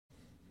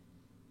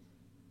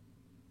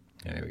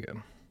There we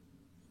go.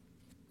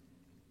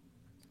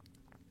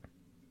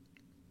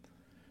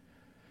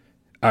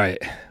 All right.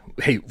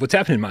 Hey, what's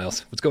happening,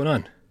 Miles? What's going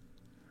on?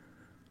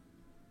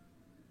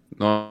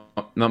 Not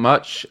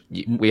much.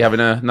 We having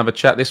another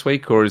chat this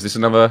week, or is this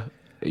another?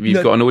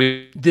 You've got an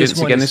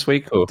audience again this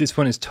week, or this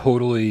one is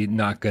totally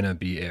not going to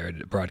be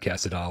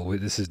broadcast at all.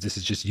 This is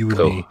just you and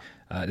me.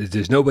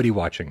 There's nobody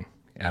watching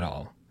at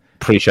all.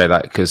 Appreciate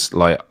that, because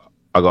I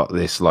got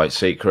this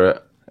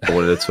secret I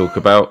wanted to talk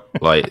about.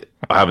 I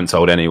haven't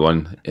told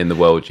anyone in the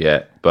world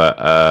yet,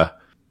 but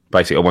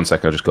basically, 1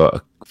 second, I just got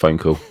a phone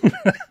call.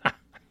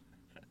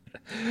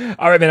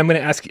 All right, man. I'm going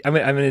to ask. I'm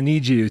going to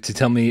need you to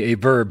tell me a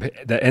verb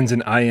that ends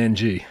in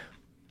ing.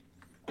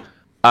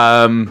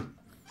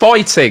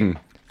 Fighting.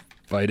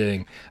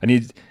 Fighting.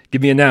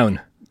 Give me a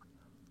noun.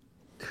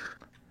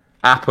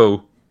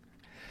 Apple.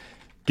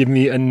 Give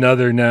me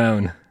another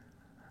noun.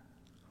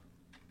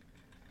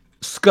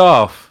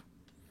 Scarf.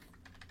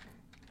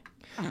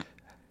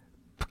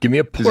 Give me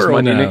a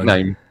plural noun.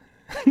 Nickname.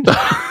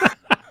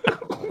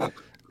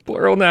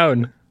 Plural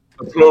noun.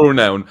 A plural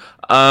noun.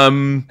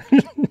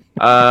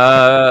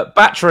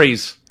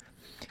 Batteries.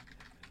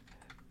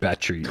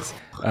 Batteries.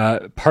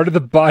 Part of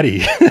the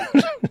body.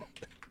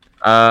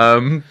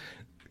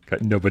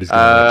 Nobody's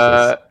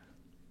gonna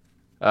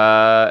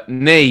watch this.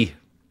 Knee.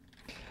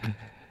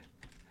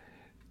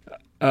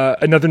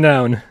 Another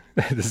noun.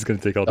 This is gonna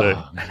take all day.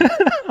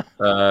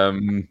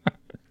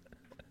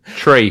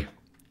 Tree.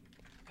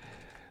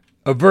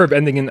 A verb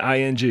ending in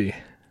ing.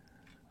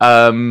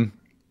 I've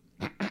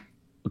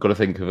got to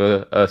think of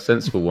a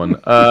sensible one.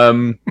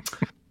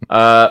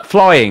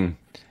 Flying.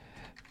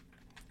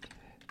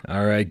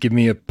 All right, give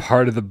me a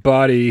part of the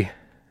body.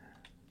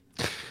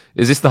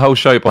 Is this the whole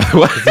show, by the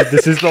way?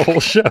 This is the whole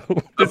show.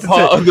 This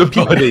part of the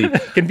body.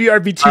 Can be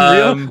RB2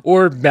 Real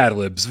or Mad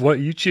Libs. What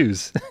you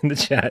choose in the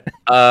chat.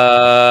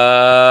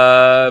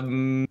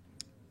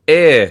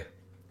 Ear.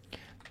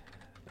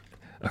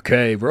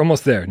 Okay, we're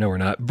almost there. No, we're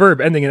not. Verb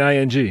ending in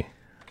ing.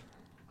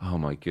 Oh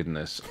my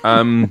goodness.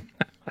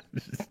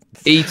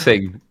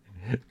 Eating.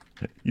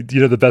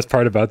 You know the best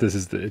part about this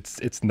is that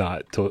it's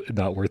not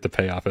worth the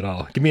payoff at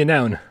all. Give me a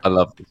noun. I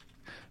love this.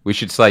 We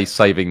should say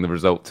saving the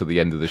result to the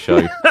end of the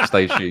show.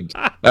 Stay tuned.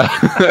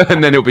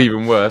 And then it'll be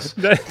even worse.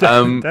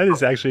 That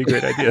is actually a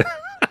great idea.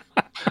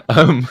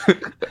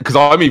 Because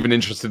I'm even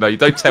interested now. You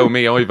don't tell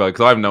me either,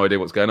 because I have no idea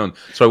what's going on.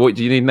 So what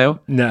do you need now?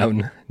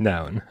 Noun.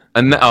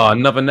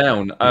 Another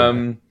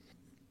noun.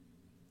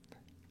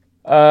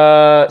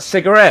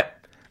 Cigarette.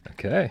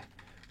 Okay,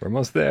 we're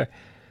almost there.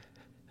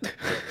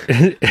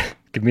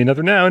 Give me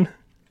another noun.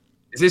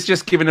 Is this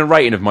just giving a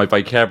rating of my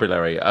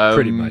vocabulary?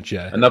 Pretty much,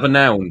 yeah. Another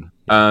noun.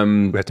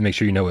 We have to make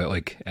sure you know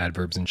what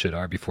adverbs and shit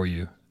are before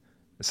you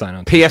sign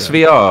on to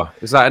PSVR.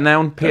 Is that a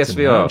noun? That's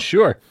PSVR. a noun,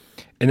 sure.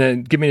 And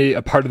then give me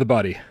a part of the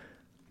body.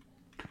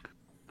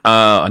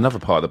 Another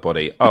part of the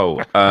body.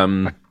 Oh,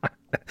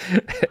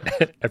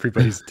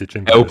 everybody's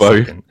ditching.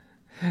 Elbow.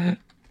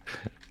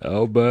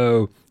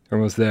 Elbow. We're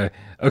almost there.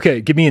 Okay,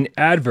 give me an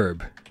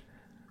adverb.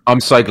 I'm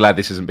so glad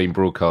this isn't being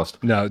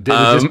broadcast. No, they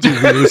would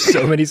just lose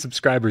so many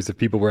subscribers if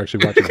people were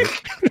actually watching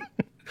this.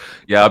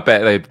 Yeah, I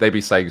bet they'd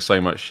be saying so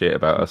much shit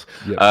about us.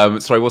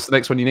 Yep. Sorry, what's the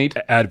next one you need?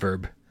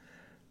 Adverb.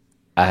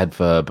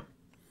 Adverb.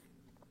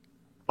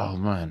 Oh,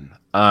 man.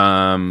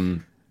 I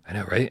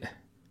know, right?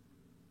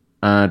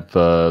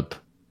 Adverb.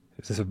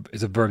 It's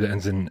a verb that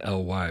ends in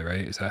ly,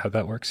 right? Is that how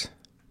that works?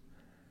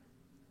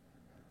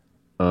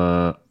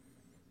 Yeah,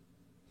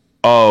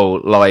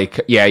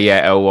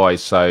 ly.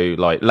 So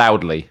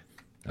loudly.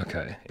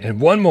 Okay,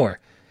 and one more.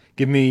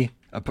 Give me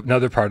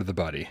another part of the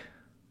body.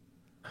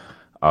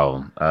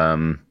 Oh,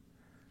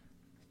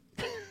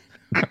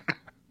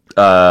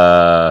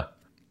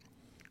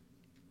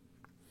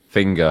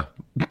 finger.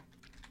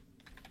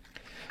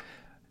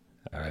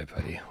 All right,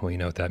 buddy. Well, you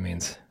know what that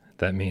means.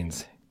 That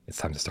means it's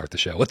time to start the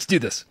show. Let's do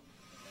this.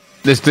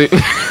 Let's do.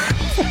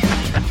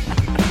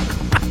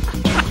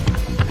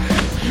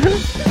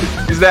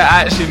 Is there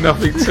actually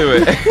nothing to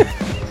it?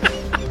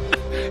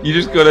 You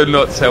just gotta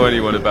not tell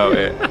anyone about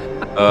it.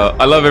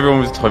 I love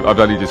everyone's time. I've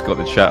only just got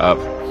the chat up.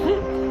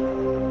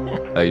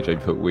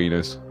 AJ put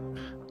wieners.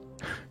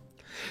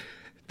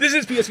 This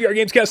is PSVR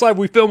Gamescast Live.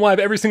 We film live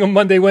every single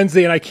Monday,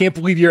 Wednesday, and I can't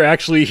believe you're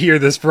actually here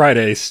this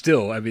Friday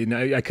still. I mean,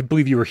 I could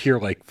believe you were here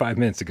like 5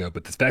 minutes ago,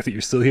 but the fact that you're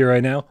still here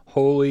right now,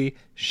 holy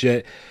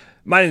shit.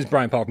 My name is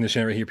Brian Paul from this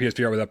channel right here,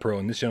 PSVR Without Pro,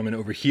 and this gentleman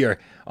over here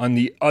on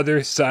the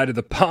other side of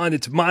the pond,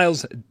 it's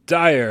Miles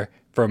Dyer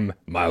from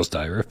Miles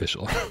Dyer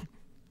Official.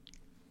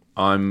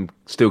 I'm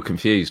still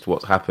confused.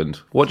 What's happened?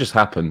 What just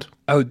happened?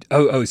 Oh!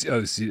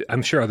 See,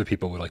 I'm sure other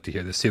people would like to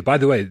hear this too. By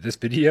the way, this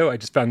video, I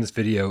just found this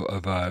video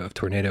of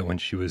Tornado when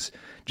she was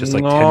just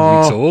like 10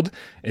 weeks old,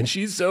 and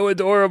she's so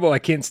adorable. I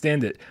can't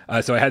stand it.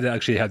 So I had to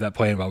actually have that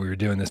playing while we were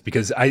doing this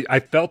because I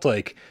felt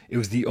like it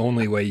was the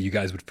only way you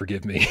guys would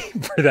forgive me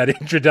for that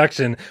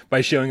introduction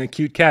by showing a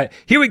cute cat.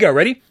 Here we go.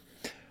 Ready?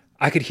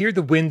 I could hear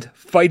the wind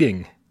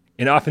fighting,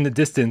 and off in the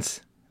distance.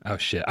 Oh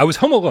shit! I was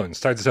home alone.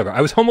 Start this over. I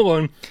was home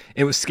alone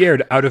and was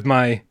scared out of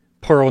my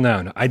Plural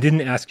noun. I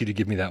didn't ask you to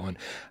give me that one.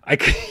 I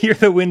could hear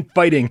the wind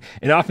fighting,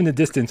 and off in the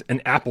distance,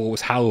 an apple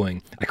was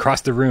howling. I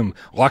crossed the room,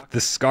 locked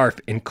the scarf,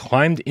 and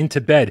climbed into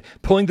bed,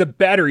 pulling the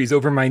batteries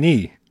over my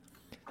knee.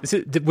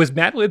 Was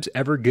Mad Libs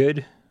ever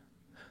good?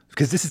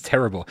 Because this is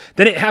terrible.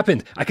 Then it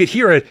happened. I could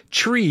hear a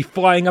tree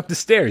flying up the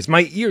stairs.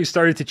 My ears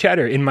started to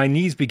chatter, and my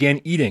knees began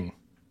eating.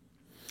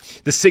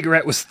 The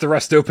cigarette was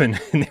thrust open,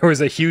 and there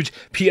was a huge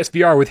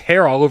PSVR with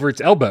hair all over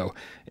its elbow.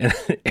 And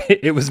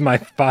it was my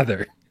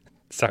father.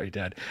 Sorry,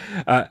 Dad.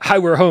 Hi,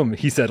 we're home,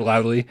 he said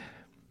loudly.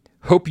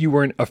 Hope you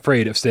weren't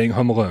afraid of staying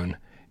home alone.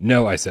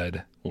 No, I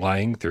said,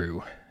 lying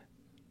through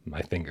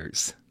my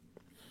fingers.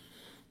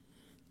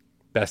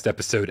 Best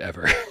episode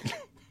ever.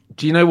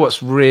 Do you know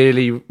what's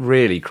really,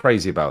 really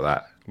crazy about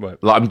that?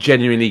 What? Like, I'm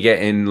genuinely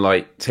getting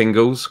like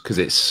tingles because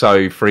it's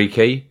so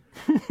freaky.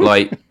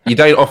 Like, you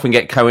don't often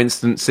get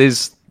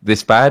coincidences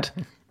this bad,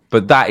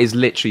 but that is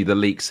literally the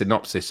leaked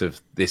synopsis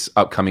of this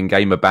upcoming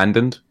game,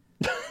 Abandoned.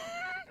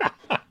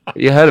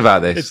 You heard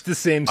about this? It's the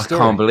same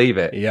story. I can't believe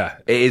it. Yeah.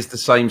 It is the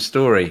same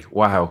story.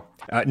 Wow.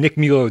 Nick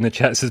Milo in the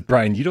chat says,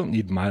 Brian, you don't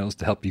need Miles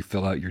to help you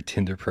fill out your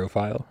Tinder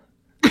profile.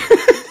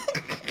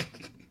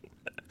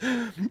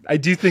 I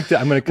do think that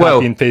I'm going to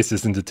copy and paste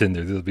this into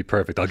Tinder. This will be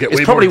perfect. I'll get.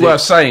 It's probably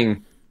worth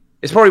saying.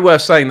 It's probably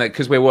worth saying that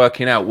because we're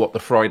working out what the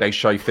Friday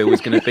show feel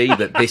is going to be.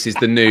 That this is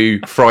the new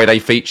Friday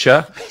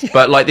feature.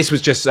 But like this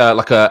was just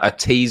like a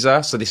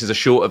teaser. So this is a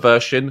shorter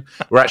version.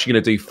 We're actually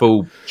going to do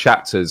full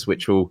chapters,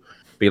 which will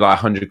be like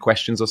 100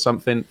 questions or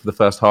something for the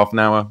first half an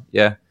hour.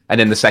 Yeah, and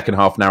then the second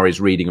half an hour is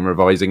reading and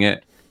revising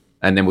it,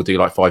 and then we'll do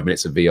like 5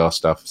 minutes of VR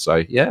stuff.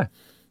 So yeah,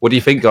 what do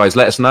you think, guys?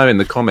 Let us know in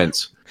the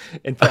comments.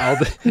 And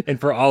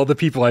for all the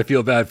people I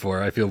feel bad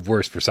for, I feel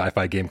worse for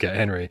Sci-Fi Game Cat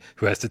Henry,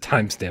 who has to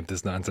timestamp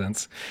this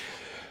nonsense.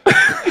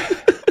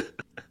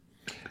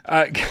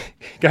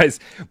 Guys,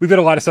 we've got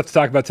a lot of stuff to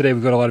talk about today.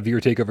 We've got a lot of viewer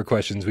takeover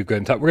questions. We're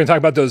going to talk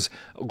about those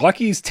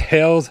Lucky's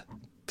Tales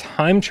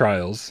time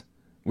trials,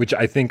 which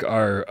I think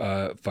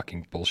are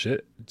fucking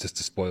bullshit. Just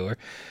a spoiler.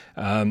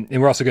 And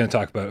we're also going to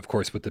talk about, of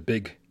course, what the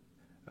big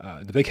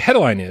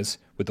headline is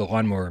with the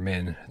Lawnmower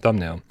Man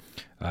thumbnail,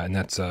 and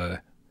that's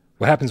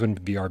what happens when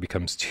VR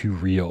becomes too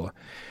real.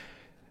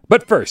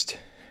 But first,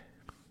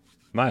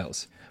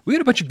 Miles, we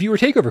got a bunch of viewer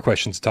takeover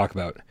questions to talk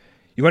about.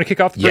 You want to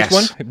kick off the first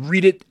one?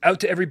 Read it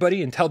out to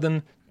everybody and tell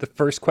them the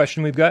first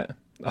question we've got?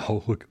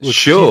 Oh, look.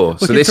 Sure.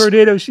 Look at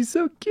Tornado. She's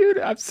so cute.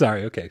 I'm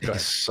sorry. Okay, go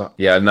ahead.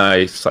 Yeah, no,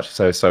 it's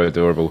so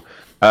adorable.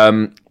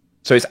 So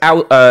it's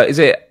is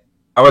it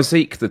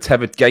Awazik, the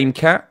tethered game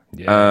cat,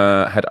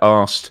 had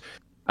asked,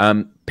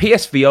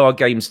 PSVR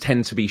games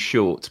tend to be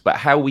short, but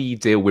how will you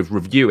deal with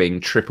reviewing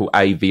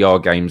AAA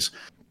VR games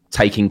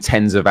taking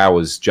tens of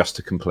hours just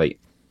to complete?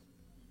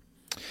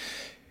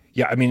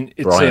 Yeah, I mean,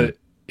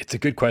 it's a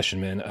good question,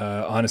 man.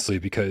 Honestly,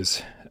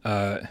 because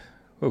don't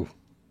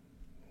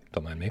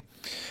mind me.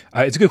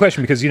 It's a good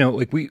question because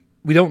like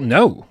we don't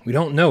know. We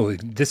don't know.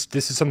 This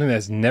is something that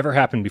has never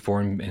happened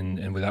before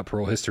in Without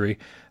Parole history.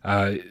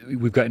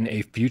 We've gotten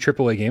a few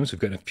AAA games. We've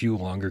gotten a few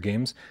longer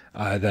games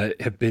that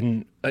have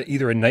been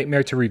either a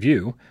nightmare to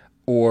review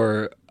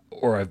or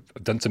I've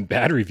done some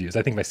bad reviews.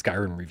 I think my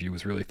Skyrim review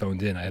was really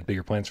phoned in. I had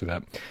bigger plans for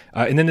that.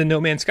 And then the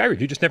No Man's Sky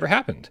review just never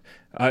happened.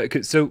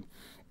 So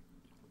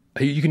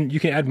you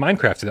can add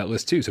Minecraft to that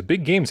list too. So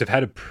big games have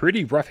had a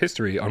pretty rough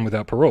history on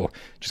Without Parole,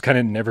 just kind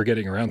of never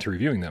getting around to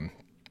reviewing them.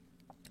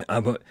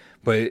 But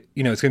it's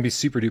going to be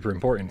super duper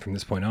important from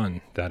this point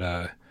on that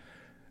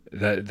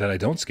I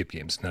don't skip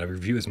games, that I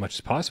review as much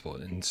as possible.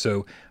 And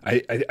so I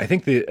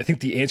think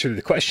the answer to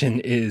the question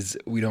is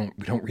we don't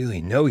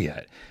really know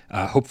yet.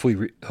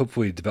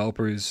 Hopefully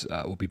developers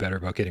will be better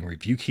about getting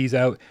review keys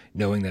out,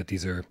 knowing that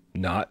these are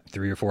not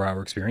 3 or 4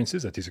 hour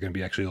experiences, that these are going to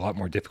be actually a lot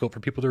more difficult for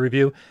people to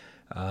review.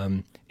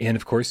 And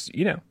of course,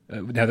 now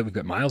that we've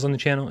got Miles on the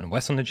channel and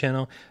Wes on the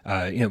channel,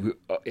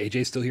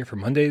 AJ's still here for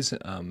Mondays.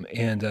 I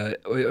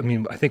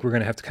think we're going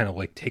to have to kind of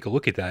like take a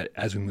look at that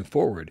as we move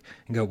forward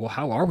and go, well,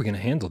 how are we going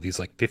to handle these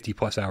like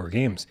 50+ hour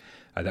games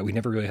that we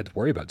never really had to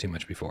worry about too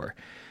much before?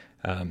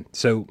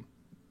 So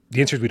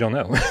the answer is we don't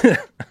know.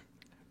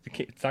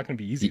 It's not going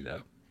to be easy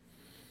though.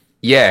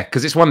 Yeah,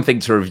 because it's one thing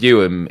to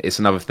review them. It's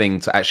another thing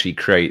to actually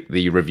create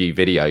the review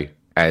video.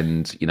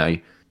 And,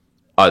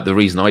 the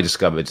reason I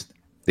discovered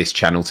this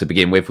channel to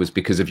begin with was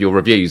because of your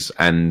reviews,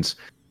 and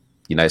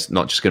it's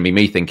not just going to be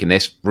me thinking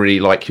this. Really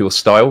like your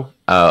style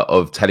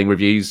of telling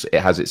reviews.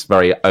 It has its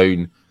very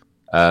own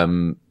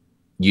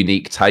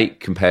unique take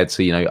compared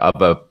to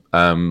other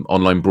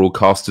online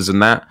broadcasters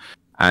and that.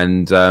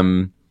 And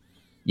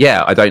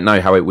I don't know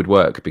how it would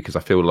work, because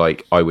I feel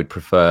like I would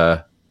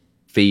prefer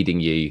feeding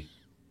you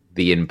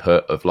the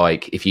input of,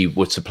 like, if you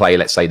were to play,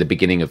 let's say, the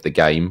beginning of the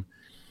game,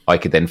 I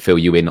could then fill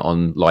you in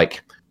on,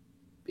 like,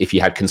 if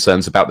you had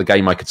concerns about the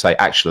game, I could say,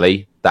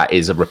 actually, that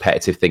is a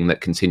repetitive thing that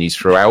continues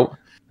throughout.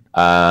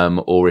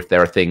 Or if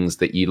there are things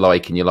that you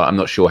like and you're like, I'm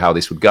not sure how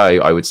this would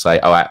go, I would say,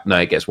 oh, no,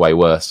 it gets way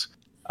worse.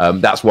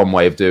 That's one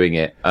way of doing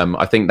it.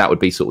 I think that would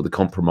be sort of the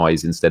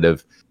compromise, instead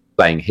of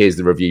saying, here's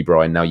the review,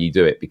 Brian, now you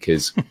do it.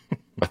 Because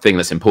thing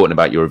that's important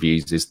about your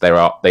reviews is they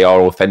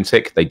are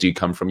authentic. They do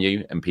come from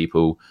you, and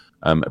people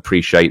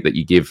appreciate that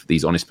you give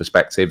these honest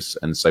perspectives,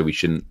 and so we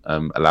shouldn't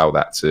allow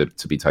that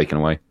to be taken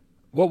away.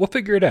 Well, we'll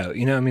figure it out.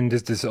 I mean,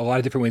 there's a lot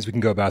of different ways we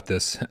can go about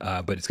this,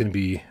 but it's going to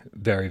be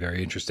very,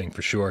 very interesting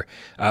for sure.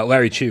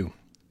 Larry Chu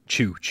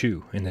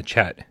in the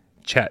chat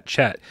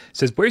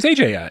says, "Where's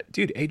AJ at,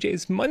 dude? AJ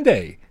is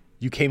Monday.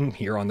 You came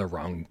here on the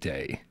wrong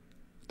day.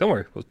 Don't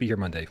worry, we'll be here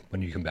Monday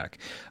when you come back."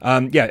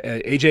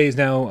 AJ is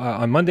now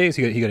on Mondays.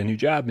 He got a new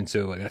job, and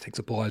so that takes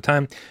up a lot of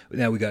time.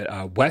 Now we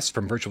got Wes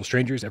from Virtual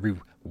Strangers every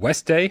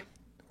Wednesday,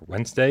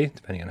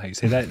 depending on how you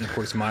say that, and of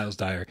course Miles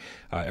Dyer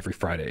every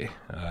Friday.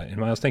 And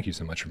Miles, thank you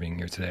so much for being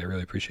here today. I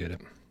really appreciate it.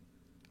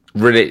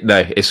 Really,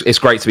 no, it's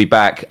great to be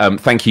back.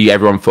 Thank you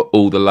everyone for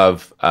all the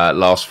love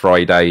last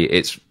Friday.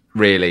 It's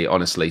really,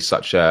 honestly,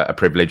 such a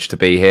privilege to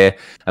be here.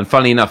 And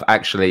funnily enough,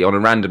 actually, on a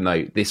random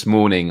note, this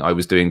morning I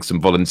was doing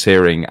some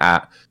volunteering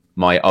at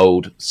my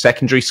old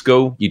secondary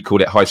school. You'd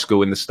call it high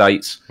school in the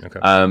States.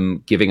 Okay.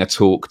 Giving a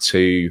talk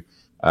to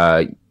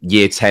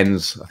year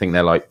 10s, I think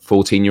they're like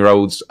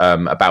 14-year-olds,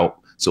 about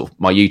sort of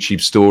my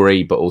YouTube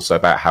story, but also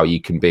about how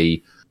you can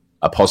be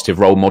a positive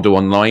role model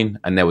online.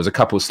 And there was a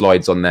couple of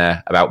slides on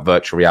there about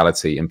virtual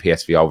reality and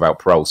PSVR without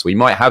parole. So we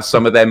might have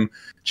some of them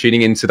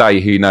tuning in today,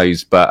 who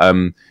knows? But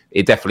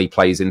it definitely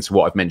plays into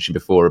what I've mentioned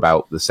before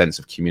about the sense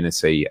of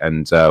community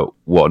and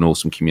what an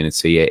awesome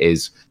community it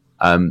is.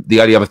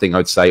 The only other thing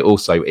I'd say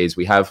also is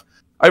we have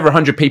over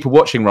 100 people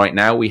watching right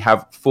now. We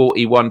have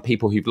 41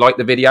 people who've liked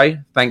the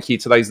video. Thank you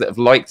to those that have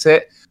liked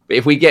it. But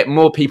if we get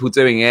more people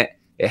doing it,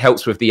 it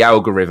helps with the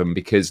algorithm,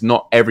 because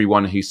not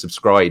everyone who's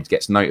subscribed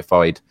gets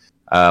notified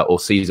or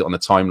sees it on the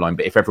timeline.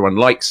 But if everyone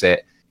likes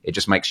it, it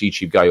just makes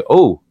YouTube go,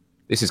 oh,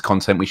 this is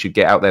content we should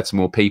get out there to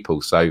more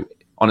people. So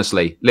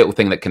honestly, little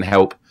thing that can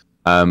help.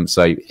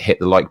 So hit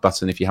the like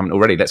button if you haven't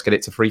already. Let's get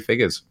it to 3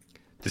 figures.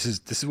 This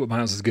is what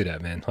Miles is good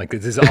at, man. Like,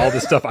 this is all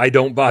the stuff I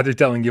don't bother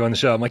telling you on the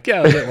show. I'm like,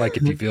 yeah, I'll like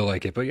if you feel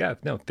like it. But yeah,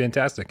 no,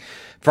 fantastic.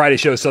 Friday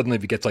show, suddenly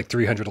if it gets like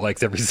 300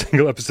 likes every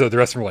single episode, the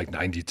rest of them are like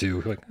 92.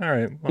 We're like, all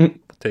right, well, we'll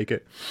take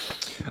it.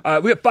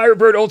 We have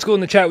Firebird Old School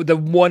in the chat with the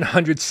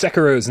 100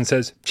 Sekaros and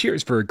says,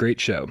 cheers for a great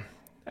show.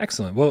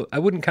 Excellent. Well, I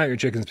wouldn't count your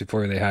chickens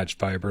before they hatched,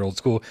 Firebird Old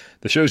School.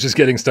 The show's just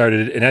getting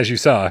started. And as you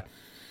saw,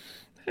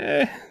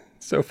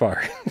 so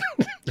far.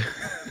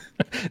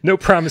 No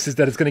promises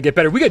that it's going to get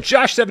better. We got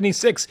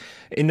Josh76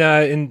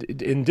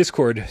 in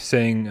Discord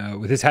saying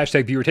with his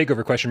hashtag viewer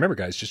takeover question. Remember,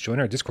 guys, just join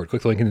our Discord.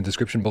 Click the link in the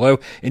description below,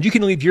 and you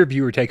can leave your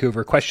viewer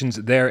takeover questions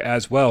there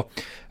as well.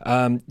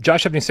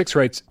 Josh76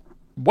 writes,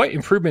 what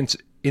improvements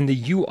in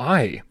the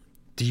UI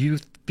do you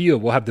feel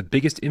will have the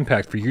biggest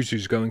impact for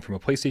users going from a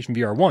PlayStation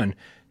VR 1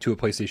 to a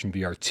PlayStation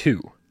VR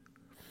 2?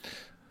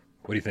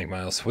 What do you think,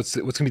 Miles? What's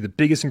going to be the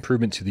biggest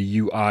improvement to the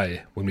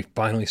UI when we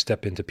finally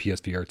step into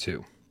PSVR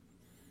 2?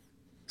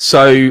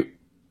 So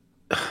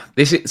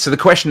the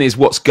question is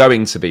what's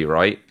going to be,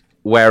 right?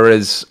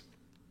 Whereas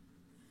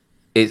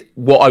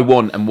what I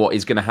want and what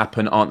is going to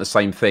happen aren't the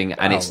same thing,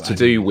 and it's to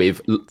do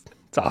with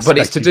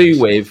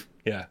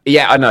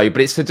yeah, I know,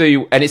 but it's to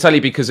do, and it's only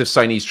because of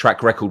Sony's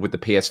track record with the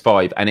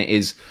PS5, and it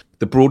is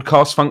the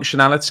broadcast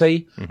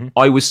functionality. Mm-hmm.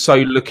 I was so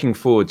looking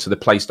forward to the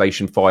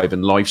PlayStation 5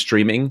 and live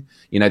streaming.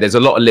 You know, there's a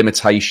lot of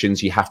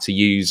limitations you have to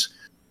use,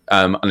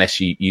 unless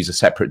you use a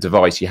separate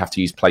device, you have to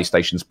use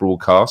PlayStation's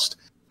broadcast.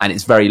 And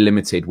it's very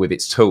limited with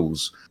its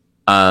tools.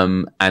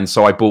 And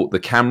so I bought the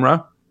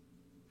camera.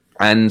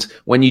 And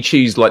when you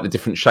choose like the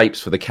different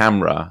shapes for the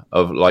camera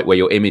of like where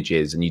your image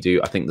is, and you do,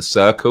 I think the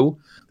circle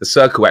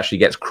actually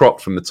gets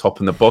cropped from the top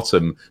and the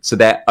bottom. So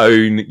their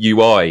own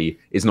UI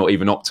is not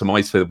even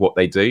optimized for what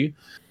they do.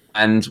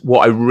 And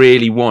what I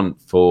really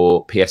want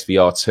for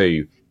PSVR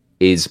 2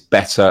 is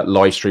better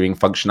live streaming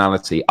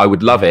functionality. I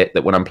would love it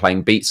that when I'm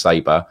playing Beat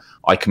Saber,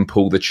 I can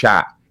pull the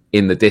chat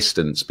in the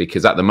distance,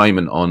 because at the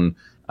moment on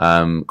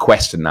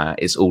Quest and that,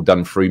 it's all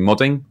done through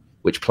modding,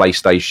 which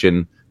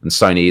PlayStation and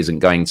Sony isn't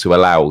going to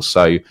allow.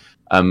 So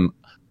I'm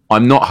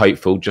not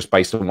hopeful just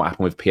based on what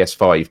happened with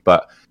PS5,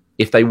 but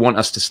if they want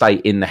us to stay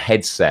in the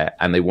headset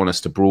and they want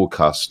us to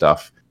broadcast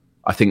stuff,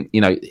 I think,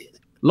 you know,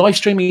 live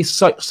streaming is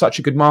such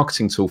a good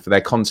marketing tool for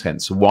their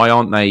content. So why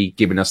aren't they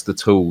giving us the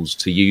tools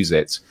to use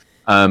it?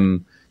 I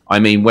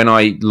mean, when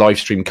I live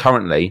stream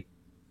currently,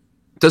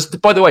 does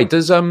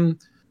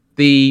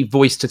the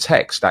voice to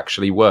text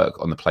actually work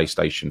on the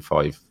PlayStation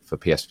 5 for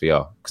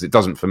PSVR? Because it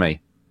doesn't for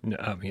me. No,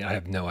 I mean, I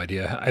have no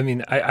idea. I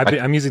mean,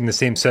 I'm using the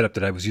same setup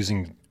that I was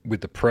using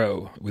with the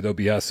Pro, with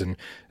OBS, and,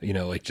 you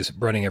know, like just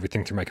running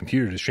everything through my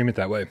computer to stream it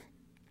that way.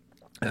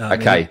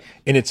 Okay.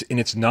 And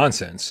it's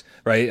nonsense,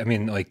 right? I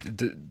mean, like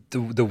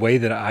the way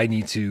that I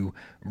need to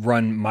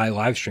run my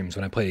live streams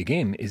when I play a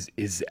game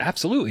is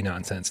absolutely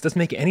nonsense. It doesn't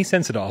make any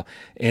sense at all.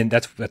 And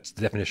that's the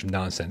definition of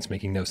nonsense,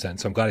 making no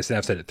sense. So I'm glad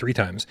I've said it 3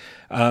 times.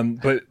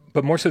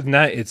 But more so than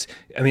that,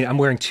 I'm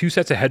wearing 2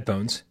 sets of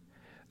headphones.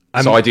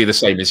 So I do the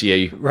same as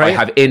you. Right? I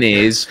have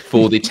in-ears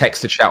for the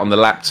text to chat on the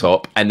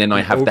laptop, and then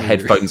I have the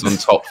headphones on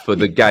top for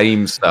the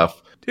game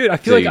stuff. Dude, I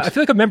feel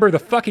like a member of the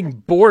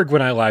fucking Borg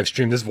when I live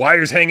stream. There's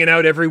wires hanging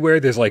out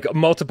everywhere. There's like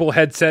multiple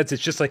headsets.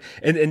 It's just like,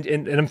 and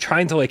I'm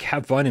trying to like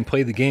have fun and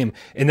play the game.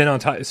 And then on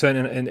top, so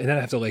and then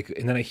I have to like,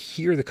 and then I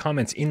hear the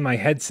comments in my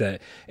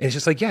headset, and it's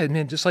just like, yeah,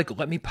 man, just like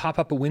let me pop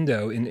up a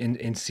window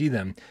and see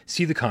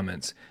the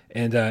comments.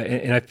 And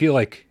I feel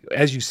like,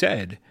 as you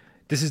said,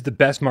 this is the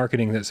best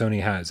marketing that Sony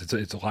has.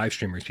 It's live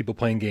streamers, people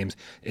playing games,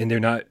 and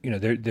they're not,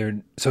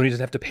 they're Sony doesn't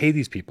have to pay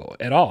these people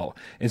at all,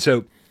 and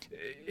so.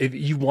 If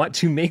you want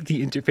to make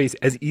the interface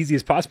as easy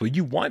as possible,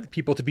 you want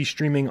people to be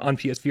streaming on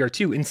PSVR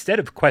 2 instead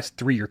of Quest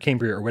 3 or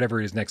Cambria or whatever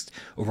is next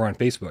over on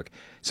Facebook.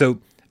 So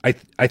I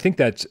think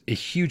that's a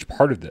huge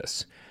part of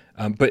this.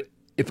 But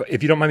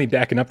if you don't mind me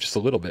backing up just a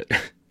little bit,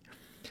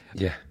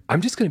 yeah,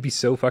 I'm just going to be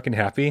so fucking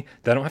happy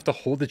that I don't have to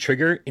hold the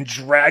trigger and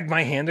drag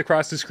my hand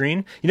across the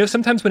screen.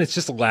 Sometimes when it's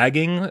just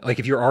lagging, like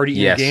if you're already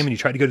in the game and you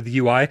try to go to the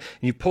UI and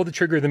you pull the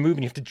trigger of the move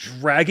and you have to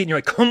drag it and you're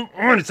like, come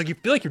on. It's like you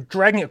feel like you're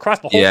dragging it across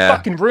the whole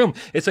fucking room.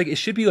 It's like, it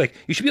should be like,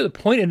 you should be able to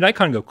point at an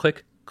icon and go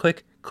click,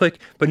 click, click.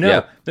 But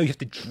no, you have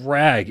to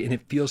drag, and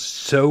it feels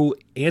so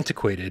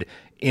antiquated.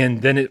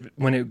 And then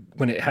when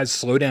it has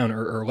slowdown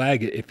or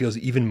lag, it feels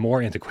even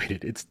more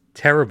antiquated. It's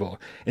terrible.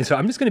 And so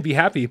I'm just going to be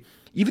happy.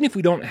 Even if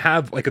we don't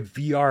have like a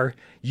VR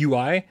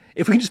UI,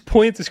 if we can just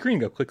point at the screen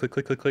and go click, click,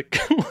 click, click,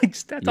 click, like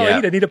that's all I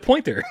need. I need a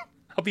pointer.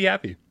 I'll be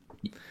happy.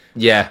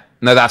 Yeah,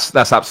 no, that's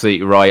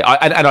absolutely right.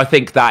 I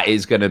think that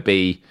is going to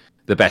be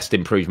the best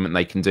improvement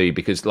they can do,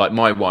 because like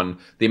my one,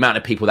 the amount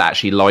of people that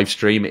actually live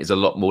stream is a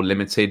lot more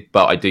limited,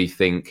 but I do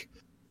think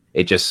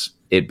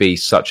it'd be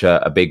such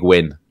a big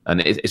win.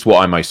 And it's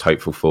what I'm most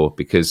hopeful for,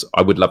 because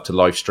I would love to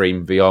live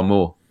stream VR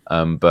more.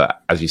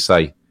 But as you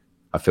say,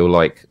 I feel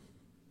like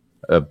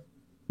a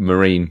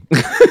Marine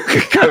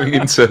going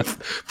into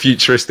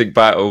futuristic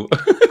battle.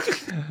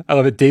 I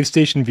love it. Dave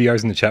Station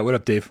VR's in the chat. What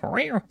up, Dave?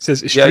 Says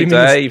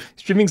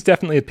streaming's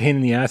definitely a pain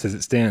in the ass as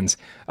it stands.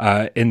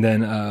 And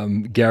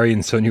then Gary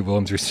and Sonia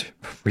Williams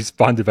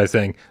responded by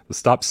saying, well,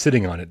 stop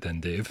sitting on it then,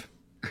 Dave.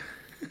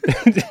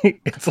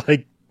 It's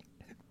like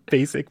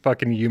basic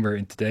fucking humor.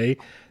 And today,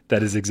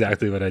 that is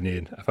exactly what I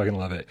need. I fucking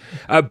love it.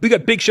 We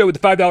got Big Show with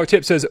the $5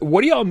 tip says,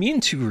 what do y'all mean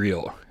too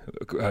real?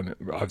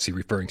 Obviously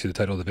referring to the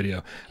title of the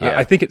video.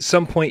 I think at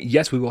some point,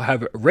 yes, we will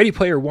have Ready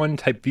Player One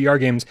type VR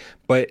games,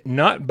 but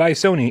not by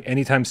Sony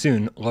anytime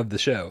soon. Love the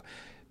show.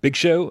 Big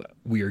Show,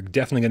 we are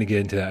definitely going to get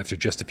into that after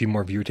just a few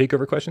more viewer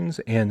takeover questions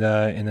and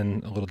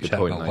then a little chat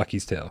about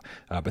Lucky's Tale.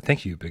 But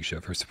thank you, Big Show,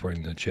 for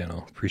supporting the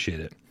channel. Appreciate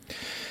it.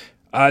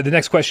 The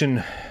next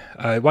question,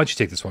 why don't you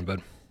take this one,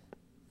 bud?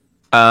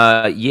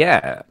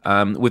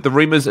 With the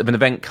rumours of an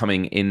event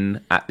coming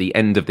in at the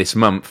end of this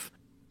month,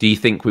 do you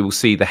think we will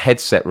see the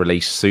headset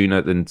release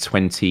sooner than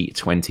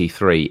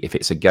 2023 if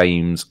it's a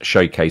games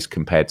showcase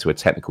compared to a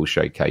technical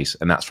showcase?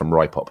 And that's from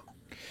Rypop.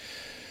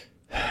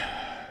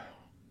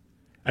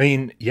 I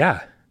mean,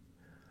 yeah.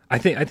 I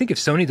think if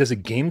Sony does a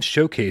games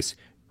showcase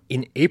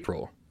in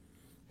April,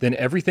 then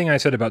everything I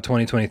said about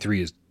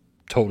 2023 is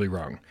totally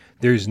wrong.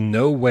 There's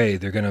no way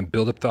they're going to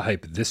build up the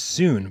hype this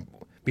soon,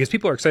 because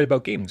people are excited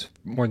about games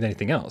more than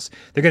anything else.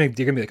 They're gonna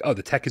be like, oh,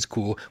 the tech is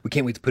cool. We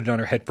can't wait to put it on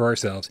our head for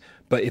ourselves.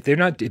 But if they're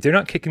not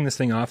kicking this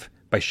thing off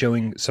by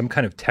showing some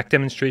kind of tech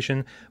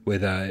demonstration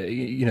with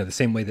the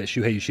same way that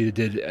Shuhei Yoshida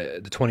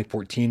did the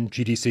 2014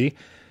 GDC,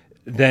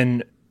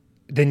 then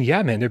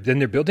yeah, man,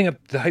 they're building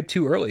up the hype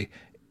too early,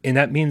 and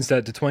that means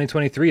that the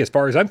 2023, as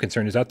far as I'm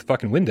concerned, is out the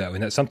fucking window,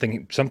 and that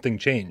something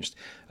changed.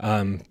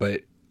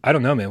 But I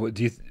don't know, man. What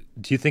do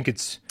you think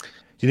it's?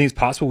 Do you think it's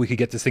possible we could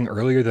get this thing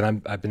earlier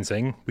than I've been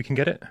saying we can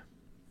get it?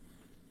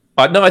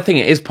 No, I think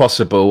it is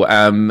possible.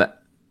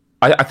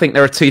 I think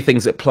there are two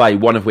things at play,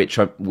 one of which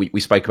we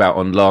spoke about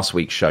on last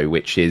week's show,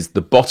 which is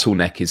the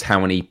bottleneck is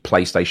how many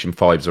PlayStation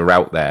 5s are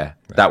out there.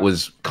 Right. That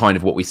was kind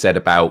of what we said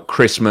about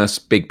Christmas,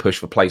 big push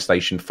for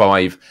PlayStation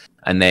 5.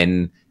 And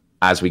then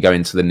as we go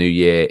into the new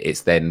year,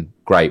 it's then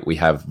great. We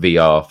have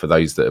VR for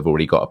those that have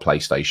already got a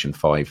PlayStation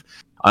 5.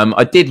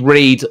 I did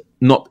read,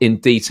 not in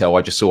detail,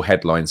 I just saw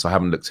headlines, so I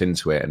haven't looked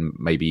into it, and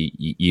maybe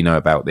you know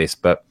about this,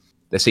 but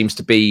there seems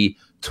to be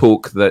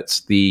talk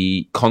that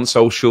the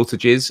console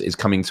shortages is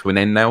coming to an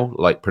end now,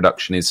 like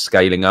production is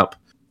scaling up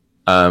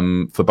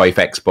for both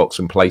Xbox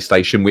and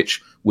PlayStation,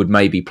 which would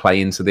maybe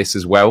play into this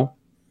as well.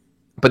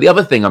 But the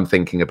other thing I'm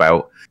thinking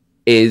about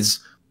is,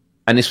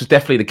 and this was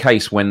definitely the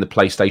case when the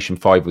PlayStation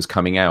 5 was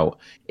coming out,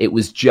 it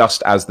was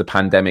just as the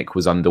pandemic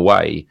was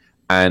underway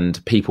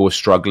and people were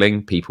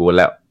struggling, people were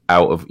let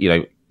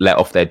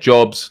off their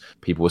jobs,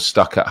 people were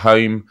stuck at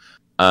home,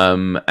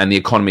 and the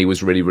economy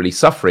was really, really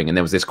suffering. And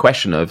there was this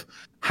question of,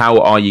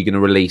 how are you going to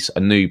release a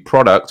new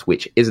product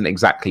which isn't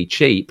exactly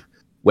cheap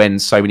when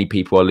so many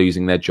people are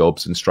losing their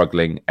jobs and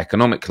struggling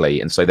economically?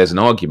 And so there's an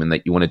argument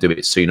that you want to do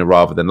it sooner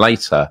rather than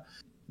later.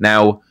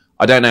 Now,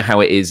 I don't know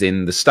how it is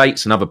in the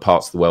States and other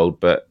parts of the world,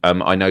 but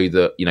I know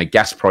that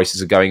gas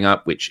prices are going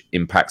up, which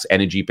impacts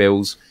energy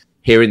bills.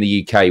 Here in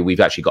the UK, we've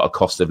actually got a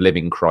cost of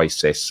living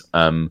crisis.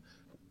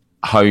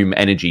 Home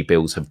energy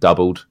bills have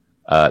doubled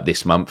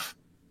this month,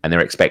 and they're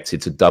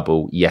expected to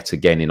double yet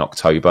again in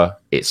October.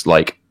 It's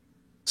like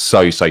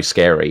so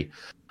scary.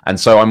 And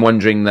so I'm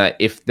wondering that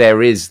if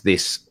there is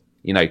this,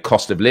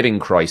 cost of living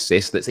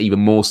crisis that's even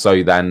more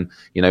so than,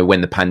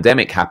 when the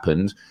pandemic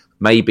happened,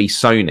 maybe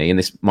Sony, and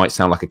this might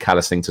sound like a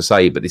callous thing to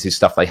say, but this is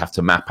stuff they have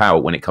to map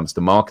out when it comes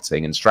to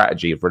marketing and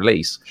strategy of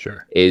release.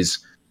 Sure. Is,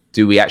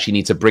 do we actually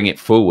need to bring it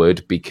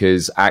forward?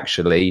 Because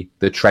actually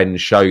the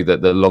trends show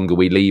that the longer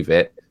we leave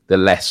it, the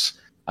less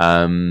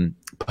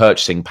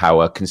purchasing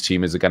power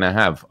consumers are going to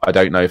have. I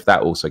don't know if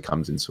that also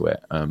comes into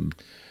it.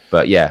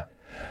 But yeah.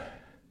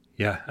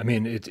 Yeah, I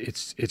mean,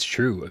 it's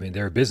true. I mean,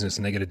 they're a business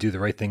and they got to do the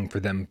right thing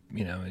for them,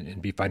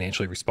 and be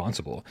financially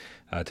responsible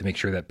to make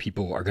sure that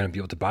people are going to be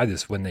able to buy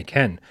this when they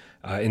can.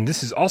 And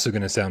this is also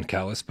going to sound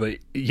callous, but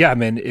yeah,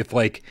 man, if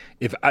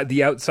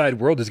the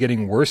outside world is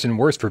getting worse and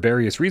worse for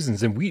various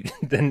reasons,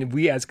 then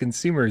we as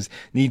consumers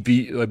need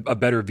a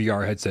better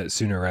VR headset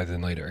sooner rather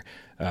than later.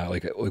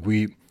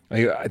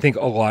 I think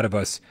a lot of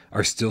us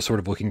are still sort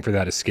of looking for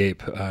that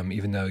escape,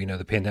 even though,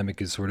 the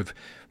pandemic is sort of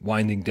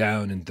winding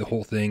down and the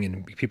whole thing,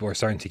 and people are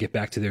starting to get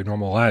back to their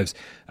normal lives.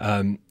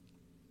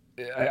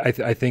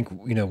 I think,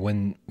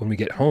 when we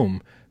get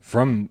home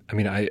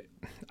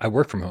I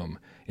work from home,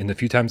 and the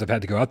few times I've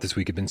had to go out this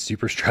week have been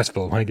super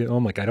stressful. When I get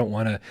home, I don't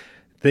want to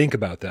think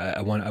about that.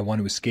 I want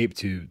to escape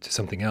to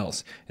something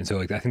else. And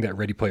so I think that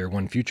Ready Player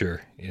One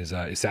future is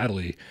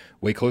sadly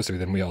way closer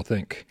than we all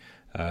think.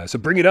 So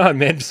bring it on,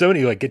 man.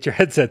 Sony, get your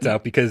headsets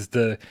out because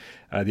the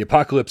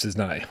apocalypse is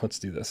nigh. Let's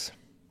do this.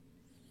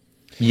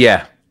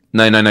 Yeah.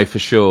 No, for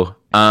sure.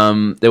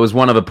 There was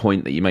one other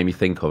point that you made me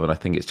think of, and I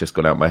think it's just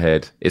gone out of my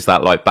head. It's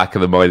that back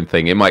of the mind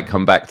thing. It might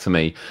come back to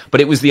me,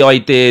 but it was the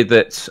idea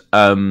that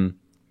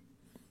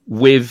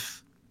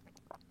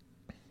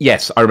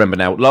yes, I remember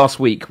now. Last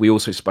week we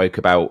also spoke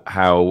about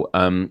how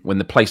when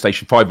the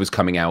PlayStation 5 was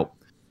coming out,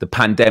 the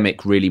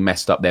pandemic really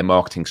messed up their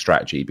marketing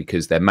strategy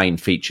because their main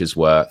features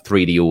were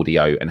 3D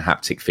audio and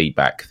haptic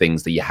feedback,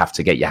 things that you have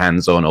to get your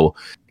hands on or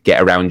get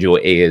around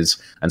your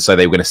ears. And so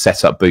they were going to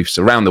set up booths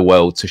around the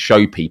world to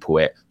show people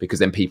it, because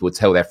then people would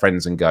tell their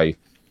friends and go,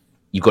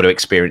 you've got to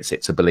experience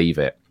it to believe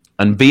it.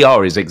 And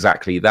VR is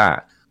exactly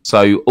that.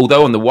 So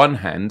although on the one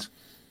hand,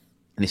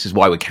 and this is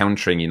why we're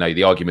countering,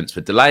 the arguments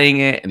for delaying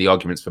it and the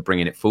arguments for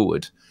bringing it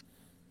forward.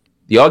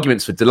 The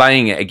arguments for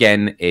delaying it,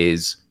 again,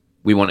 is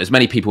we want as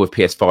many people with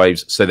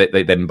PS5s so that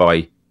they then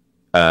buy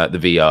the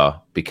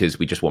VR, because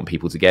we just want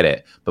people to get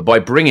it. But by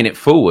bringing it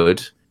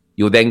forward,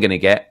 you're then going to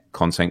get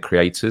content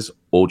creators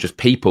or just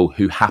people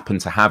who happen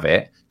to have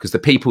it, because the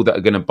people that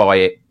are going to buy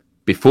it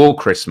before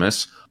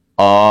Christmas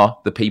are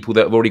the people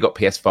that have already got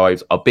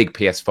PS5s, are big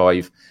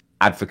PS5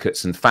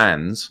 advocates and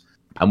fans.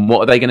 And what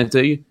are they going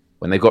to do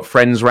when they've got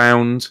friends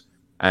round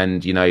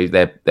and,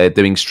 they're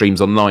doing streams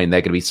online?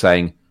 They're going to be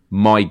saying,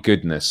 my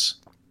goodness,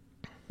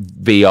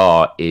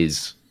 VR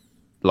is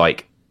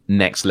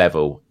next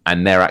level,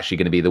 and they're actually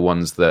going to be the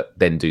ones that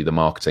then do the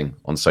marketing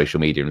on social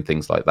media and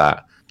things like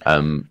that,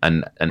 and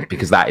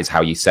because that is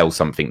how you sell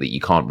something that you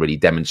can't really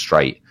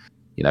demonstrate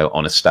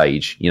on a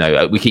stage.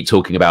 We keep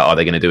talking about, are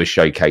they going to do a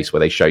showcase where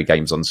they show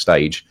games on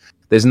stage?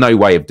 There's no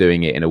way of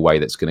doing it in a way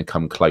that's going to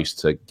come close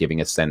to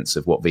giving a sense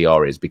of what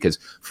VR is, because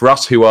for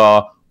us who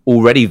are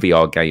already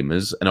VR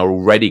gamers and are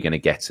already going to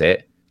get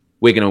it,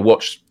 we're going to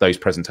watch those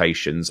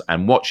presentations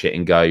and watch it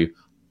and go,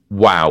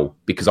 wow,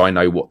 because I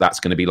know what that's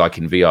going to be like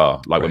in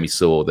VR, right. When we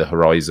saw the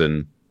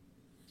Horizon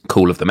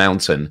Call of the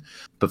Mountain.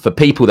 But for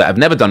people that have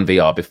never done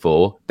VR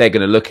before, they're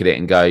going to look at it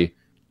and go,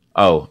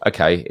 oh,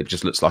 okay, it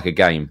just looks like a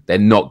game. They're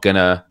not going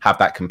to have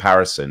that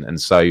comparison. And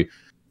so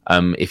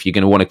if you're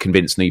going to want to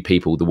convince new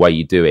people, the way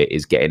you do it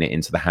is getting it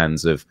into the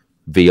hands of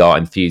VR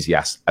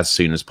enthusiasts as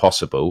soon as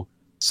possible,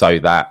 so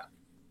that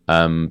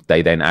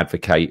they then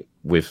advocate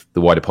with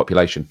the wider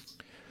population.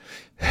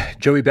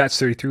 Joey Bats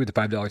 33 with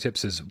the $5 tip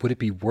says, would it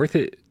be worth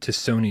it to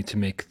Sony to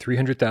make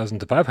 300,000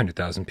 to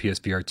 500,000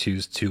 PSVR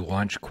 2s to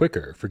launch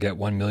quicker? Forget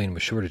 1 million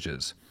with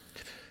shortages.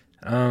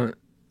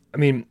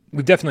 We've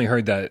definitely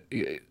heard that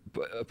a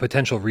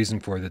potential reason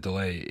for the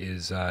delay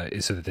is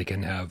so that they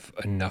can have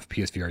enough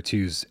PSVR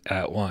 2s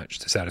at launch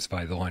to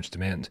satisfy the launch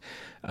demand.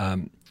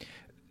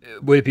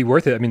 Would it be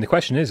worth it? The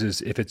question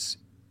is if it's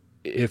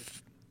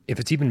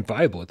even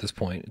viable at this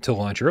point to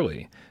launch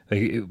early.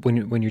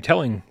 When you're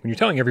telling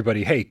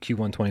everybody, hey,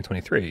 Q1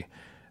 2023,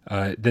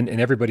 then and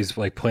everybody's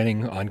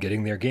planning on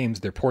getting their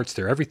games, their ports,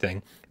 their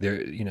everything, their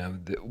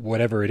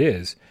whatever it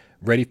is,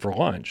 ready for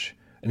launch,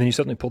 and then you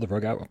suddenly pull the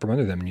rug out from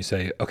under them and you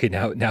say, okay,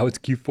 now it's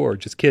Q4,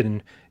 just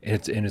kidding,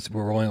 and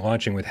we're only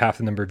launching with half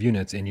the number of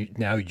units, and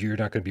now you're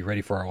not going to be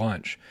ready for our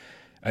launch.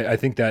 I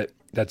think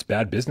that's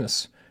bad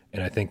business.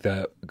 And I think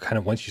that kind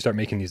of once you start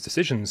making these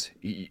decisions,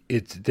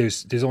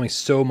 there's only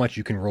so much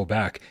you can roll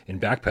back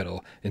and backpedal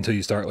until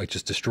you start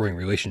just destroying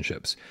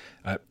relationships.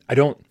 I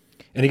don't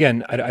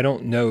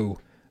know,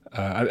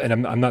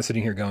 and I'm not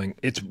sitting here going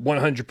it's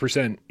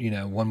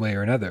 100% one way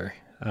or another,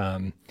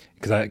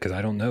 because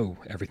I don't know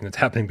everything that's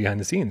happening behind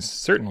the scenes,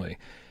 certainly.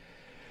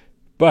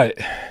 But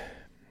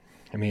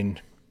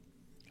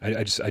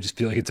I just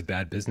feel like it's a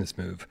bad business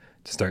move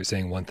to start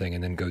saying one thing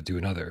and then go do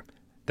another.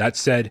 That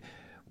said,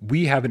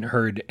 we haven't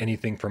heard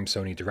anything from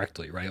Sony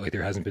directly, right? Like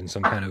there hasn't been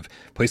some kind of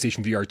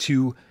PlayStation VR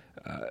 2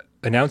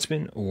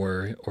 announcement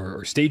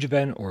or stage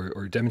event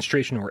or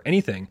demonstration or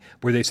anything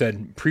where they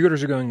said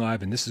pre-orders are going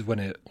live and this is when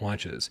it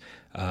launches.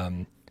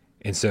 And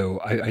so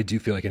I do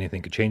feel like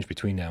anything could change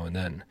between now and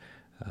then.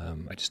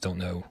 I just don't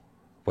know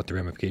what the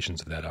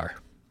ramifications of that are.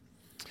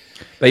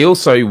 They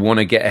also want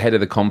to get ahead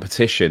of the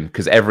competition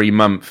because every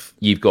month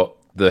you've got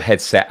the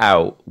headset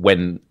out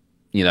when,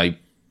 you know,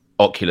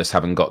 Oculus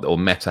haven't got, or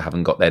Meta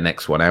haven't got their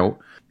next one out.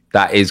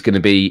 That is going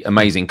to be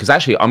amazing because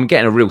actually I'm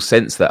getting a real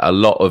sense that a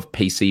lot of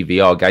PC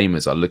VR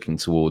gamers are looking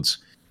towards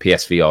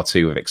PSVR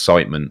 2 with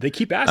excitement. They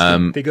keep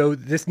asking. They go,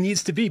 this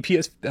needs to be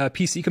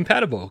PC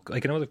compatible.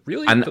 Like, and I was like,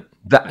 really? And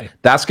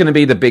that's going to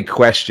be the big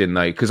question,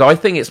 though, because I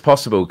think it's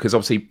possible because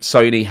obviously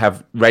Sony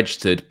have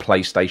registered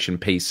PlayStation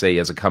PC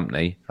as a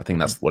company. I think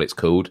that's what it's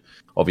called.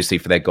 Obviously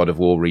for their God of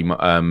War,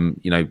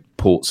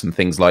 ports and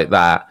things like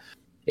that.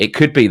 It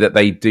could be that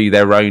they do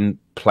their own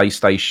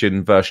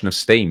PlayStation version of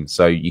Steam,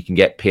 so you can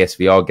get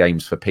PSVR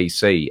games for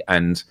PC,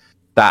 and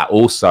that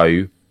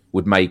also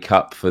would make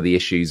up for the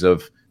issues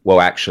of,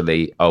 well,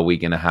 actually,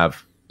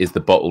 is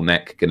the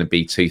bottleneck going to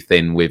be too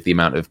thin with the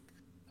amount of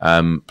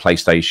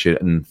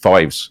PlayStation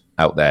 5s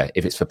out there?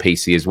 If it's for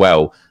PC as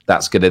well,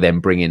 that's going to then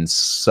bring in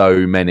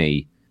so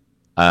many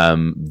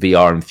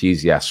VR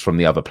enthusiasts from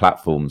the other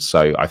platforms.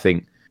 So I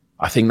think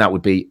that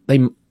would be,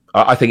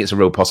 I think it's a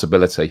real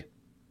possibility.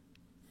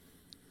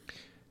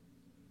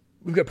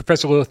 We've got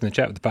Professor Lilith in the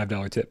chat with the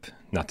 $5 tip.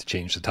 Not to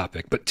change the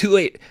topic, but too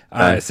late.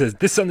 It says,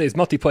 this Sunday's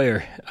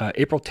multiplayer,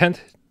 April 10th,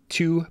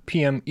 2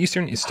 p.m.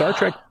 Eastern, is Star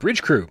Trek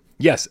Bridge Crew.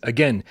 Yes,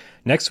 again,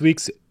 next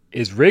week's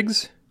is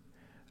Riggs,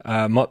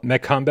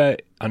 Mech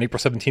Combat on April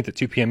 17th at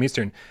 2 p.m.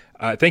 Eastern.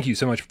 Thank you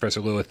so much, Professor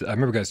Lilith.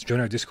 Remember, guys, join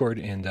our Discord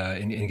and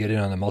get in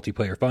on the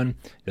multiplayer fun.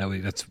 That way,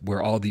 that's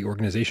where all the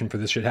organization for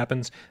this shit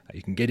happens.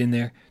 You can get in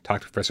there, talk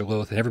to Professor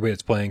Lilith and everybody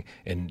that's playing,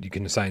 and you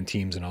can assign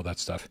teams and all that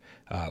stuff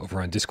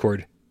over on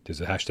Discord. There's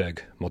a hashtag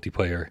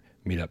multiplayer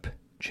meetup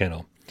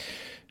channel.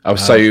 I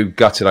was so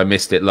gutted I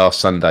missed it last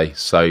Sunday,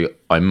 so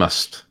I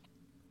must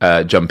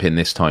jump in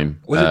this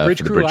time. Was it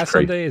Bridge Crew last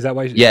Sunday? Is that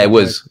why? Yeah, it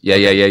was. Yeah.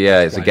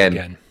 It's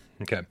again.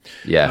 Okay.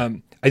 Yeah.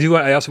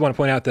 I also want to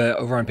point out that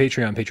over on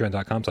Patreon,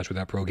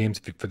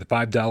 patreon.com/withoutparolegames, for the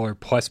 $5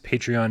 plus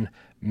Patreon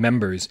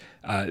members,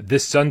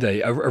 this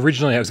Sunday,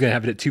 originally I was going to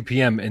have it at 2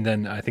 p.m. and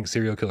then I think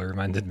Serial Killer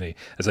reminded me.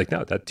 I was like,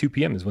 no, that 2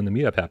 p.m. is when the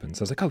meetup happens.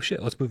 I was like, oh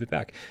shit, let's move it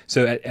back.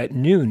 So at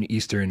noon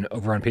Eastern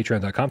over on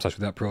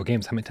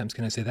patreon.com/withoutparolegames, how many times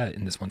can I say that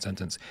in this one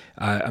sentence?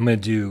 I'm going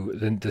to do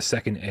the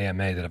second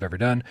AMA that I've ever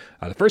done.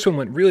 The first one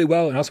went really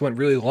well and also went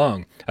really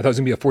long. I thought it was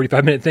going to be a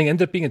 45-minute thing.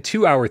 Ended up being a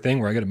 2-hour thing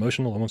where I got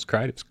emotional, almost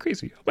cried. It was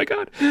crazy. Oh my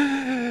God.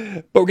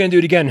 But we're going to do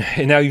it again.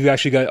 And now you've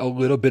actually got a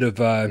little bit of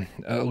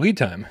lead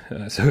time.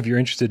 So if you're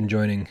interested in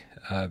joining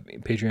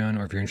Patreon,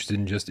 or if you're interested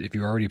in if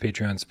you're already a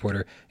Patreon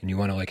supporter and you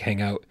want to like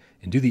hang out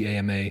and do the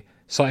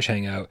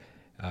AMA/hangout,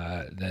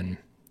 then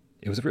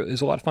it was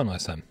a lot of fun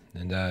last time.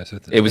 And so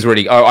it was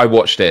really, I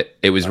watched it.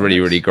 It was really,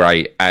 really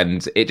great.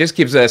 And it just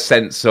gives a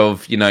sense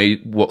of,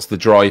 what's the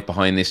drive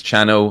behind this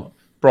channel.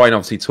 Brian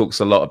obviously talks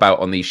a lot about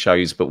on these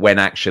shows, but when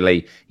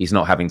actually he's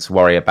not having to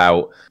worry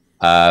about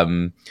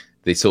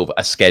the sort of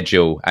a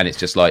schedule, and it's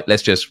just like,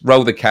 let's just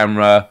roll the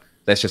camera,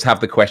 let's just have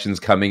the questions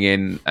coming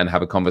in and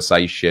have a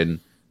conversation.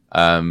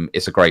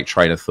 It's a great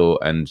train of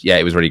thought, and yeah,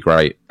 it was really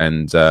great,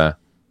 and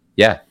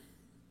it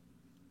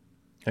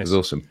was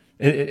awesome.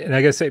 And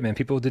I gotta say, man,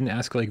 people didn't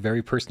ask like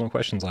very personal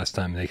questions last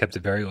time. They kept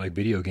it very like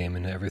video game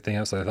and everything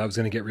else. I thought it was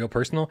gonna get real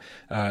personal.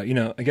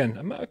 Again,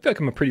 I feel like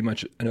I'm a pretty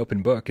much an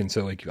open book, and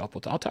so like I'll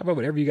talk about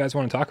whatever you guys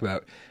want to talk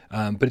about.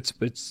 But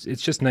it's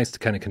just nice to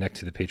kind of connect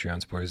to the Patreon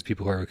supporters,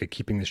 people who are like,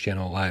 keeping this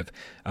channel alive.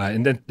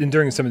 And then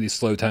during some of these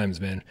slow times,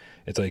 man,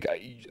 it's like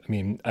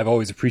I've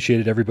always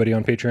appreciated everybody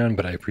on Patreon,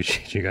 but I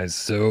appreciate you guys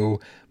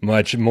so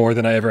much more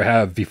than I ever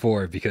have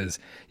before, because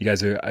you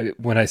guys are.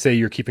 When I say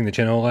you're keeping the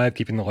channel alive,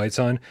 keeping the lights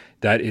on,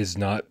 that is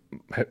not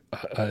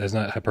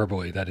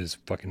hyperbole. That is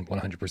fucking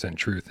 100%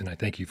 truth, and I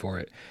thank you for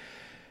it,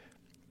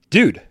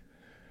 dude.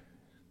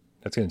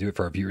 That's gonna do it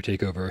for our viewer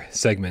takeover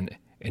segment.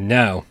 And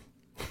now,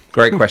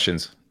 great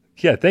questions.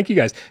 Yeah, thank you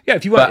guys. Yeah,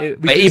 if you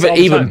want, but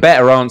even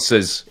better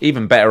answers.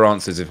 Even better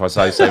answers, if I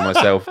say so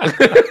myself.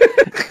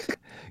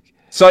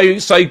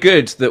 So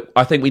good that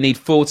I think we need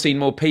 14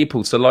 more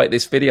people to like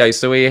this video,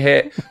 so we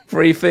hit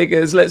 3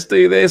 figures. Let's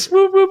do this.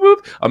 Whoop, whoop,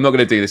 whoop. I'm not going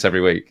to do this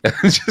every week.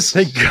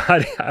 Thank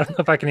God. I don't know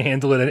if I can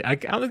handle it. I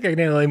don't think I can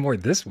handle any more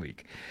this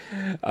week.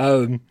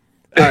 All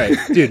right,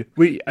 dude.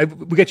 We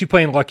got you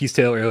playing Lucky's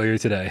Tale earlier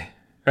today,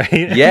 right?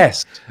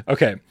 Yes.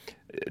 Okay.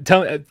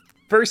 Tell me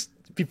first,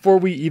 before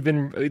we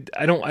even,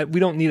 we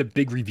don't need a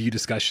big review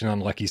discussion on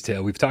Lucky's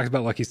Tale. We've talked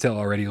about Lucky's Tale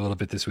already a little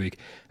bit this week.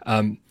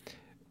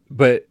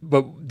 But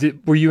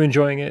were you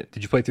enjoying it?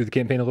 Did you play through the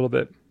campaign a little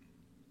bit?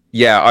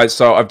 Yeah,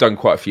 I've done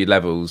quite a few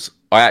levels.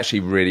 I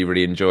actually really,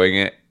 really enjoying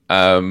it.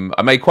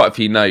 I made quite a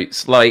few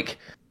notes. Like,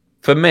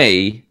 for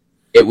me,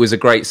 it was a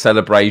great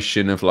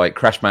celebration of like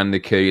Crash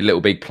Bandicoot, Little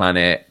Big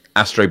Planet,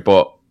 Astro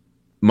Bot,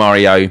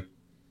 Mario,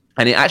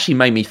 and it actually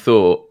made me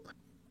thought,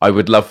 I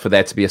would love for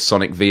there to be a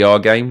Sonic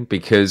VR game,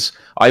 because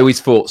I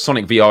always thought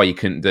Sonic VR you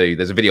couldn't do.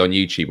 There's a video on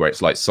YouTube where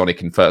it's like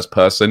Sonic in first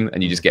person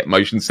and you just get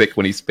motion sick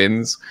when he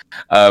spins.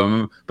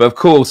 But of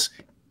course,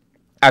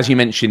 as you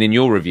mentioned in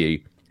your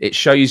review, it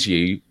shows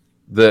you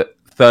that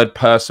third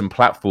person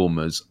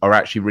platformers are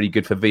actually really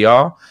good for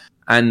VR.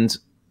 And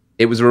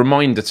it was a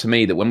reminder to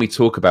me that when we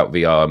talk about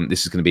VR, and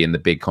this is going to be in the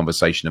big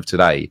conversation of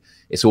today,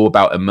 it's all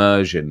about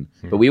immersion.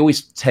 But we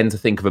always tend to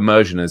think of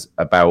immersion as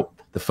about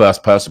the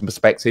first person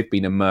perspective,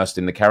 being immersed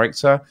in the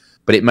character.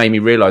 But it made me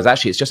realize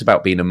actually it's just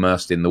about being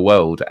immersed in the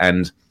world.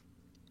 And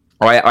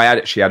I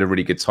actually had a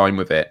really good time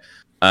with it.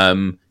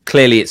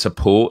 Clearly it's a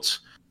port.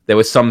 There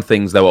were some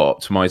things that were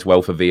optimized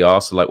well for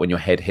VR. So like when your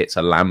head hits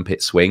a lamp,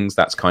 it swings.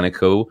 That's kind of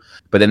cool.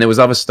 But then there was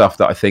other stuff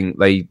that I think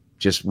they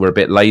just were a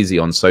bit lazy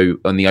on. So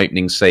on the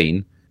opening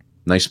scene,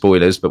 no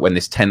spoilers, but when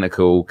this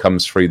tentacle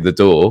comes through the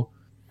door,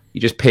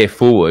 you just peer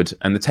forward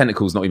and the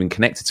tentacle's not even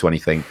connected to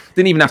anything.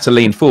 Didn't even have to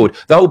lean forward.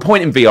 The whole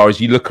point in VR is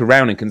you look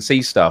around and can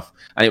see stuff.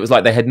 And it was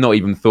like they had not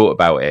even thought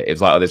about it. It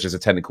was like, oh, there's just a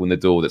tentacle in the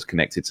door that's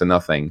connected to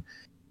nothing.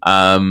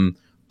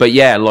 But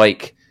yeah,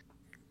 like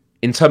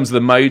in terms of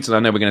the modes, and I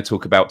know we're going to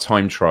talk about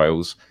time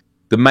trials,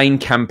 the main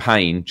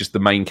campaign, just the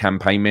main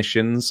campaign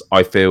missions,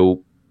 I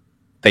feel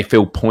they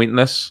feel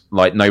pointless,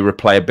 like no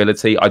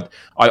replayability.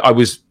 I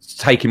was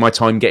taking my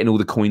time getting all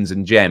the coins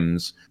and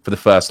gems for the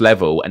first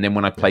level, and then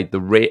when I played the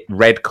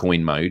red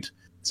coin mode,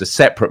 it's a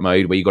separate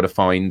mode where you got to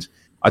find,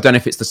 I don't know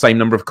if it's the same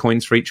number of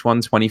coins for each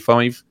one,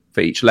 25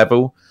 for each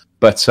level,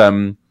 but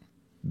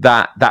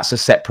that's a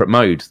separate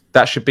mode.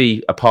 That should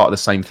be a part of the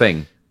same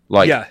thing.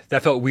 Like, yeah,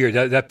 that felt weird.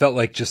 That felt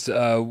like just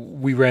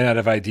we ran out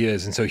of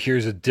ideas, and so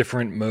here's a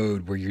different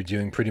mode where you're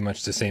doing pretty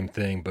much the same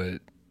thing, but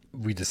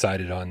we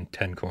decided on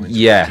 10 coins,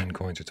 yeah, 15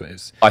 coins or 20.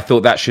 I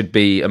thought that should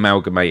be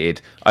amalgamated.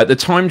 The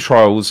time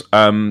trials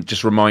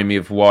just remind me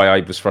of why I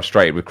was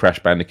frustrated with Crash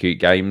Bandicoot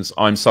games.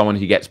 I'm someone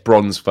who gets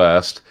bronze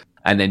first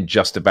and then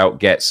just about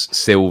gets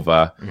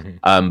silver.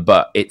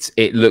 But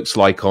it looks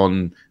like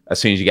on as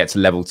soon as you get to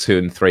level 2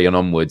 and 3 and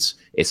onwards,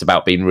 it's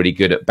about being really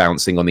good at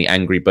bouncing on the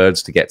Angry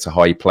Birds to get to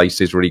high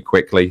places really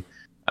quickly,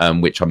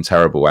 which I'm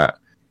terrible at.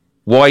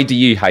 Why do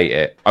you hate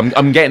it?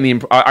 I'm getting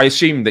the. I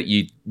assume that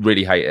you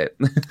really hate it.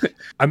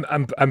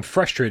 I'm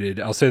frustrated.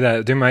 I'll say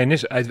that during my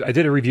initial, I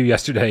did a review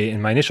yesterday,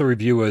 and my initial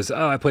review was,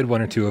 I played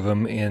 1 or 2 of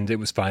them, and it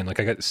was fine.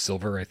 Like I got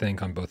silver, I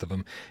think, on both of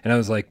them, and I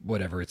was like,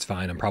 whatever, it's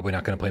fine. I'm probably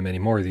not going to play many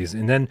more of these.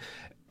 And then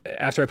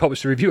after I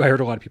published the review, I heard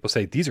a lot of people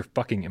say these are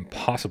fucking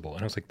impossible,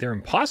 and I was like, they're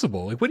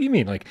impossible. Like, what do you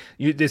mean? Like,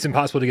 it's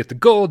impossible to get the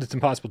gold. It's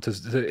impossible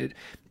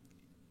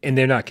and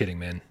they're not kidding,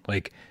 man.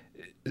 Like,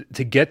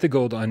 to get the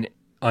gold on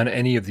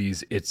any of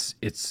these,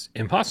 it's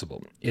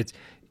impossible. It's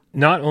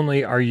not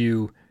only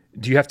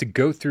do you have to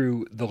go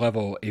through the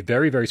level a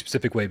very, very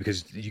specific way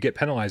because you get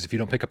penalized if you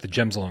don't pick up the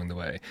gems along the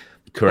way.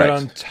 Correct. But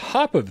on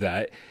top of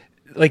that,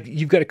 like,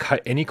 you've got to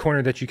cut any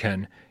corner that you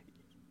can.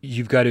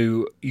 You got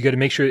to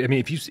make sure. I mean,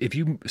 if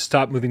you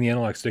stop moving the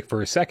analog stick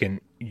for a second,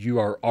 you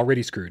are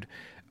already screwed.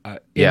 And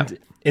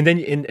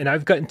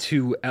I've gotten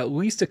to at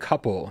least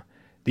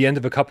the end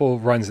of a couple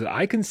of runs that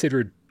I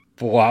considered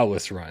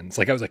flawless runs.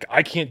 Like I was like,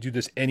 I can't do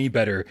this any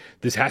better.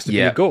 This has to be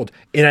a gold.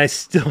 And I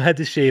still had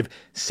to shave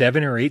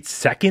 7 or 8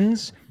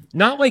 seconds,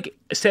 not like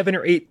 7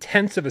 or 8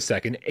 tenths of a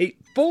second, a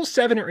full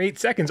 7 or 8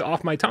 seconds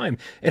off my time.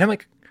 And I'm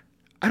like,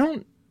 I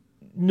don't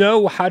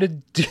know how to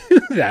do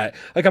that.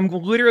 Like, I'm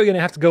literally going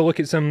to have to go look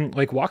at some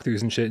like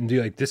walkthroughs and shit and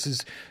do like,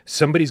 there's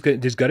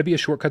got to be a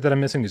shortcut that I'm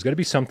missing. There's got to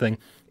be something.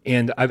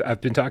 And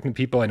I've been talking to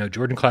people. I know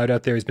Jordan Cloud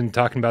out there has been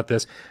talking about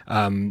this.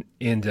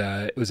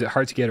 Was it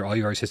Hard to Get or All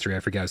Yours History? I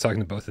forget. I was talking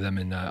to both of them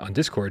on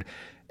Discord.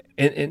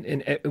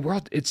 And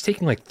it's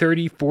taking like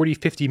 30, 40,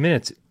 50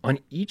 minutes on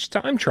each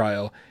time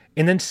trial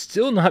and then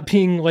still not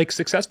being like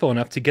successful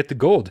enough to get the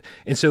gold.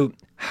 And so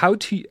how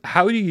do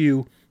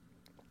you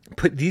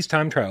put these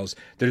time trials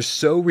that are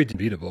so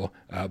repeatable?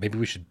 Maybe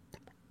we should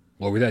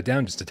lower that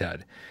down just a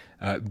tad.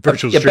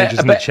 Virtual Strangers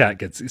in the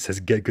chat says,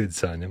 "Get good,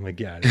 son." I'm like,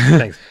 yeah,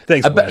 thanks.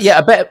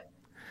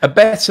 A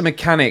better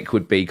mechanic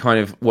would be kind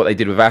of what they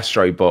did with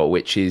Astrobot,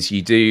 which is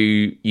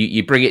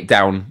you bring it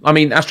down. I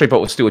mean,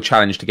 Astrobot was still a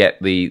challenge to get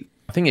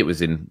I think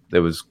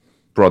there was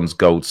bronze,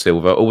 gold,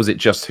 silver, or was it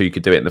just who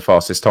could do it in the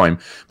fastest time?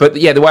 But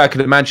yeah, the way I could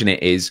imagine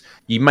it is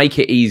you make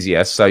it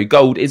easier. So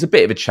gold is a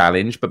bit of a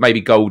challenge, but maybe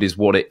gold is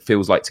what it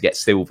feels like to get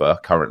silver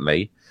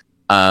currently.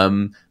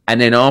 And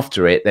then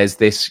after it, there's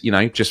this,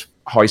 just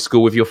high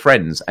score with your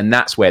friends. And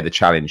that's where the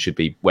challenge should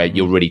be, where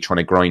you're really trying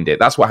to grind it.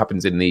 That's what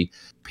happens in the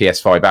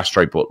PS5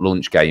 Astrobot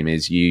launch game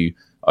is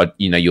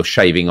you're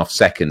shaving off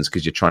seconds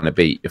because you're trying to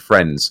beat your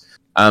friends.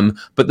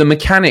 But the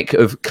mechanic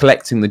of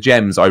collecting the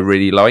gems, I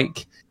really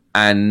like.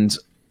 And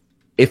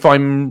if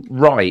I'm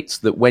right,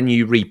 that when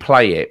you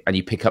replay it and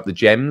you pick up the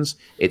gems,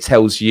 it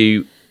tells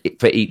you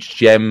for each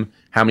gem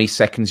how many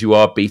seconds you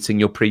are beating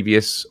your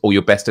previous or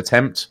your best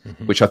attempt,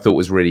 which I thought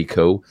was really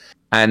cool.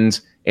 And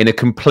in a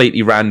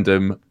completely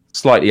random,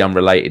 slightly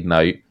unrelated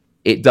note,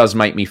 it does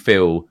make me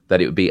feel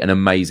that it would be an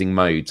amazing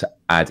mode to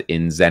add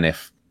in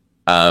Zenith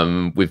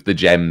with the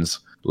gems,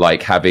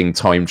 like having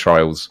time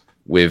trials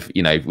with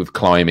with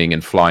climbing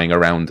and flying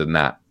around and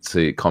that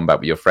to combat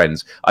with your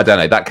friends. I don't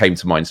know, that came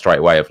to mind straight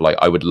away of like,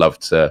 I would love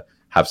to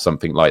have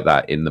something like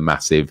that in the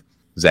massive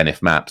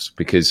Zenith maps,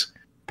 because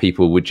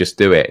people would just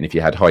do it. And if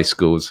you had high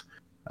scores,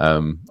 I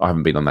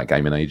haven't been on that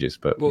game in ages,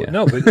 but well,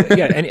 no, but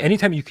yeah,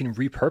 anytime you can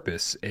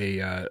repurpose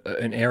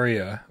an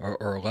area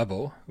or a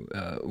level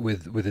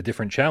with a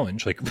different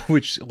challenge, like we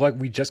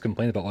just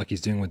complained about, like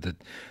he's doing with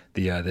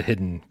the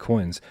hidden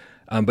coins.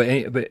 But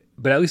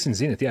at least in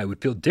Zenith, yeah, it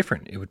would feel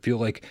different. It would feel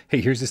like, hey,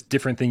 here's this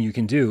different thing you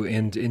can do,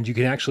 and you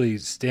can actually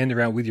stand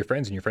around with your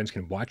friends, and your friends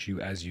can watch you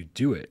as you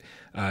do it.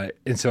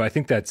 And so I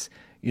think that's,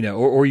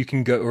 or you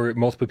can go, or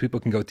multiple people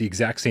can go at the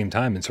exact same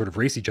time and sort of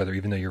race each other,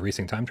 even though you're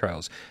racing time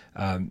trials.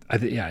 I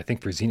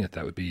think for Zenith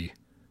that would be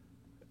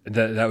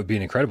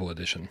an incredible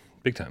addition,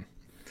 big time.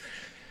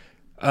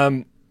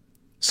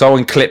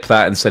 Someone clip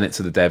that and send it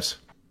to the devs.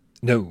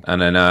 No,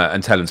 and then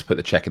and tell them to put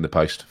the check in the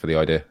post for the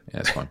idea. Yeah,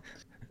 it's fine.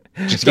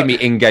 Just give me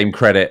in-game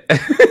credit.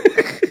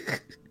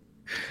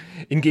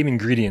 In-game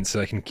ingredients so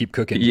I can keep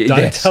cooking. Yes.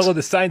 Donatello,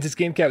 the scientist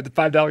game cat with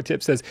the $5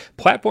 tip, says,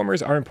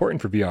 platformers are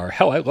important for VR.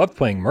 Hell, I love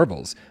playing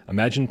Marvels.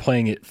 Imagine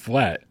playing it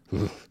flat.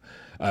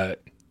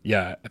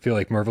 Yeah, I feel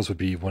like Marvels would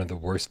be one of the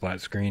worst flat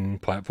screen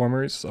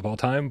platformers of all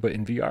time, but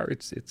in VR,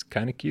 it's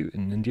kind of cute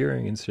and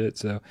endearing and shit.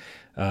 So,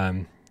 yeah.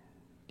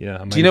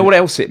 Do you know what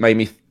else it made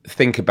me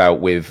think about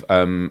with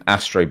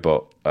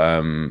Astrobot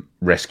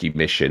Rescue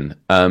Mission?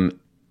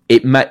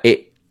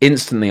 It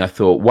instantly I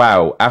thought,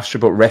 wow,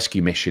 Astrobot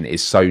Rescue Mission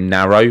is so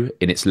narrow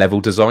in its level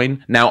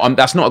design. Now,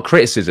 that's not a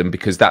criticism,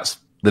 because that's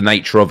the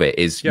nature of it,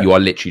 is you are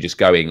literally just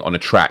going on a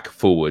track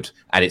forward,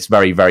 and it's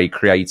very, very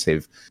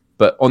creative.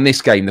 But on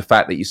this game, the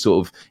fact that you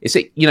sort of,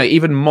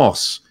 even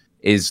Moss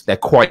they're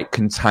quite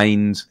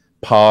contained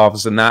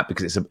paths and that,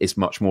 because it's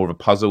much more of a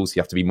puzzle, so you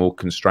have to be more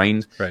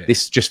constrained. Right.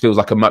 This just feels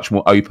like a much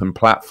more open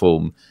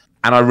platform,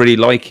 and I really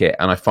like it,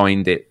 and I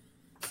find it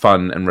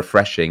fun and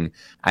refreshing,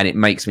 and it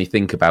makes me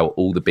think about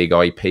all the big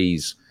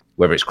IPs,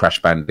 whether it's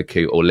Crash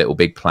Bandicoot or Little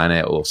Big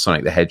Planet or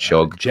Sonic the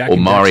Hedgehog or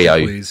Mario.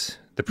 Dexter, please.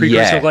 The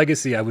Precursor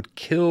Legacy, I would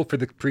kill for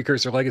the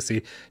Precursor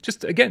Legacy.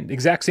 Just, again,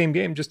 exact same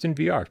game, just in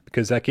VR,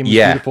 because that game was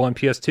beautiful on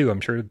PS2. I'm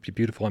sure it would be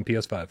beautiful on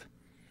PS5.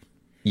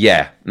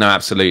 Yeah, no,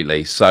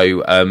 absolutely.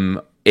 So, I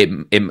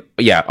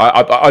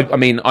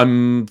mean,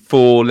 I'm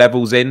 4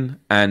 levels in,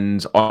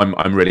 and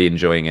I'm really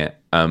enjoying it.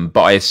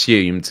 But I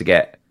assume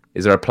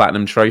is there a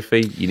platinum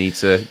trophy? You need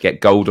to get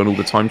gold on all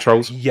the time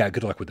trolls? Yeah,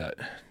 good luck with that.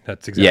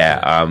 That's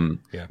exactly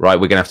right,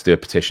 we're going to have to do a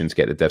petition to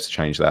get the devs to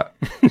change that.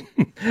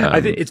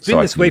 I think it's been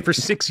this way for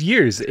 6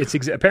 years. It's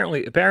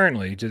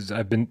apparently just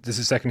this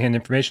is secondhand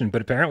information,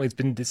 but apparently it's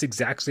been this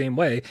exact same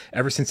way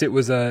ever since it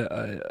was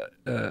a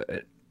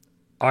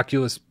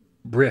Oculus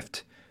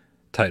Rift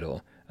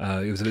title.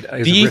 It was a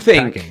Rift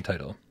packing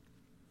title.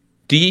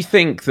 Do you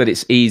think that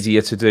it's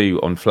easier to do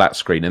on flat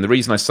screen? And the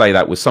reason I say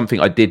that was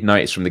something I did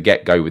notice from the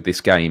get-go with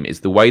this game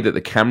is the way that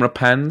the camera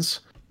pans.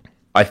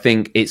 I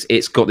think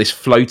it's got this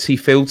floaty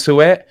feel to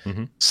it.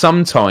 Mm-hmm.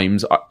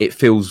 Sometimes it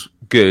feels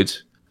good,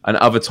 and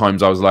other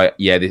times I was like,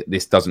 yeah,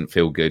 this doesn't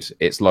feel good.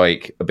 It's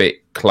like a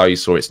bit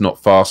close, or it's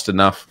not fast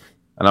enough.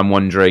 And I'm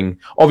wondering,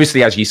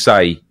 obviously, as you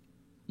say,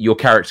 your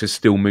character's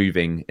still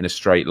moving in a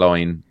straight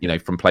line,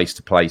 from place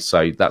to place,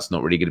 so that's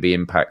not really going to be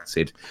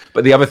impacted.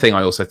 But the other thing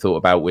I also thought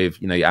about with,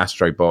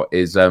 Astrobot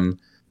is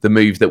the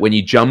move that when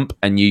you jump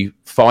and you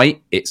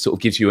fight, it sort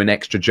of gives you an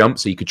extra jump,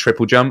 so you could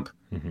triple jump.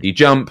 Mm-hmm. You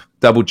jump,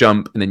 double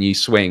jump, and then you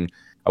swing.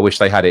 I wish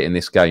they had it in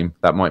this game.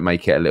 That might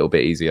make it a little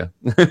bit easier.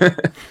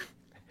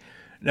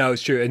 No,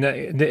 it's true, and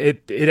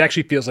it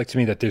actually feels like to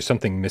me that there's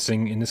something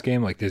missing in this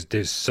game. Like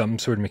there's some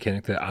sort of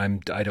mechanic that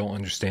I don't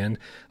understand.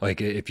 Like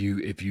if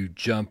you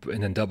jump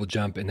and then double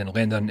jump and then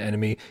land on an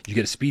enemy, you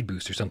get a speed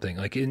boost or something.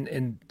 Like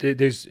and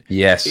there's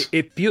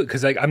it feels,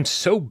 because like I'm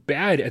so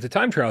bad at the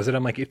time trials that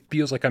I'm like, it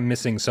feels like I'm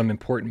missing some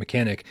important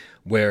mechanic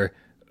where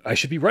I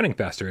should be running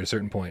faster at a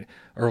certain point,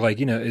 or like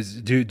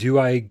do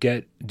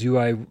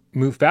I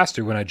move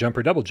faster when I jump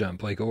or double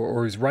jump, like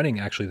or is running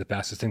actually the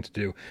fastest thing to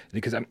do?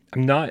 Because I'm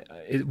not,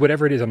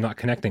 whatever it is, I'm not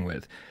connecting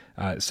with.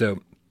 So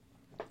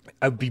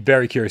I'd be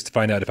very curious to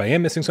find out if I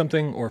am missing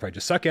something, or if I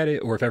just suck at it,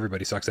 or if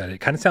everybody sucks at it.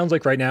 It kind of sounds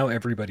like right now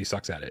everybody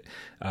sucks at it,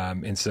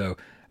 and so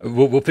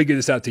we'll figure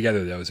this out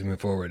together though as we move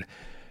forward.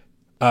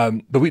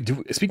 But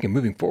speaking of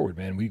moving forward,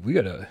 man, we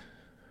gotta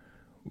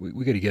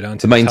get on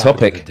to the main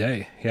topic of the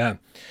day. Yeah.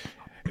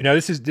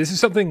 This is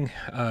something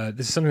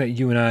that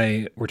you and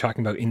I were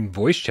talking about in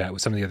voice chat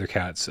with some of the other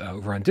cats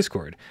over on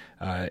Discord,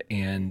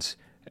 and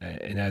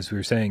as we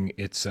were saying,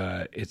 it's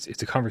a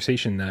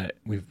conversation that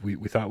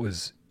we thought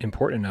was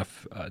important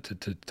enough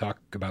to talk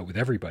about with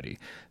everybody.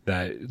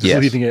 That just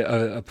leaving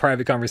a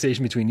private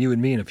conversation between you and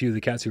me and a few of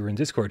the cats who were in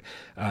Discord,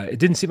 it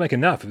didn't seem like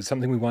enough. It was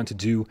something we want to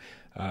do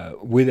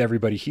with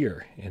everybody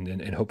here,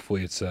 and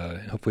hopefully it's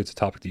a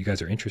topic that you guys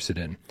are interested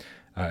in.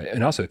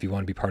 And also, if you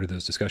want to be part of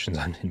those discussions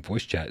in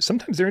voice chat,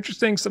 sometimes they're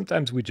interesting.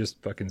 Sometimes we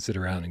just fucking sit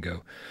around and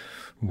go,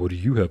 what are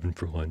you having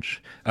for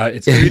lunch?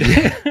 It's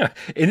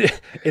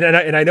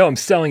and I know I'm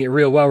selling it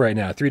real well right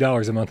now.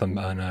 $3 a month on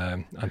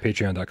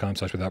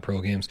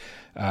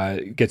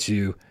patreon.com/withoutparolgames gets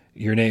you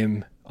your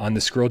name on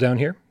the scroll down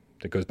here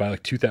that goes by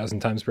like 2,000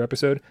 times per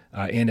episode,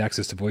 and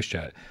access to voice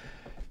chat.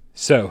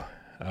 So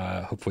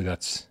hopefully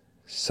that's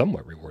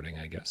somewhat rewarding,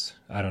 I guess.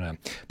 I don't know,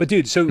 but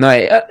dude, so no,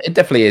 it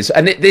definitely is,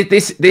 and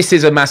this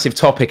is a massive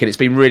topic, and it's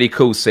been really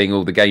cool seeing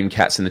all the game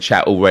cats in the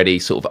chat already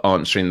sort of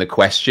answering the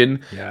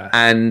question. Yeah.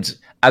 And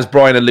as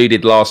Brian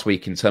alluded last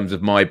week, in terms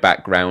of my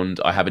background,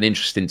 I have an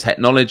interest in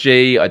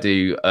technology. I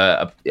do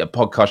a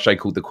podcast show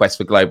called The Quest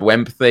for Global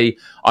Empathy.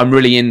 I'm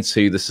really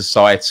into the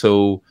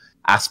societal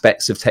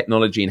aspects of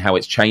technology and how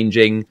it's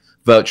changing.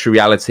 Virtual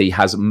reality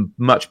has a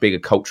much bigger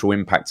cultural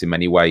impact in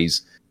many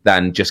ways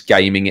than just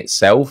gaming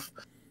itself.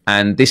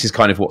 And this is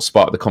kind of what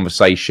sparked the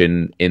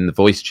conversation in the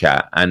voice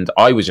chat. And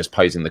I was just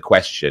posing the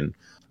question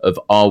of,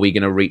 are we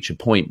going to reach a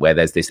point where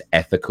there's this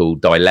ethical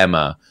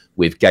dilemma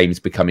with games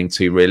becoming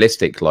too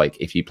realistic? Like,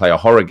 if you play a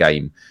horror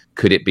game,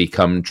 could it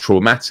become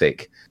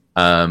traumatic?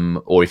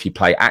 Or if you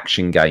play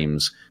action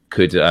games,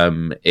 could there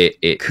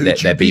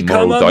be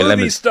moral dilemmas?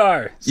 Movie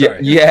star?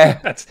 Sorry.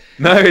 Yeah.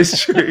 No,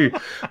 it's true.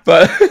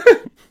 But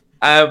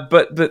I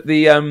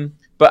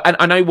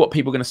know what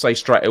people are going to say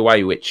straight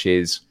away, which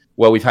is,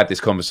 well, we've had this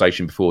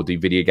conversation before. Do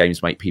video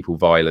games make people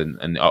violent?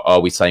 And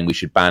are we saying we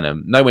should ban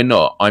them? No, we're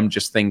not. I'm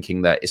just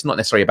thinking that it's not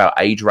necessarily about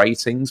age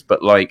ratings,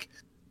 but like,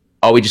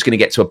 are we just going to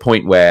get to a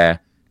point where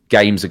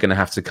games are going to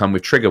have to come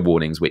with trigger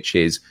warnings, which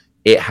is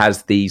it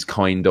has these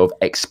kind of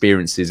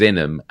experiences in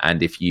them.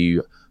 And if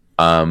you,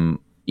 giving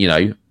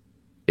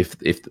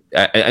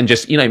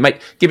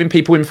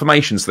people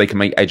information so they can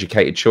make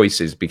educated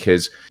choices,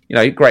 because,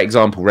 great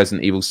example,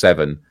 Resident Evil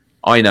 7.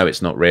 I know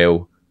it's not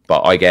real,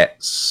 but I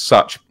get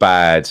such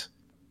bad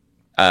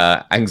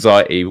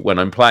anxiety when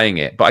I'm playing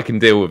it, but I can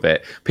deal with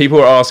it. People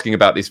are asking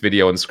about this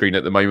video on screen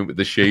at the moment with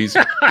the shoes.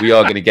 We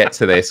are going to get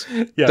to this.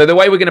 Yeah. So the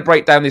way we're going to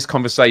break down this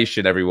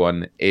conversation,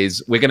 everyone,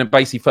 is we're going to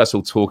basically first of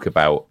all talk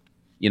about,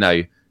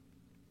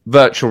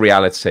 virtual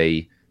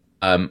reality.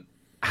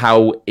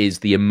 How is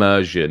the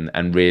immersion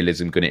and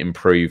realism going to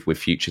improve with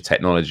future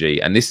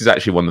technology? And this is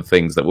actually one of the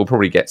things that we'll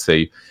probably get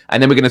to.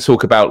 And then we're going to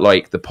talk about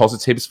like the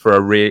positives for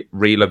a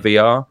realer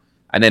VR,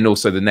 and then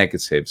also the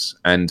negatives,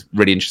 and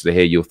really interested to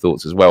hear your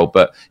thoughts as well.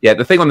 But yeah,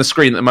 the thing on the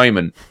screen at the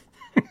moment,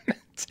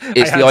 it's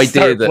the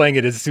idea that playing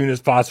it as soon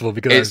as possible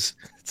because it's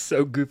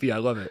so goofy. I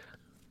love it.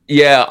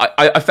 Yeah,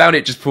 I found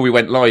it just before we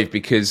went live,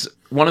 because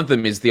one of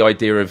them is the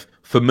idea of,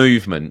 for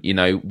movement,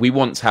 we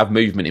want to have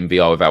movement in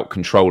VR without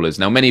controllers.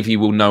 Now, many of you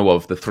will know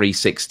of the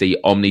 360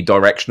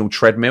 omnidirectional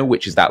treadmill,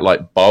 which is that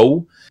like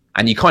bowl,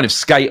 and you kind of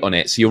skate on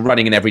it. So you're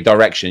running in every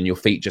direction and your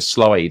feet just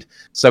slide.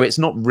 So it's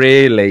not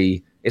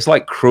really, it's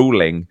like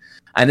crawling.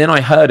 And then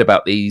I heard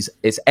about these,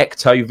 it's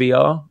Ecto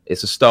VR,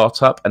 it's a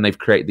startup, and they've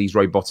created these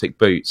robotic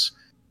boots.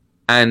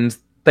 And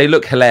they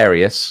look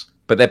hilarious,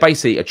 but they're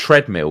basically a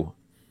treadmill.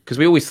 Because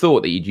we always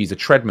thought that you'd use a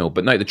treadmill,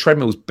 but no, the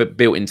treadmill's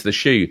built into the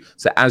shoe.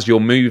 So as you're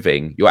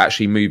moving, you're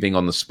actually moving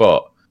on the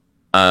spot.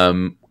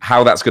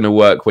 How that's going to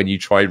work when you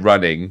try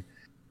running.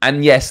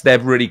 And yes, they're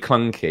really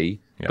clunky.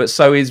 Yep. But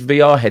so is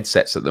VR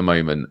headsets at the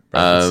moment.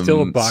 It's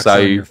still a box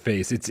on your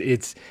face.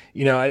 It's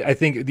I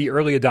think the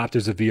early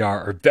adopters of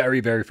VR are very,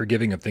 very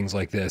forgiving of things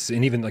like this,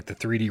 and even like the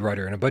 3D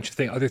rudder and a bunch of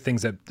other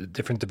things that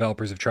different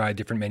developers have tried,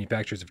 different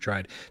manufacturers have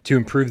tried to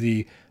improve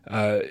the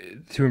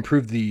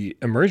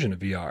immersion of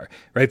VR,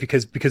 right?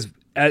 Because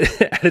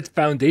at its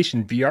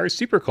foundation, VR is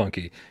super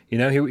clunky.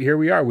 Here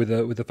we are with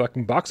a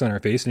fucking box on our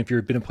face, and if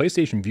you've been a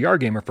PlayStation VR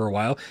gamer for a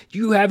while,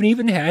 you haven't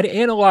even had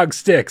analog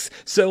sticks.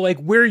 So like,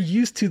 we're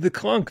used to the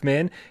clunk,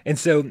 man. And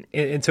so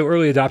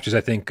early adopters,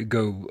 I think,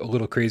 go a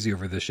little crazy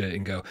over this shit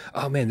and go,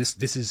 oh man,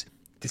 this is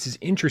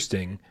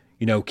interesting.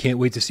 Can't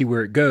wait to see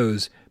where it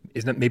goes.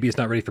 Maybe it's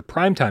not ready for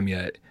prime time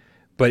yet,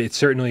 but it's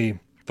certainly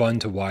fun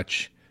to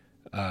watch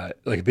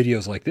like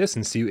videos like this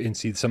and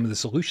see some of the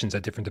solutions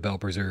that different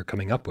developers are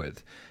coming up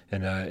with.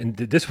 And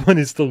this one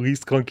is the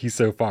least clunky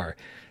so far.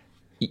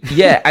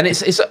 Yeah, and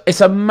it's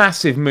a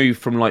massive move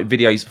from like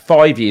videos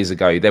 5 years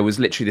ago. There was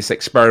literally this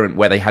experiment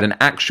where they had an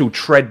actual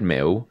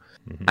treadmill,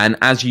 and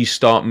as you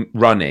start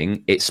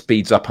running, it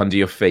speeds up under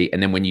your feet,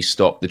 and then when you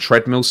stop, the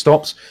treadmill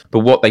stops. But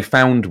what they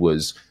found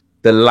was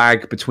the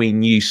lag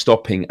between you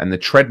stopping and the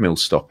treadmill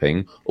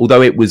stopping,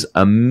 although it was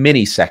a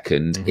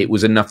millisecond, it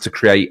was enough to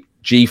create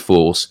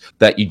G-force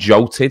that you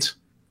jolted,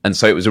 and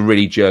so it was a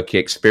really jerky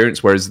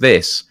experience. Whereas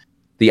this,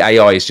 the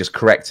AI is just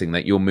correcting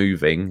that you're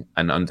moving,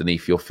 and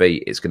underneath your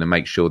feet, it's going to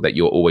make sure that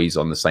you're always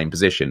on the same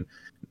position.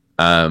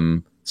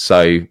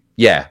 So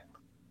yeah,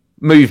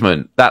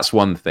 movement, that's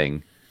one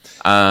thing.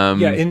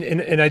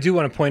 And I do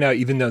want to point out,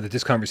 even though that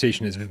this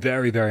conversation is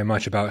very, very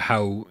much about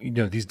how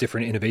these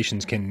different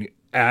innovations can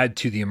add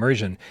to the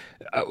immersion,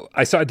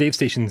 I saw Dave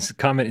Station's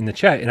comment in the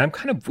chat, and I'm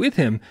kind of with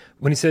him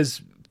when he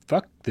says,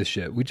 fuck this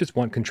shit, we just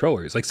want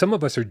controllers. Like, some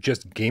of us are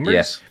just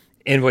gamers,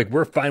 And like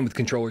we're fine with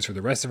controllers for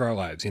the rest of our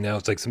lives, you know.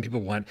 It's like some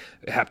people want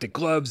haptic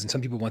gloves, and some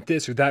people want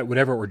this or that,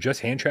 whatever, or just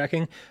hand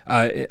tracking.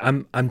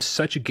 I'm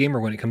such a gamer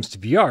when it comes to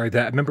VR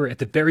that I remember at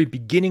the very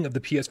beginning of the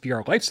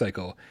PSVR life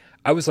cycle,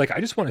 I was like, I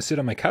just want to sit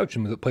on my couch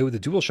and play with the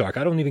DualShock.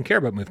 I don't even care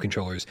about Move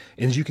controllers.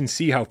 And as you can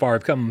see how far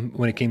I've come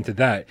when it came to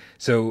that.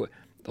 So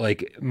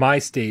like my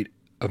state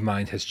of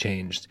mind has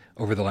changed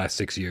over the last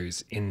 6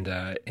 years, and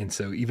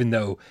so even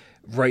though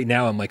right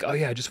now I'm like, oh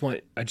yeah, I just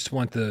want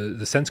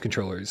the Sense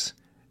controllers.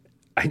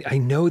 I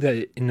know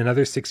that in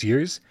another 6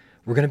 years,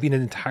 we're going to be in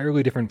an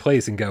entirely different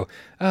place and go,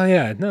 oh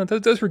yeah, no,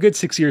 those were good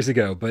 6 years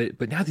ago.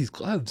 But now these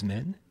gloves,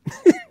 man.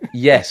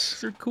 Yes.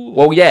 They're cool.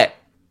 Well, yeah.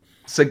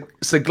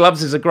 So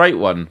gloves is a great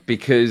one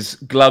because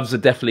gloves are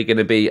definitely going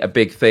to be a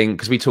big thing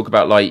because we talk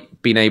about like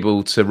being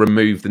able to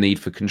remove the need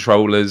for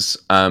controllers.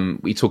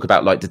 We talk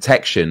about like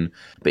detection,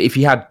 but if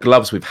you had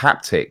gloves with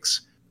haptics,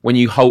 when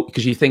you hold,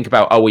 because you think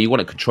about, oh, well, you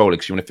want a controller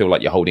because you want to feel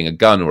like you're holding a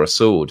gun or a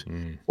sword.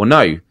 Well,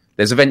 no.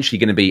 There's eventually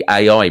going to be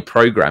AI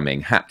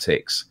programming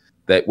haptics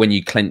that when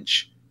you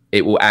clench,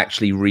 it will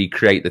actually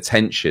recreate the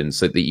tension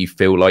so that you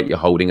feel like you're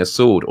holding a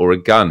sword or a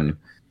gun.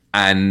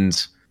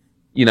 And,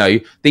 you know,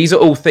 these are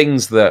all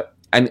things that,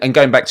 and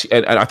going back to,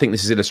 and I think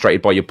this is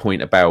illustrated by your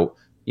point about,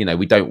 you know,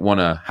 we don't want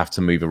to have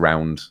to move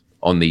around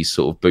on these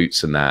sort of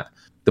boots and that.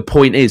 The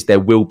point is there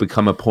will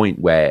become a point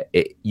where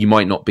you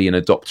might not be an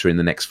adopter in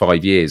the next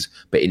 5 years,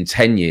 but in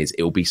 10 years,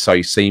 it will be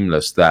so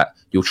seamless that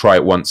you'll try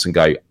it once and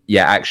go,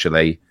 yeah,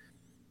 actually,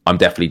 I'm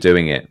definitely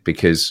doing it,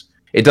 because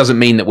it doesn't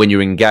mean that when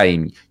you're in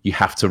game, you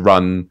have to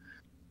run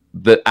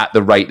at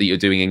the rate that you're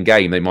doing in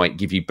game. They might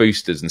give you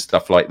boosters and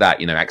stuff like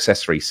that, you know,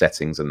 accessory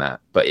settings and that,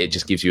 but it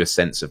just gives you a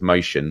sense of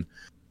motion.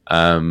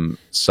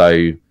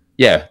 So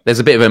yeah, there's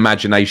a bit of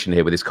imagination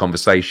here with this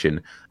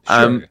conversation.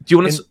 Sure. Do you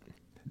want to?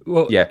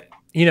 Well, yeah,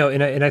 you know,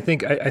 and I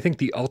think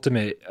the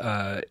ultimate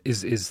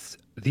is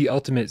the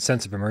ultimate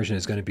sense of immersion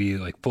is going to be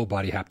like full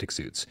body haptic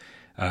suits,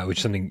 which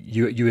is something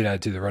you had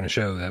added to the Run a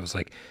Show that was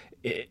like.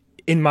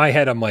 In my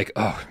head, I'm like,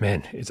 oh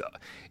man,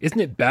 isn't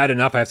it bad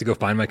enough I have to go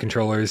find my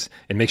controllers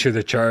and make sure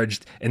they're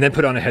charged and then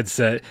put on a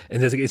headset?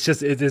 And there's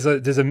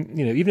a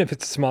you know, even if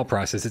it's a small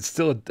process, it's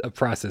still a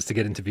process to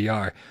get into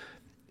VR.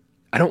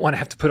 I don't want to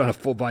have to put on a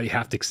full body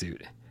haptic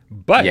suit,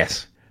 but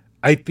yes,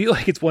 I feel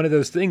like it's one of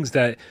those things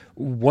that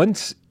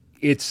once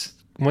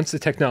the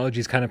technology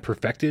is kind of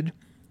perfected,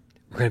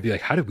 we're going to be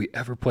like, how did we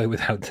ever play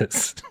without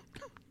this?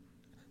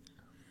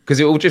 Because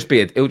it will just be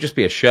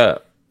a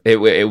shirt.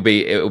 It'll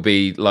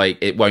be like,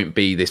 it won't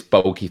be this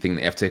bulky thing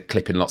that you have to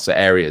clip in lots of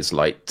areas.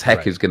 Like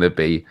tech is going to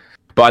be,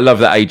 but I love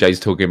that AJ's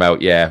talking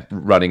about, yeah,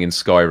 running in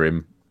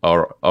Skyrim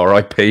or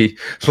RIP.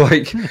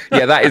 Like,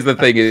 yeah, that is the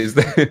thing is,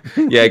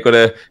 yeah,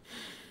 gotta,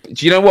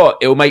 do you know what?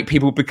 It'll make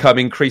people become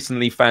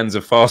increasingly fans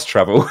of fast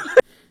travel.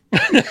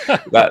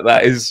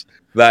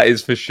 That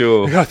is for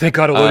sure. Oh, thank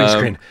God, a loading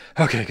screen.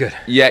 Okay, good.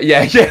 Yeah.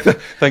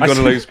 Thank God,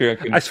 a loading screen.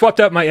 I swapped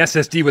out my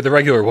SSD with the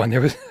regular one.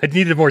 I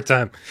needed more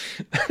time.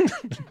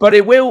 But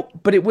it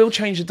will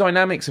change the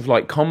dynamics of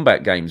like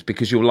combat games,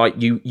 because you're like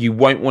you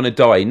won't want to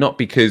die, not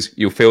because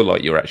you'll feel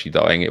like you're actually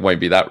dying. It won't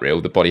be that real.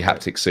 The body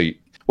haptic suit.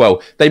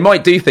 Well, they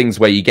might do things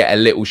where you get a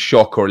little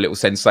shock or a little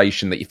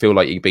sensation that you feel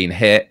like you're being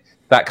hit.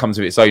 That comes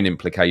with its own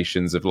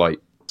implications of like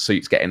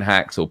suits getting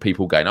hacked or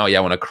people going, oh yeah,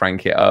 I want to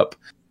crank it up.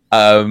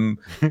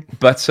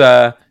 But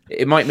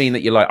it might mean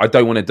that you're like, I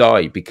don't want to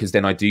die, because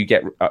then I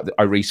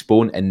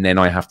respawn and then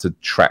I have to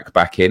track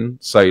back in.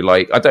 So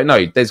like, I don't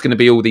know, there's going to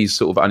be all these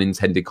sort of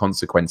unintended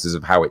consequences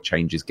of how it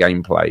changes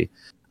gameplay.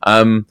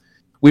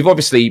 We've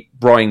obviously,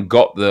 Brian,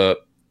 got the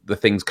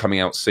things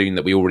coming out soon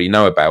that we already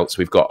know about. So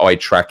we've got eye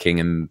tracking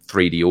and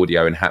 3D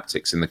audio and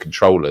haptics in the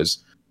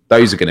controllers.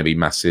 Those are going to be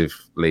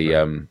massively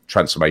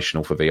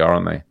transformational for VR,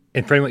 aren't they?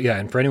 And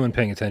for anyone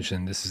paying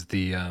attention, this is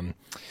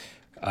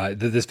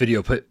this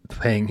video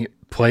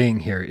playing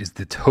here is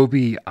the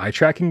Tobii eye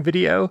tracking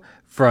video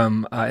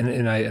from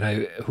and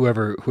I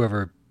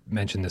whoever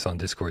mentioned this on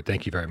Discord,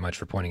 thank you very much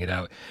for pointing it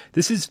out.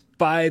 This is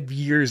 5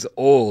 years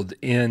old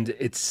and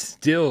it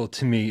still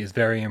to me is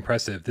very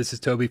impressive. This is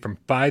Tobii from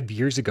 5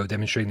 years ago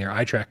demonstrating their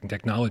eye tracking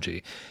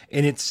technology,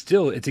 and it's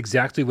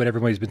exactly what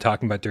everybody's been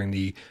talking about during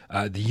the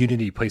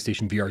Unity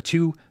PlayStation VR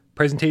 2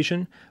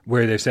 presentation,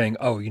 where they're saying,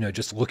 oh, you know,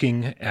 just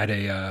looking at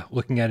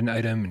an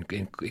item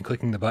and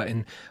clicking the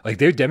button, like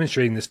they're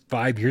demonstrating this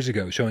 5 years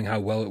ago, showing how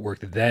well it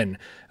worked then.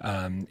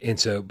 And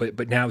so,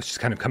 but now it's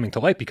just kind of coming to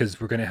light because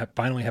we're going to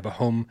finally have a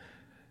home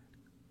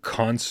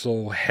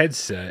console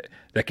headset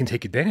that can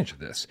take advantage of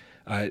this.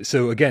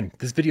 So again,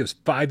 this video is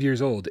 5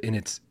 years old and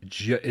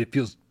it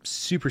feels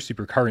super,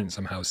 super current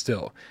somehow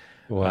still.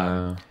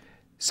 Wow.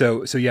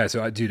 So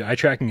dude, eye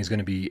tracking is going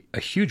to be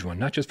a huge one,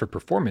 not just for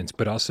performance,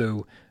 but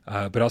also,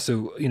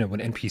 you know, when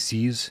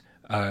NPCs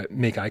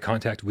make eye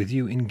contact with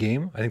you in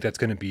game, I think that's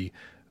going to be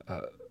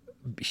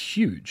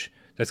huge.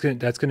 That's going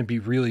to be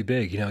really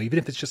big. You know, even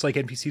if it's just like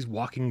NPCs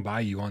walking by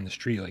you on the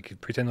street, like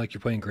pretend like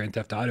you're playing Grand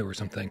Theft Auto or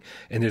something,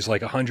 and there's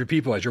like 100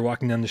 people as you're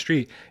walking down the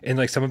street, and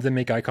like some of them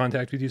make eye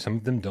contact with you, some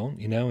of them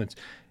don't. You know,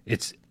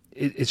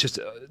 it's just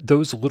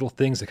those little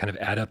things that kind of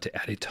add up to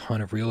add a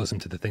ton of realism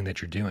to the thing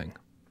that you're doing.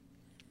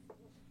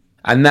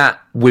 And that,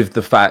 with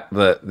the fact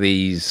that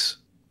these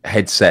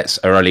headsets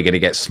are only going to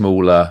get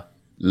smaller,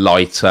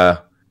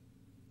 lighter,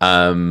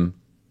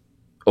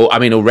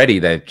 already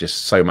they're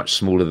just so much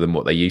smaller than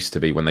what they used to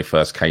be when they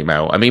first came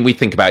out. I mean, we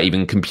think about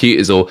even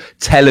computers or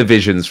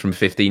televisions from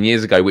 15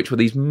 years ago, which were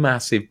these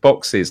massive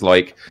boxes,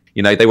 like,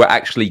 they were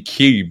actually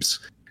cubes,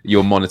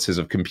 your monitors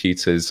of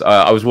computers.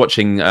 I was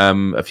watching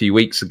a few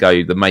weeks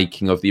ago the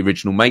making of the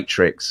original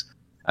Matrix,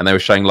 and they were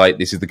showing, like,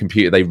 this is the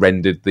computer they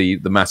rendered the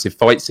massive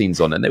fight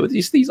scenes on, and there were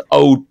just these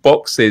old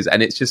boxes,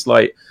 and it's just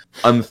like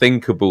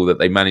unthinkable that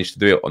they managed to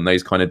do it on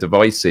those kind of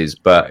devices.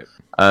 But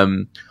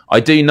I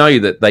do know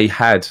that they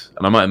had,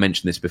 and I might have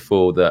mentioned this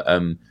before,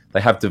 that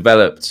they have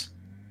developed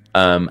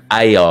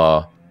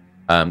AR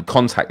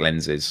contact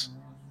lenses,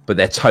 but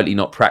they're totally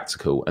not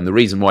practical. And the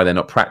reason why they're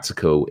not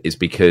practical is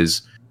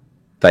because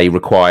they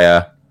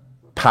require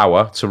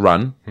power to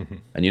run,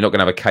 and you're not going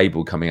to have a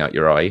cable coming out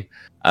your eye.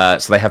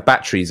 So they have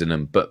batteries in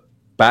them, but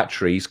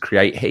batteries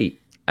create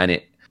heat, and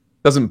it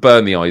doesn't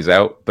burn the eyes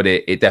out, but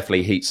it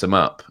definitely heats them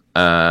up.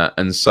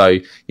 And so,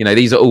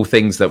 these are all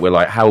things that we're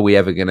like, how are we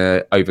ever going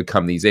to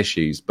overcome these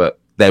issues? But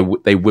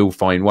they will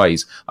find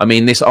ways. I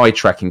mean, this eye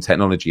tracking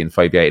technology and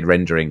foveated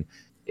rendering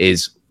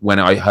is, when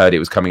I heard it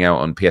was coming out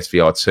on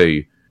PSVR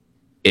 2,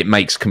 it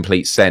makes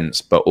complete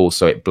sense, but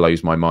also it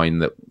blows my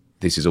mind that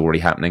this is already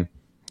happening.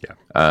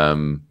 Yeah.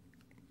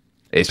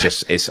 It's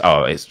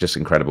just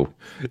incredible.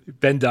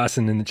 Ben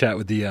Dawson in the chat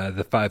with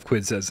the 5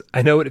 quid says,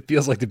 I know what it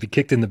feels like to be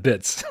kicked in the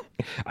bits.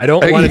 I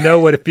don't want to know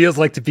what it feels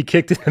like to be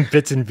kicked in the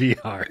bits in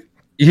VR.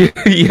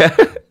 Yeah.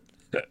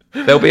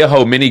 There'll be a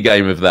whole mini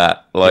game of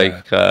that. Like,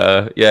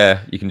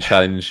 you can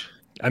challenge.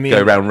 I mean,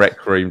 go around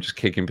Rec Room just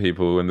kicking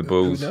people in the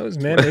balls. Who knows,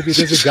 man? Maybe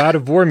there's a God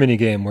of War mini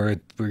game where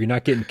you're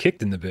not getting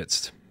kicked in the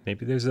bits.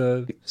 Maybe there's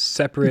a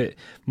separate,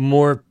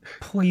 more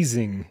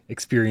pleasing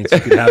experience you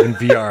could have in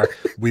VR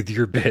with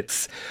your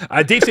bits.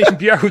 Dave Station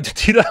VR with the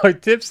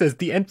 $2 tip says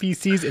the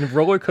NPCs in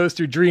Roller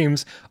Coaster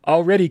Dreams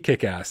already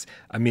kick ass.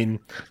 I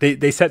mean,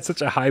 they set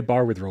such a high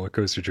bar with Roller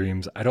Coaster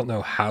Dreams. I don't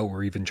know how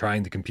we're even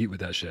trying to compete with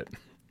that shit.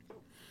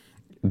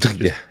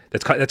 Yeah,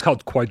 that's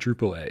called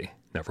quadruple A.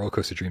 Now, Roller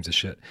Coaster Dreams is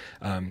shit.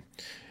 It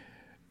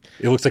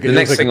looks like a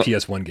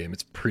PS1 game.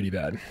 It's pretty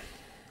bad.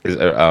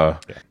 Yeah.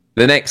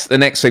 The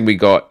next thing we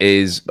got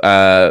is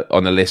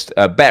on the list,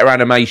 better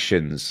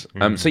animations.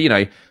 So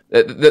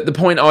the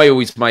point I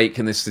always make,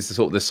 and this is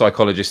sort of the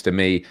psychologist in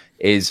me,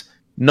 is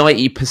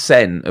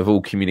 90% of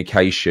all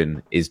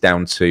communication is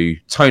down to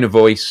tone of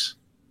voice,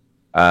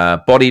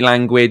 body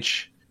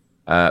language,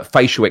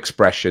 facial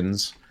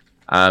expressions,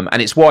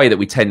 and it's why that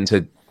we tend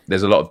to.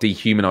 There's a lot of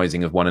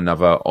dehumanizing of one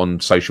another on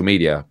social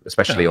media,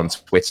 especially on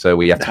Twitter,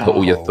 where you have to put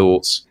all your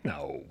thoughts.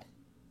 No.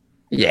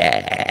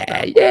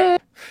 Yeah.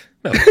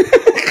 No.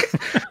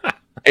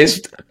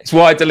 It's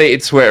why I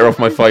deleted Twitter off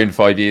my phone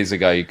 5 years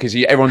ago, because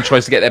everyone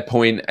tries to get their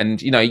point,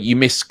 and you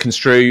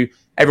misconstrue.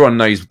 Everyone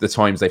knows the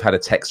times they've had a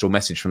text or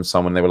message from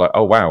someone, they were like,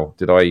 "Oh wow,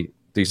 did I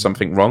do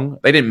something wrong?"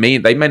 They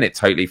meant it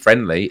totally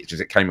friendly. It's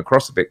just it came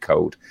across a bit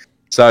cold.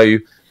 So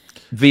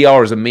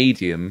VR as a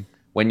medium,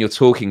 when you're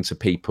talking to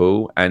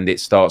people and it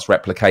starts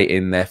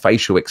replicating their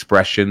facial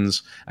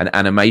expressions and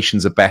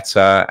animations are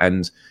better,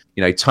 and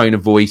tone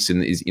of voice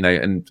and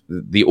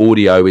the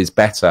audio is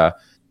better,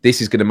 this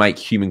is going to make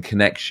human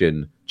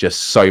connection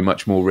just so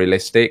much more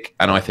realistic,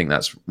 and I think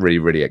that's really,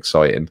 really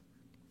exciting.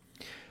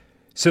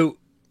 So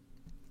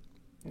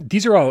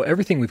these are all,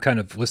 everything we've kind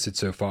of listed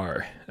so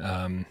far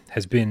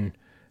have been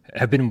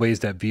ways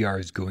that VR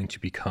is going to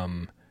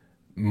become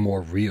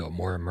more real,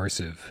 more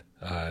immersive,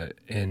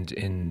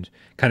 and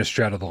kind of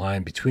straddle the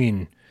line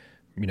between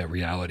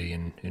reality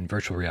and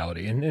virtual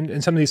reality,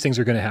 and some of these things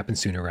are going to happen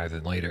sooner rather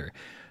than later.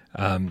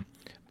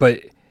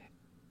 But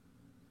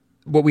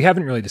what we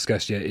haven't really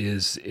discussed yet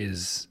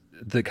is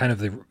the kind of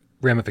the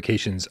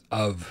ramifications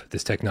of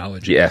this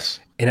technology. Yes,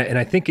 and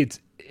I think it's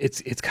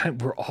kind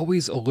of, we're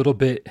always a little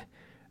bit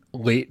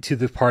late to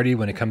the party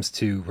when it comes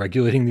to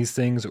regulating these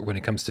things, or when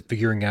it comes to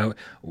figuring out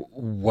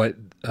what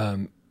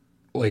the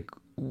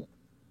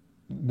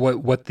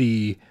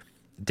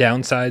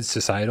downsides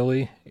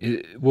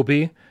societally will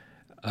be.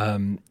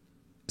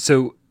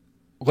 So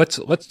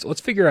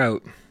let's figure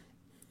out.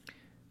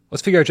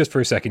 Let's figure out just for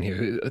a second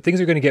here.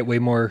 Things are going to get way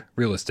more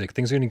realistic.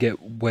 Things are going to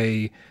get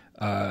way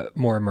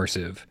more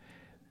immersive.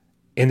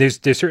 And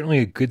there's certainly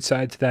a good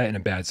side to that and a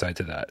bad side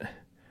to that.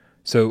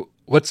 So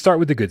let's start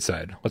with the good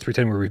side. Let's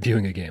pretend we're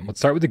reviewing a game. Let's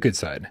start with the good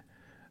side.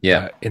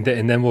 Yeah. And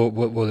then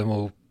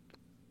we'll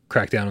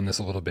crack down on this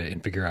a little bit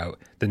and figure out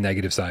the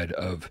negative side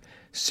of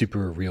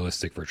super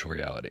realistic virtual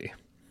reality.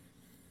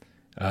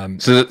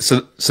 So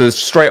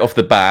straight off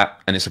the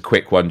bat, and it's a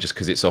quick one just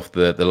because it's off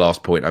the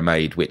last point I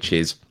made, which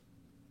is,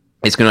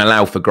 it's going to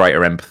allow for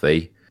greater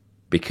empathy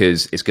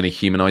because it's going to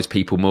humanize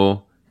people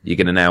more. You're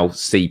going to now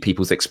see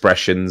people's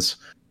expressions.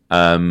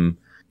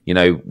 you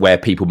know, where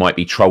people might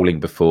be trolling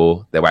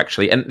before they'll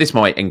actually, and this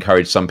might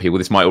encourage some people,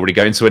 this might already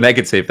go into a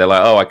negative. They're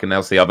like, oh, I can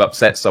now see I've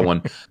upset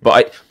someone.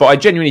 but I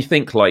genuinely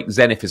think like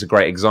Zenith is a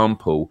great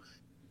example.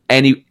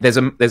 There's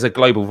a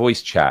global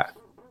voice chat,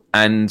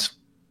 and,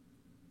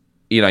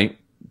 you know,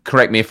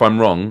 correct me if I'm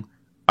wrong,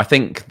 I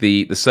think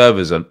the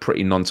servers are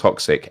pretty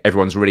non-toxic.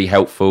 Everyone's really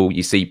helpful.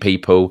 You see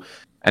people,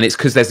 and it's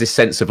because there's this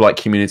sense of like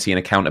community and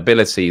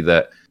accountability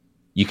that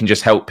you can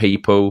just help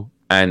people,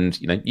 and,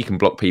 you know, you can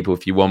block people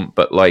if you want.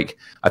 But like,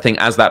 I think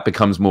as that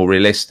becomes more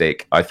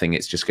realistic, I think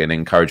it's just going to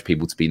encourage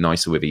people to be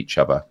nicer with each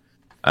other,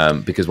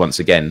 because once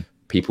again,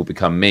 people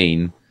become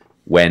mean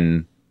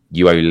when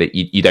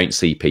you don't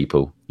see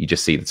people. You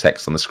just see the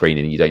text on the screen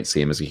and you don't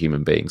see him as a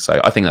human being. So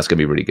I think that's going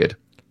to be really good.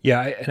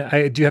 Yeah,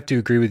 I do have to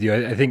agree with you.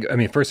 I think, I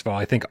mean, first of all,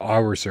 I think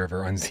our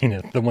server on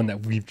Zenith, the one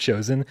that we've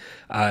chosen,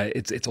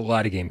 it's a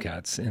lot of game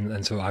cats, and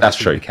so obviously that's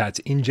true. The cats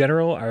in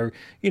general are,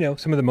 you know,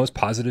 some of the most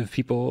positive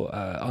people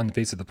on the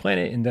face of the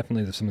planet, and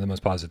definitely some of the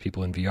most positive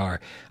people in VR.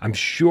 I'm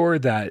sure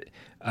that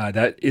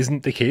that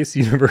isn't the case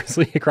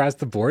universally across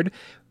the board,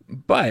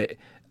 but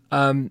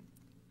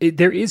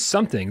there is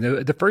something.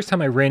 The first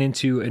time I ran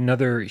into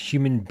another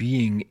human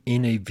being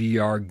in a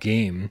VR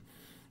game,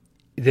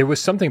 there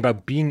was something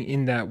about being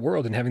in that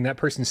world and having that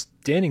person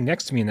standing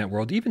next to me in that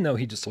world, even though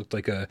he just looked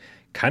like an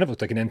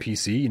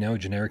NPC, you know,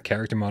 generic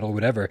character model,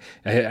 whatever.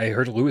 I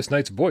heard Lewis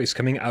Knight's voice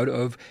coming out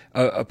of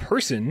a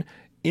person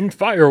in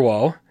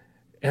Firewall,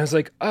 and I was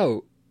like,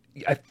 oh,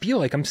 I feel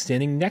like I'm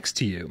standing next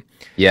to you.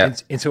 Yeah.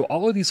 And so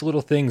all of these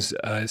little things.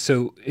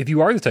 So if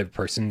you are the type of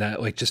person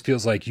that like just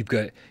feels like you've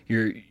got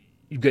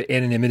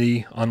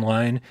anonymity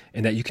online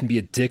and that you can be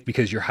a dick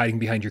because you're hiding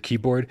behind your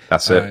keyboard.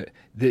 That's it.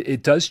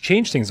 It does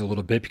change things a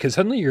little bit, because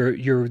suddenly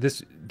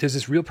there's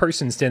this real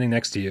person standing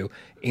next to you,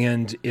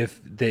 and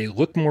if they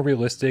look more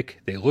realistic,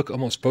 they look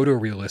almost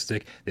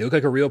photorealistic, they look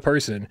like a real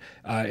person,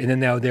 and then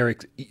now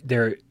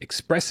they're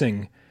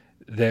expressing,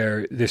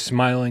 they're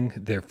smiling,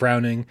 they're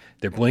frowning,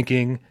 they're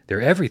blinking,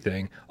 they're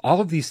everything.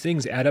 All of these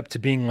things add up to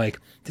being like,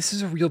 this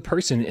is a real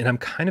person, and I'm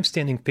kind of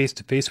standing face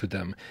to face with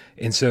them.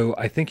 And so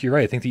I think you're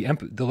right. I think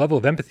the level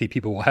of empathy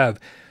people will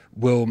have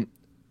will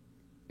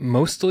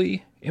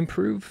mostly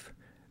improve.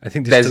 I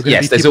think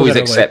there's always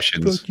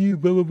exceptions. Like, fuck you,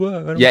 blah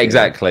blah blah. Yeah, care.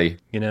 Exactly.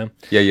 You know.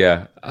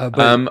 Yeah.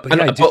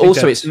 But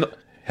also, it's not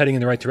heading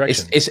in the right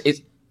direction.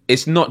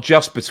 It's not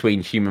just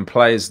between human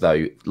players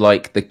though.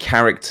 Like the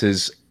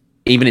characters,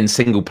 even in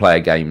single player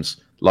games,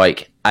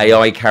 like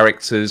AI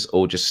characters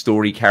or just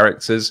story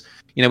characters.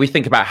 You know, we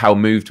think about how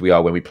moved we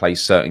are when we play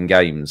certain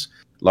games.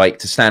 Like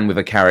to stand with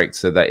a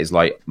character that is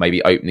like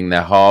maybe opening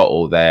their heart,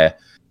 or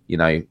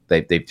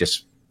they've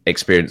just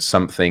experienced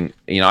something.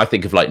 You know, I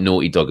think of like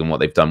Naughty Dog and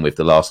what they've done with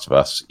The Last of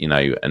Us, you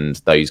know, and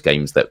those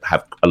games that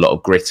have a lot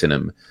of grit in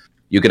them.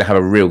 You're going to have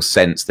a real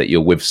sense that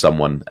you're with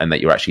someone and that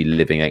you're actually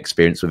living an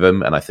experience with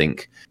them. And I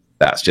think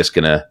that's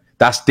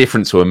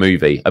different to a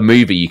movie. A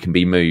movie, you can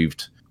be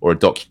moved, or a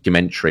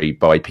documentary,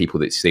 by people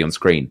that you see on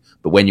screen.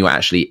 But when you're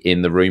actually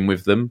in the room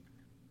with them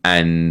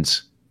and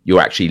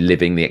you're actually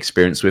living the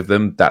experience with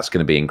them, that's going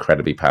to be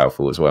incredibly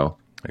powerful as well.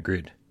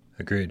 Agreed.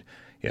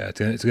 Yeah,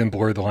 it's going to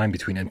blur the line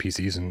between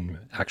NPCs and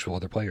actual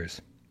other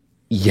players.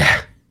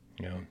 Yeah.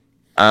 Yeah.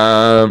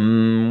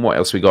 What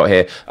else we got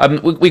here?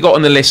 We got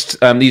on the list.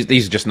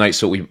 These are just notes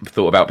that we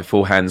thought about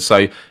beforehand.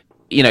 So,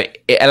 you know,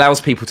 it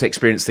allows people to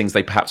experience things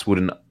they perhaps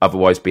wouldn't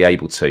otherwise be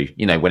able to.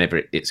 You know,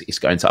 whenever it's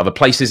going to other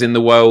places in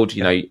the world.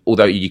 You know,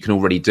 although you can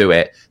already do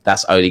it,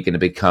 that's only going to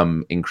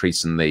become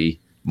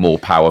increasingly more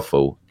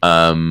powerful.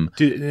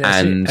 Dude,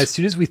 as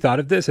soon as we thought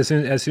of this, as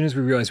soon as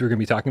we realized we were going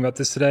to be talking about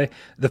this today,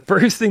 the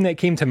first thing that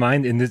came to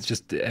mind, and this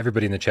just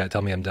everybody in the chat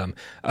tell me I'm dumb,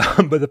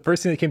 but the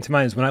first thing that came to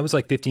mind is when I was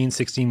like 15,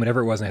 16,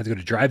 whatever it was, and I had to go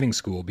to driving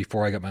school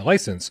before I got my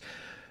license.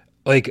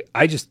 Like,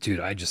 I just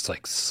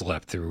like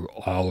slept through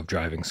all of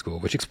driving school,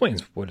 which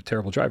explains what a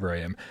terrible driver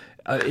I am.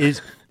 I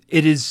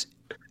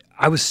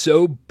was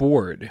so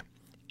bored.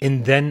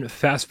 And then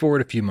fast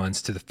forward a few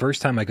months to the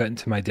first time I got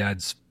into my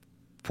dad's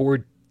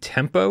Ford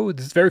Tempo.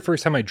 This is the very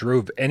first time I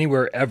drove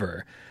anywhere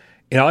ever.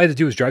 And all I had to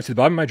do was drive to the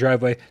bottom of my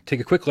driveway, take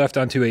a quick left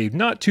onto a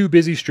not too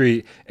busy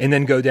street, and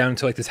then go down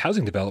to like this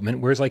housing development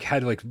where it's like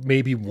had like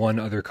maybe one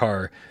other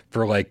car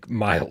for like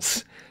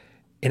miles.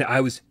 And I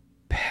was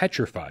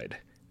petrified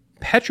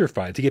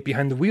to get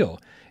behind the wheel.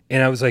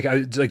 And I was like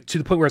to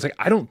the point where I was like,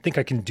 I don't think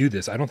I can do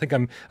this. I don't think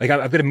I'm like,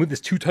 I've got to move this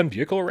 2-ton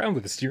vehicle around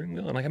with a steering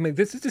wheel. And like, I'm like,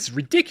 this is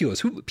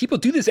ridiculous. People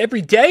do this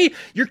every day?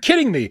 You're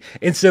kidding me.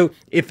 And so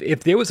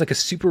if there was like a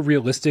super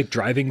realistic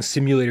driving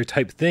simulator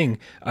type thing,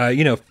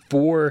 you know,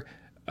 for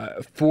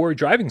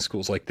driving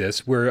schools like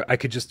this, where I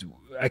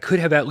could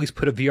have at least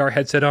put a VR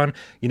headset on,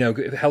 you know,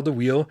 held the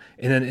wheel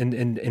and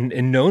then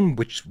and known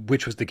which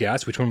was the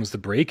gas, which one was the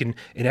brake, and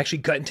actually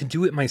gotten to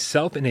do it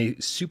myself in a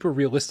super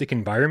realistic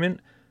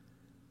environment.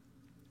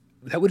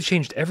 That would have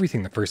changed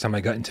everything the first time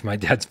I got into my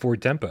dad's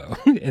Ford Tempo.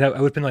 And I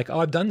would have been like, oh,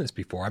 I've done this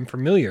before. I'm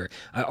familiar.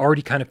 I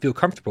already kind of feel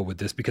comfortable with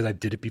this because I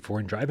did it before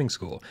in driving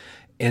school.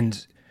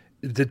 And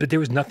but there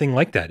was nothing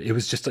like that. It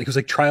was just like, it was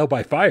like trial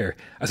by fire.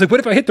 I was like, what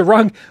if I hit the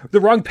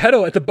wrong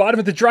pedal at the bottom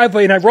of the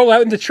driveway and I roll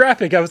out into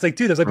traffic? I was like,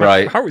 dude, I was like,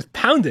 my heart was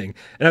pounding,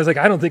 and I was like,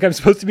 I don't think I'm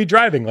supposed to be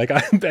driving. Like, I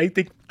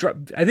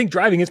think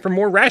driving is for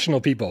more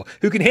rational people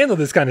who can handle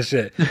this kind of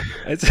shit.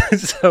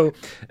 so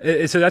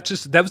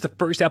that was the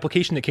first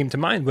application that came to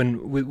mind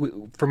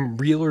from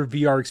realer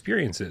VR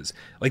experiences.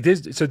 Like,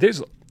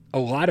 there's a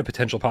lot of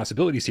potential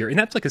possibilities here, and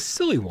that's like a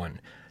silly one.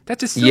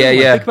 That's a silly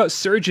one. Think about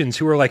surgeons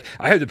who are like,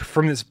 I had to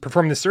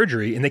perform this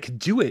surgery, and they could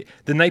do it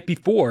the night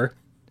before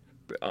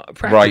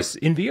practice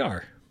in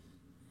VR.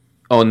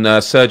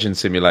 On Surgeon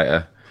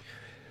Simulator.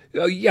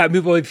 Oh, yeah. I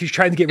mean, well, if you're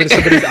trying to get rid of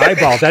somebody's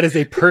eyeball, that is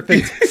a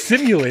perfect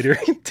simulator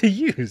to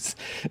use.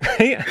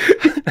 Right?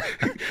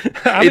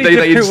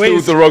 They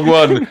installed the wrong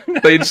one.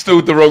 They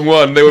installed the wrong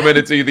one. They were meant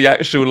to do the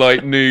actual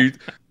new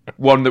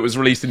one that was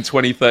released in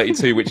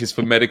 2032, which is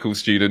for medical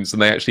students,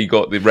 and they actually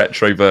got the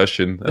retro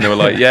version, and they were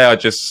like, I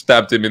just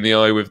stabbed him in the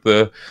eye with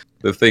the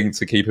thing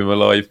to keep him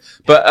alive.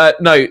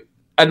 But no,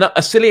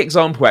 a silly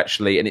example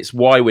actually, and it's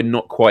why we're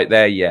not quite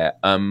there yet.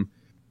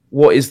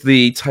 What is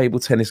the table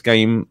tennis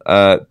game,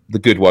 the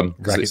good one,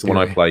 because it's the one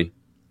I play?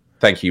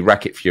 Thank you,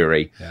 Racket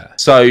Fury. Yeah.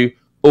 So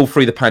all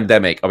through the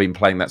pandemic, I've been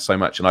playing that so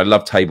much, and I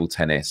love table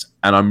tennis,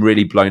 and I'm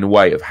really blown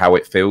away of how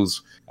it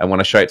feels. And when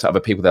I show it to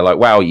other people, they're like,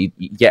 wow, you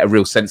get a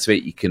real sense of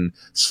it. You can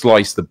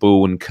slice the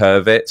ball and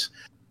curve it.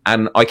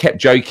 And I kept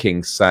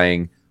joking,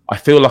 saying, I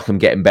feel like I'm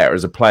getting better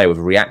as a player with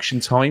reaction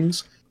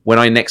times. When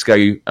I next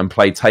go and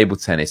play table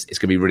tennis, it's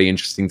going to be really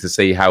interesting to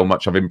see how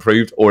much I've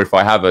improved, or if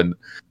I haven't.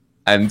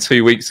 And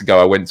 2 weeks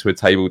ago, I went to a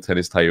table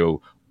tennis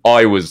table.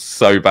 I was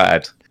so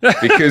bad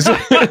because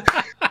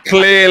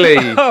clearly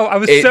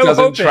it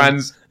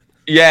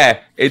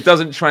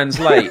doesn't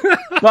translate.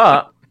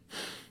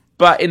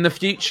 But in the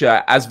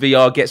future, as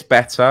VR gets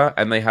better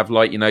and they have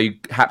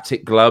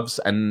haptic gloves,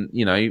 and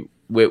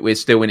we're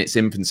still in its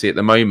infancy at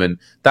the moment,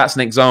 that's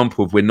an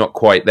example of we're not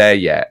quite there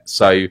yet.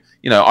 So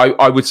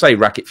I would say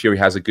Racket Fury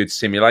has a good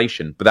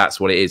simulation, but that's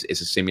what it is.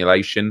 It's a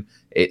simulation.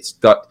 It's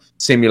that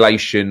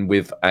simulation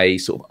with a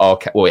sort of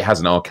arcade. Well, it has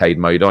an arcade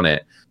mode on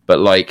it, but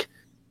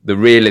the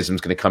realism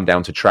is going to come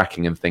down to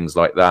tracking and things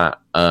like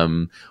that.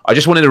 I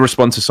just wanted to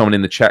respond to someone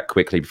in the chat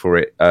quickly before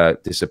it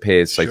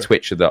disappears. So sure.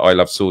 Twitcher, that I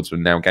love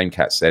Swordsman, now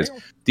GameCat, says,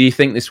 do you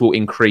think this will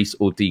increase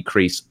or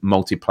decrease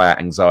multiplayer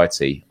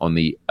anxiety on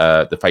the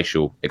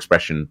facial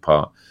expression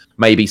part?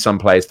 Maybe some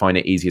players find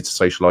it easier to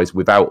socialize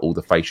without all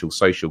the facial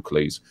social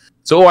clues.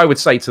 So all I would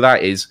say to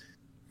that is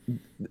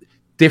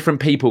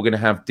different people are going to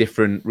have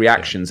different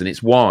reactions, and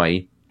it's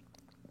why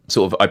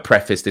sort of I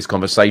preface this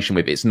conversation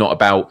with, it's not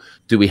about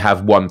do we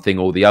have one thing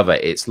or the other.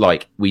 It's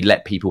like we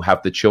let people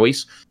have the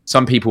choice.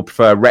 Some people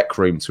prefer Rec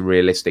Room to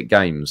realistic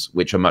games,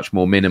 which are much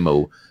more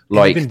minimal.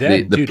 Like even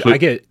then, dude, I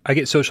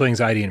get social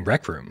anxiety in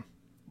Rec Room.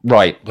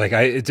 Right. Like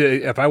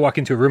if I walk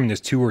into a room and there's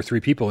 2 or 3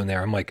 people in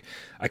there, I'm like,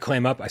 I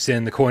climb up, I stand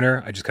in the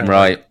corner, I just kind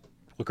of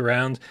look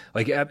around.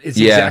 Like it's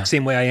the exact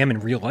same way I am in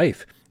real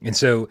life. And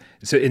so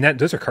in that,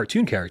 those are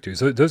cartoon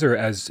characters. Those are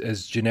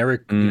as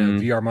generic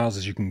VR models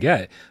as you can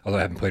get. Although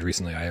I haven't played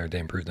recently, I heard they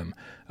improved them.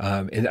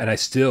 And I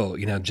still,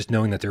 just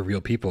knowing that they're real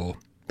people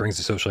brings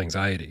the social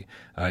anxiety.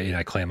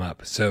 I clam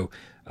up. So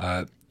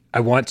I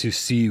want to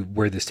see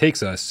where this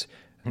takes us.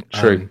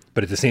 True.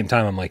 But at the same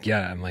time, I'm like,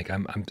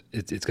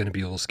 it's going to be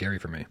a little scary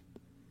for me.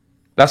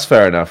 That's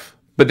fair enough.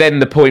 But then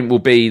the point will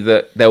be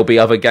that there'll be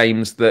other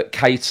games that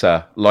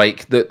cater,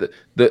 like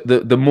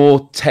the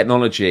more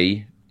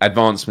technology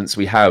advancements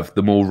we have,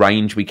 the more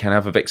range we can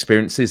have of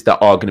experiences that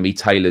are going to be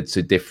tailored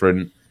to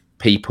different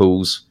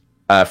people's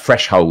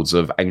thresholds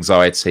of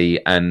anxiety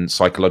and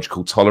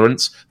psychological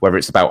tolerance, whether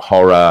it's about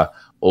horror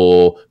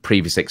or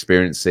previous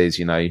experiences.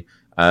 You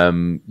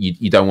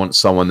don't want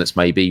someone that's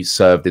maybe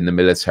served in the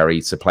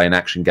military to play an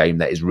action game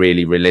that is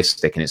really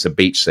realistic and it's a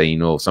beach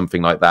scene or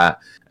something like that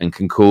and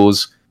can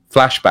cause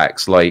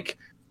flashbacks.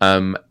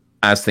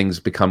 As things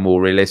become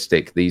more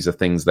realistic, these are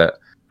things that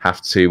have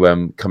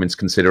to come into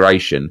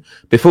consideration.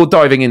 Before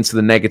diving into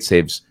the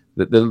negatives,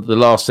 the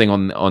last thing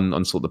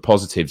on sort of the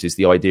positives is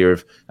the idea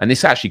of, and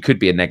this actually could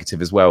be a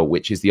negative as well,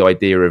 which is the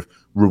idea of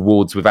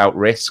rewards without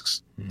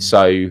risks.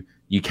 So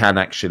you can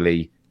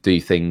actually do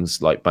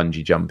things like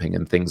bungee jumping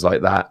and things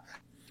like that,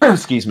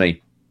 excuse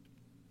me,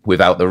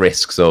 without the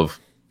risks of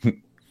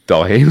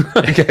dying,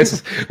 I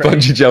guess,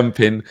 bungee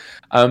jumping.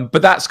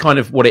 But that's kind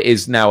of what it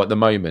is now at the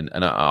moment.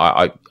 And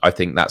I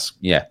think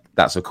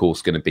that's of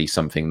course going to be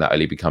something that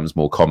only becomes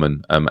more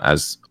common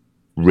as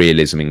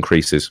realism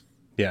increases.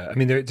 Yeah, I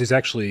mean, there's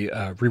actually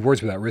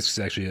rewards without risks is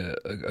actually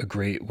a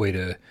great way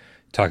to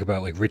talk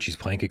about like Richie's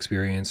Plank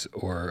experience,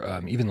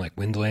 or even like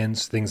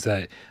Windlands, things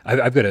that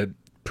I've got a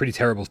pretty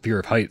terrible fear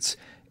of heights.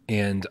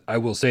 And I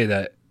will say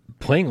that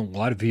playing a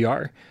lot of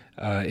VR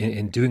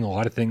and doing a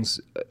lot of things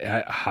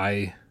at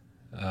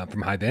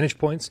from high vantage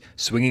points,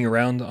 swinging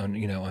around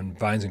on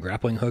vines and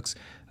grappling hooks,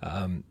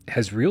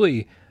 has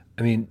really,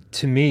 I mean,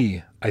 to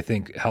me, I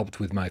think helped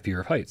with my fear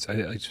of heights.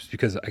 Just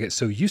because I get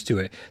so used to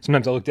it.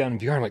 Sometimes I look down in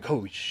VR and I'm like,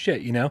 holy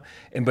shit,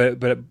 and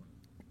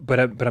but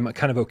I'm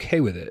kind of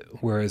okay with it.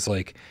 Whereas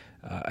like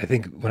I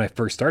think when I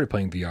first started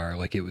playing VR,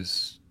 like it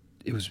was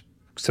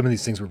some of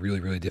these things were really,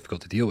 really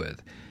difficult to deal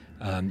with.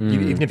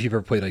 Even if you've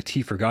ever played like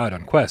T for God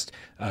on Quest,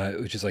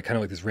 which is like kind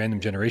of like this random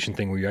generation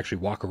thing where you actually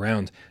walk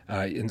around,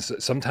 and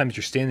sometimes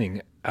you're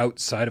standing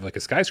outside of like a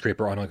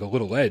skyscraper on like a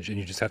little ledge, and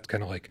you just have to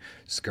kind of like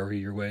scurry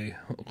your way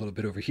a little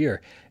bit over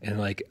here. And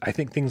like I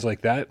think things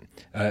like that,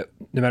 no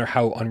matter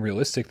how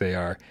unrealistic they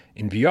are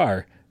in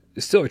VR,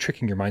 still are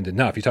tricking your mind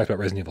enough. You talked about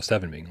Resident Evil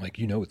 7 being like,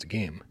 it's a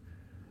game.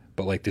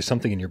 But like, there's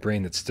something in your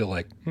brain that's still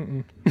like,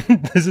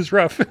 this is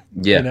rough,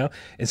 And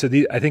so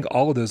I think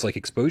all of those like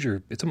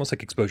exposure, it's almost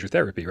like exposure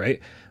therapy,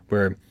 right?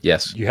 Where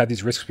you have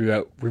these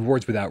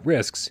rewards without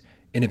risks,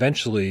 and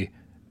eventually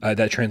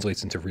that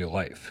translates into real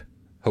life,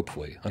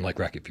 hopefully, unlike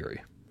Racket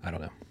Fury. I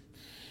don't know.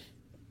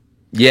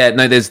 Yeah,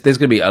 no, there's going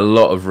to be a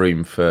lot of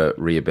room for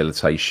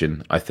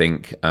rehabilitation. I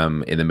think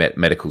in the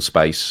medical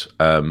space,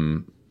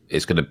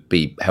 it's going to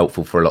be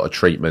helpful for a lot of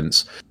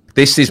treatments.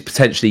 This is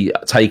potentially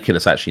taking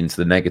us actually into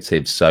the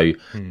negatives. So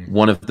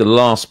one of the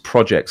last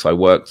projects I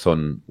worked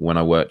on when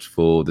I worked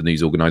for the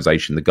news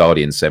organisation, The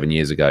Guardian, 7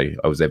 years ago,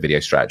 I was their video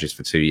strategist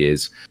for 2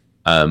 years.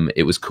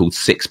 It was called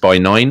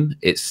 6x9.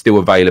 It's still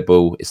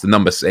available. It's the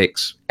number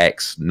 6,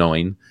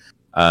 X9.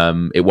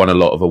 It won a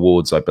lot of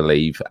awards, I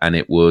believe. And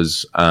it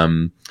was a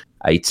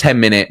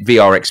 10-minute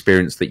VR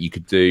experience that you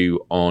could do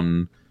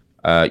on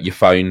your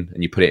phone,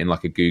 and you put it in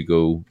like a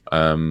Google,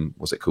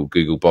 what's it called?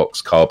 Google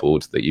Box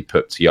cardboard that you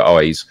put to your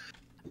eyes.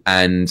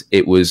 And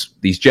it was,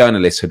 these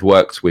journalists had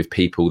worked with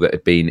people that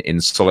had been in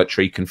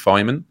solitary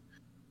confinement.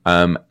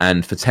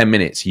 And for 10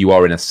 minutes, you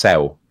are in a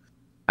cell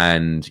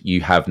and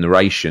you have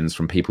narrations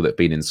from people that have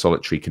been in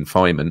solitary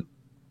confinement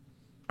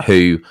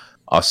who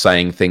are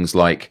saying things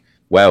like,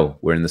 well,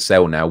 we're in the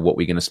cell now. What are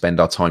we going to spend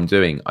our time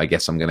doing? I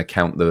guess I'm going to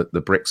count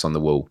the bricks on the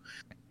wall.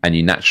 And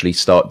you naturally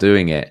start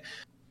doing it.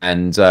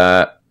 And,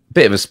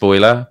 bit of a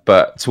spoiler,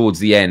 but towards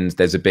the end,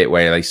 there's a bit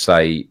where they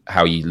say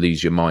how you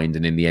lose your mind,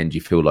 and in the end,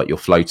 you feel like you're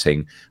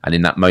floating. And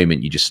in that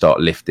moment, you just start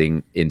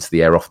lifting into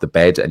the air off the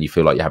bed, and you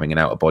feel like you're having an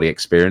out of body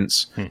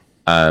experience.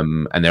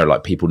 And there are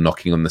like people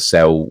knocking on the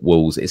cell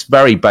walls. It's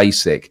very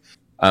basic,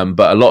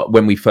 but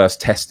when we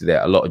first tested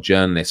it, a lot of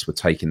journalists were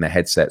taking their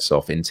headsets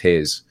off in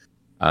tears.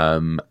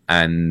 Oh,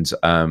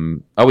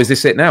 is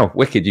this it now?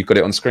 Wicked, you've got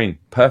it on screen.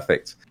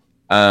 Perfect.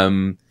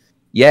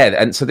 Yeah,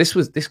 and so this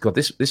was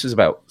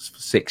about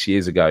 6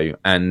 years ago,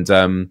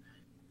 and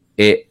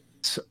it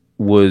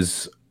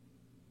was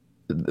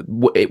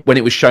when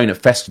it was shown at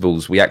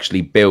festivals. We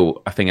actually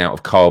built a thing out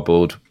of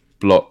cardboard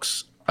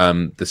blocks,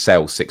 the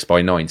cell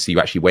 6x9. So you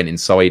actually went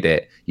inside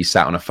it, you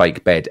sat on a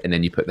fake bed, and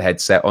then you put the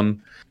headset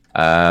on.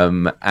 I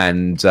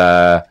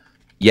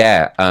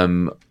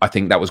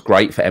think that was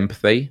great for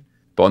empathy.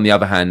 But on the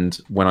other hand,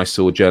 when I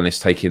saw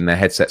journalists taking their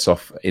headsets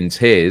off in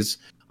tears,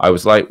 I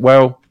was like,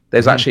 well,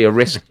 there's actually a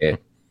risk here.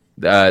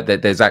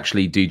 There's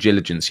actually due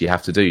diligence you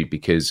have to do,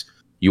 because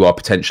you are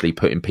potentially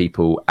putting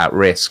people at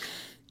risk.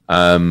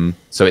 So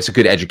it's a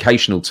good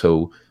educational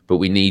tool, but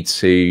we need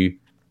to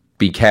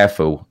be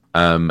careful.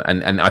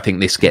 And I think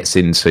this gets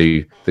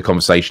into the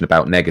conversation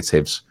about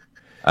negatives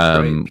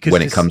when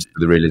it comes to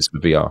the realism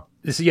of VR.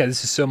 This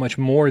is so much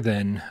more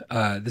than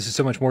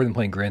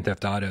playing Grand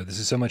Theft Auto. This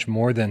is so much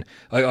more than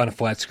on a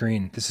flat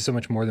screen. This is so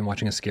much more than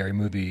watching a scary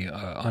movie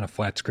on a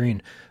flat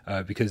screen.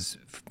 Because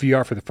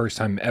VR, for the first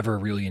time ever,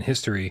 really in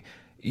history,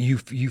 you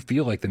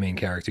feel like the main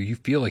character. You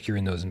feel like you're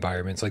in those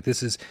environments. Like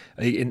this is,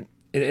 and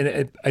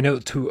I know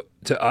to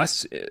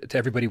us, to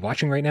everybody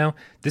watching right now,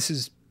 this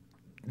is.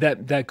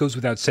 That goes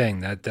without saying.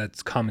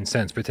 That's common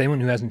sense. But to anyone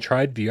who hasn't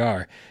tried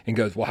VR and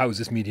goes, well, how is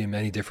this medium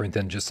any different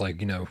than just like,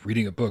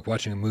 reading a book,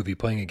 watching a movie,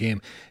 playing a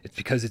game? It's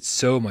because it's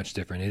so much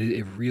different.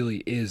 It really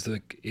is.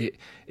 Like it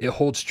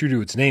holds true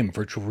to its name,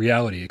 virtual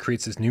reality. It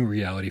creates this new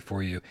reality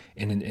for you.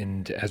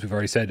 And as we've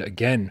already said,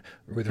 again,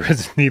 with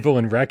Resident Evil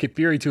and Racket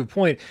Fury, to a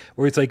point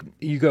where it's like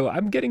you go,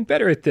 I'm getting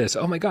better at this.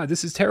 Oh my God,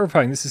 this is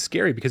terrifying. This is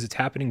scary, because it's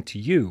happening to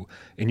you,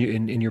 and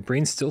your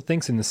brain still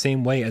thinks in the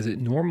same way as it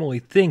normally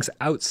thinks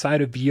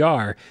outside of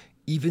VR,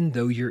 even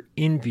though you're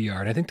in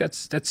VR. And I think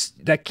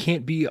that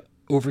can't be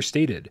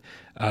overstated.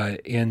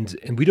 And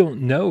we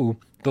don't know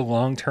the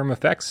long-term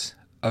effects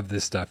of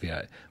this stuff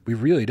yet. We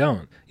really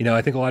don't.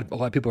 I think a lot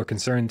of people are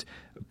concerned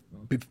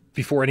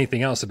before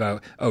anything else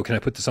about, can I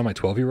put this on my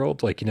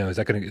 12-year-old? Like, is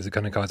it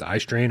going to cause eye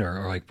strain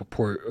or like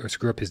or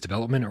screw up his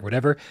development or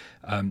whatever?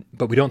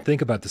 But we don't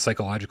think about the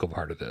psychological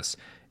part of this.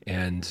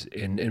 And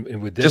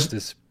with the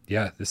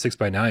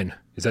 6x9,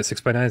 is that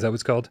 6x9? Is that what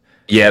it's called?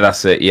 Yeah,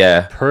 that's it.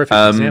 Yeah. Perfect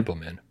example,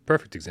 man.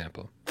 Perfect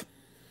example.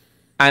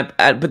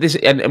 But this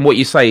and what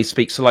you say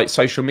speaks to like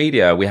social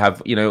media. We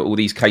have all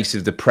these cases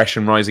of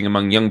depression rising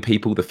among young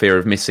people, the fear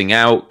of missing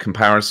out,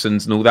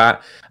 comparisons, and all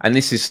that. And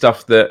this is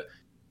stuff that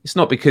it's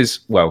not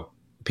because, well,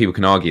 people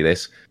can argue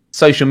this.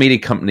 Social media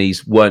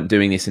companies weren't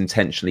doing this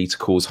intentionally to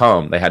cause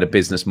harm. They had a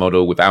business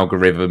model with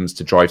algorithms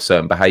to drive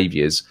certain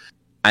behaviors.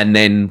 And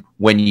then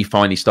when you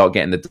finally start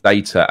getting the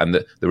data and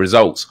the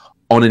results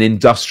on an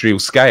industrial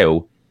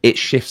scale, it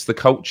shifts the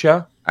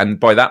culture. And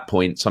by that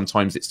point,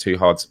 sometimes it's too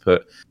hard to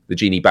put the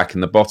genie back in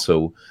the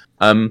bottle.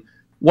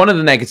 one of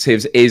the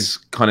negatives is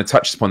kind of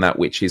touched upon that,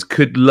 which is,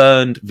 could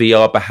learned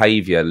VR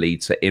behavior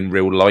lead to in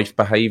real life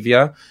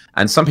behavior?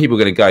 And some people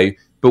are going to go,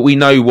 but we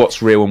know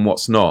what's real and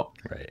what's not.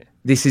 Right.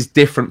 This is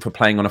different for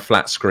playing on a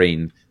flat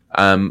screen.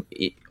 On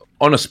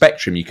a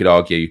spectrum, you could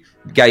argue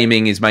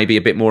gaming is maybe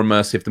a bit more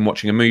immersive than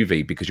watching a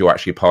movie because you're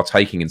actually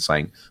partaking in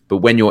something. But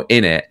when you're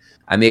in it,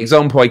 and the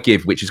example I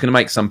give, which is going to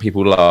make some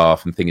people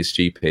laugh and think is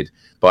stupid,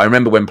 but I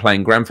remember when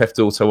playing Grand Theft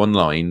Auto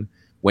Online,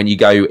 when you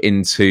go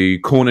into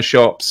corner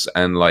shops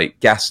and like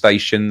gas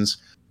stations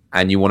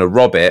and you want to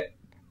rob it,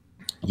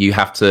 you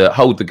have to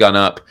hold the gun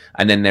up,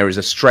 and then there is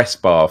a stress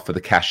bar for the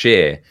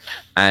cashier,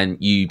 and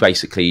you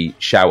basically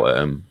shout at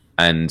them,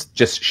 and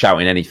just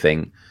shouting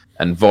anything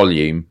and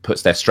volume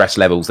puts their stress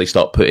levels. They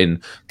start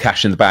putting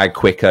cash in the bag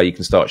quicker. You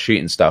can start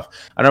shooting stuff.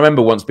 And I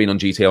remember once being on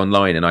GTA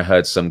Online and I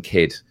heard some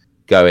kid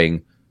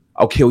going,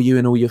 "I'll kill you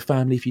and all your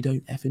family if you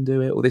don't effing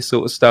do it," all this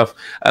sort of stuff.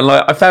 And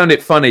like, I found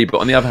it funny, but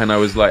on the other hand, I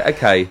was like,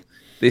 okay,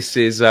 this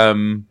is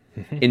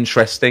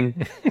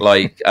interesting,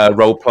 like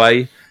role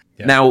play.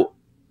 Yeah. Now,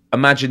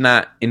 imagine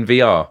that in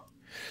VR.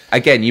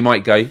 Again, you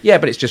might go, yeah,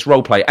 but it's just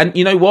role play. And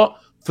you know what?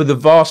 For the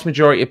vast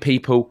majority of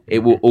people, it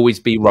will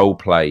always be role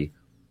play.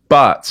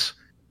 But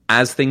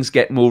as things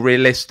get more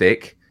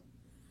realistic,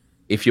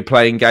 if you're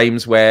playing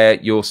games where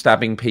you're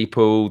stabbing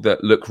people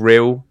that look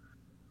real,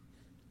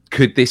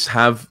 could this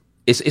have...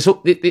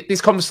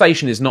 This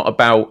conversation is not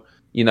about,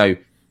 you know,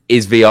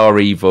 is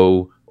VR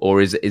evil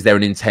or is there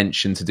an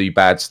intention to do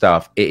bad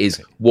stuff? It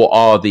is, what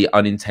are the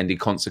unintended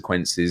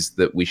consequences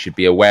that we should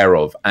be aware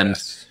of? And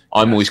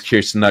I'm always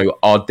curious to know,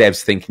 are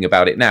devs thinking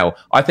about it now?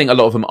 I think a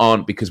lot of them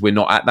aren't because we're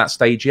not at that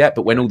stage yet.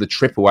 But when all the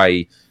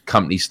AAA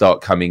companies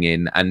start coming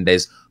in and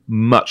there's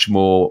much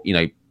more, you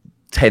know,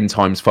 10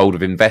 times fold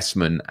of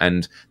investment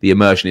and the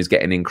immersion is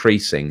getting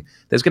increasing,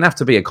 there's going to have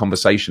to be a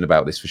conversation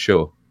about this for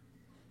sure.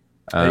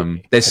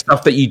 There's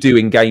stuff that you do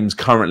in games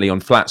currently on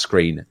flat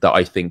screen that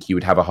I think you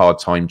would have a hard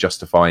time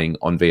justifying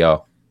on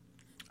VR.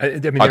 I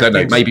don't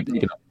know. Maybe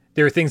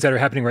there are things that are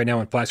happening right now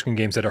on flat screen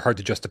games that are hard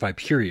to justify,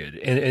 period.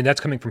 And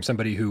that's coming from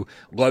somebody who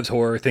loves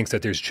horror, thinks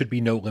that there should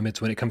be no limits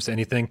when it comes to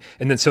anything.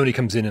 And then Sony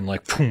comes in and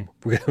like, boom,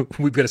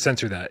 we've got to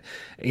censor that,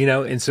 you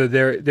know? And so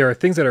there are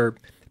things that are,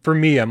 for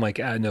me, I'm like,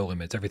 no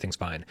limits, everything's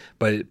fine.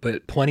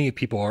 But plenty of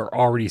people are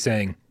already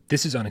saying,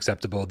 this is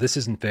unacceptable. This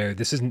isn't fair.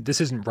 This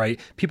isn't right.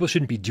 People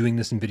shouldn't be doing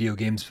this in video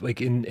games.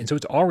 And so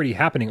it's already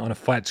happening on a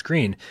flat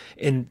screen.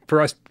 And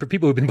for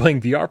people who've been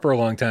playing VR for a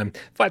long time,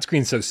 flat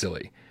screen's so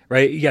silly,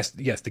 right? Yes,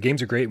 the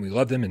games are great and we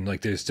love them. And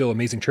like, there's still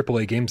amazing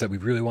AAA games that we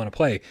really want to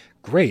play.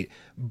 Great.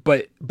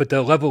 But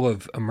the level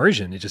of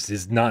immersion, it just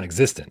is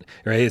non-existent,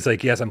 right? It's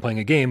like, yes, I'm playing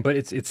a game, but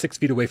it's 6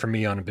 feet away from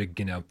me on a big,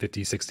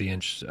 50, 60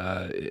 inch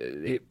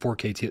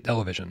 4K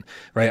television,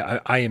 right?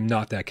 I am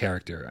not that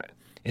character.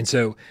 And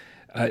so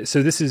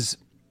this is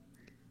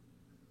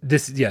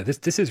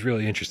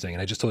really interesting,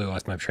 and I just totally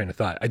lost my train of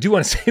thought. I do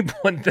want to say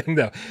one thing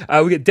though.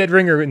 We get Dead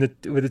Ringer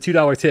with a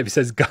 $2 tip. He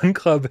says, "Gun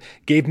Club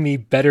gave me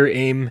better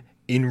aim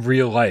in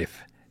real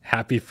life.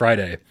 Happy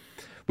Friday,"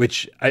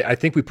 which I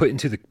think we put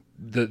into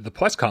the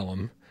plus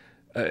column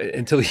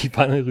until he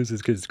finally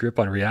loses his grip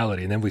on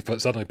reality, and then we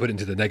suddenly put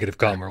into the negative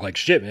column. We're like,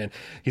 shit, man,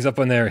 he's up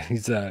on there.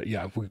 He's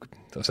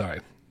sorry.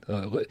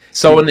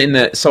 Someone in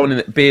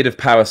the Beard of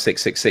Power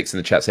 666 in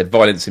the chat said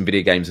violence in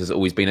video games has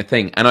always been a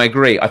thing, and I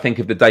agree. I think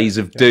of the days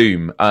of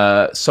Doom,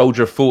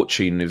 Soldier of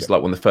Fortune was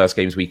like one of the first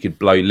games where you could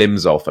blow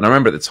limbs off, and I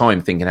remember at the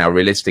time thinking how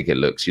realistic it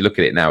looks. You look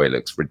at it now, it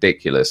looks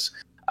ridiculous.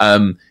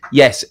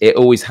 Yes, it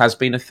always has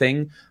been a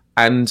thing,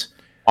 and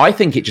I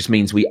think it just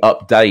means we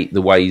update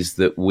the ways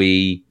that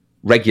we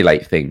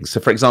regulate things. So,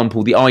 for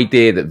example, the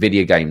idea that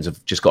video games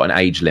have just got an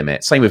age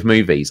limit, same with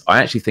movies, I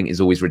actually think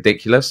is always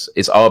ridiculous.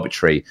 It's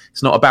arbitrary.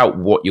 It's not about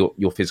what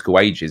your physical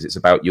age is. It's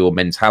about your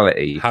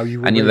mentality. How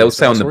you and they'll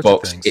say on the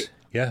box,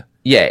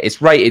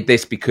 it's rated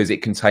this because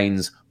it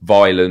contains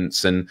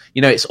violence, and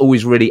it's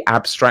always really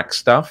abstract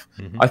stuff.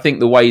 Mm-hmm. I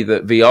think the way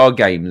that VR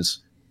games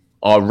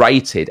are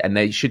rated, and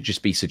they should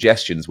just be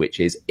suggestions, which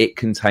is it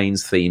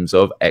contains themes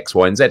of X,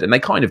 Y, and Z, and they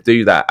kind of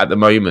do that at the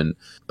moment,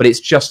 but it's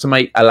just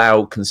to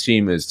allow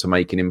consumers to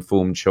make an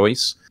informed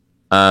choice.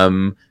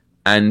 And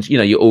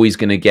you're always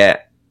going to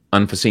get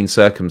unforeseen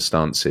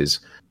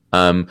circumstances.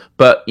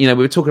 But we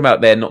were talking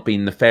about there not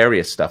being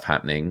nefarious stuff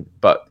happening,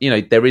 but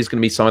there is going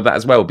to be some of that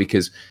as well,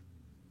 because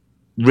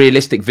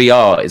realistic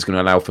VR is going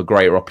to allow for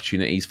greater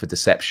opportunities for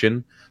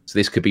deception. So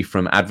this could be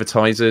from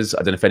advertisers. I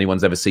don't know if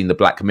anyone's ever seen the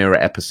Black Mirror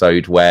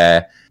episode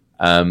where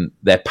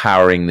they're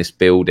powering this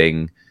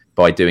building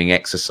by doing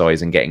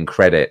exercise and getting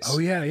credits. Oh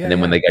yeah. And then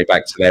when they go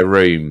back to their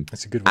room,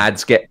 that's a good one.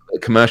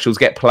 Commercials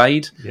get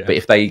played. Yeah. But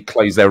if they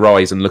close their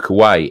eyes and look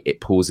away, it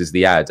pauses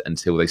the ad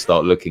until they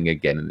start looking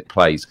again and it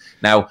plays.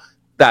 Now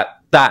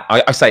that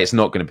I say it's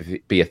not going to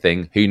be a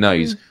thing. Who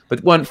knows?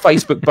 But weren't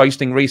Facebook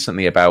boasting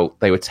recently about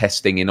they were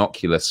testing in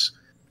Oculus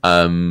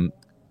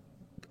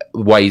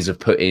ways of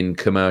putting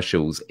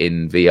commercials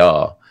in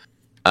VR?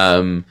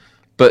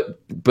 But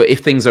if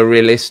things are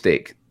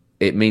realistic,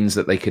 it means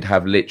that they could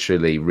have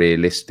literally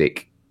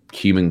realistic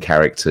human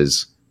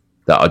characters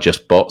that are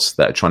just bots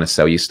that are trying to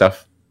sell you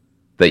stuff.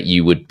 that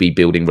you would be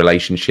building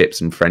relationships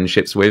and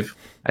friendships with,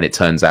 and it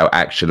turns out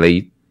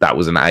actually that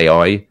was an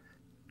AI.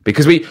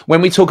 Because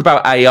when we talk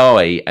about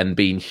AI and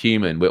being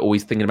human, we're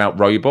always thinking about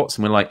robots,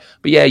 and we're like,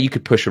 but yeah, you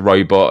could push a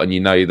robot, and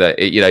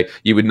that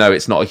you would know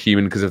it's not a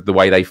human because of the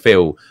way they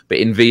feel. But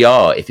in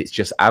VR, if it's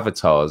just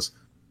avatars,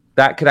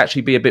 that could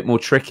actually be a bit more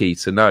tricky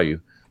to know.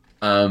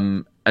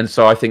 And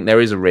so I think there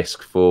is a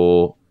risk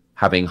for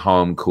having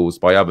harm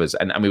caused by others.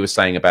 And we were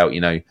saying about,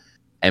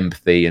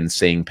 empathy and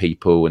seeing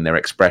people and their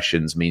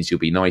expressions means you'll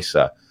be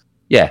nicer.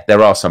 Yeah,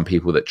 there are some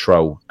people that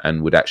troll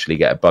and would actually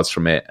get a buzz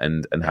from it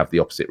and have the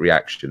opposite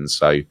reaction.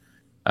 So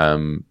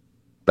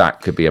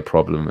that could be a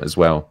problem as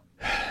well.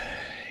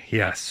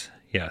 Yes,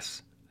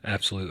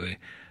 absolutely.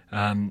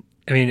 I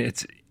mean,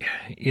 it's,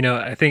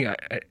 I think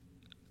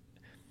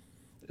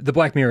the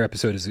Black Mirror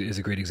episode is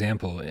a great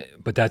example,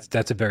 but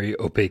that's a very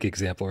opaque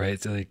example, right?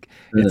 It's like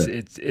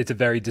it's a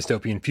very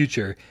dystopian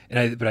future,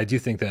 but I do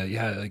think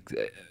that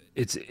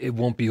it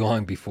won't be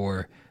long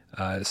before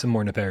some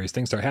more nefarious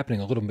things start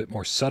happening a little bit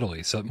more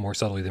subtly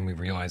than we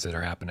realize that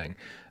are happening,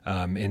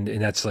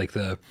 and that's like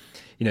I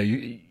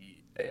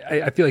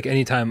feel like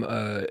anytime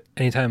a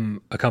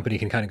company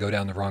can kind of go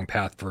down the wrong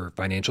path for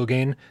financial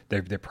gain,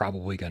 they're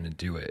probably going to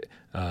do it,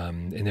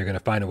 and they're going to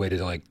find a way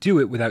to do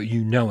it without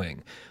you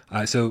knowing.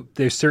 So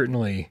there's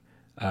certainly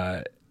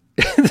an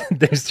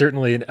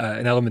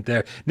element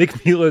there.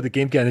 Nick Milo, the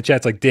game guy in the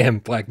chat's like, "Damn,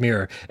 Black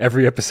Mirror."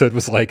 Every episode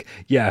was like,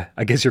 "Yeah,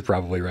 I guess you're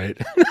probably right."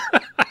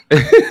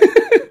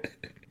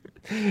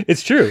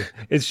 It's true.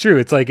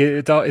 It's like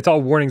it's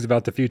all warnings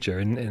about the future,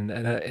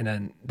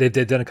 and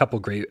they've done a couple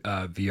great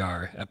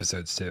VR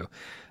episodes too,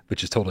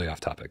 which is totally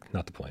off topic,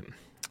 not the point.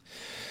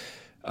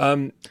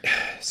 But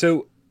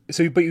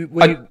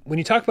when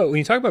you talk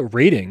about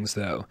ratings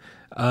though,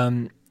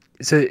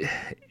 so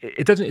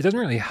it doesn't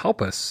really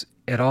help us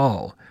at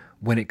all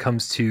when it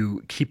comes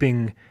to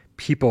keeping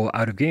people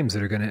out of games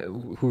who are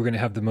gonna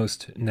have the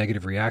most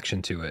negative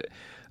reaction to it.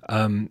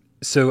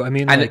 So I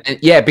mean,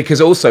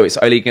 because also it's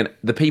only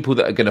the people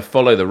that are going to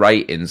follow the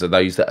ratings are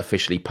those that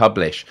officially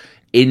publish.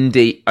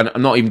 Indie, and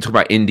I'm not even talking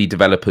about indie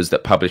developers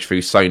that publish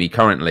through Sony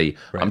currently.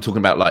 Right. I'm talking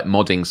about like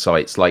modding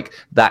sites, like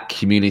that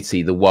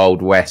community, the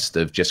Wild West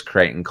of just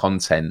creating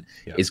content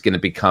is going to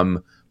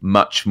become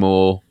much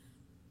more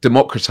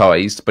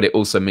democratized. But it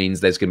also means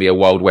there's going to be a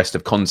Wild West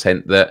of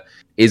content that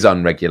is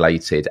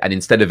unregulated, and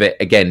instead of it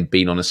again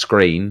being on a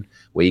screen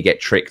where you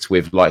get tricked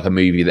with like a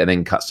movie that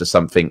then cuts to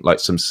something like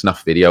some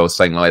snuff video or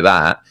something like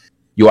that,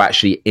 you're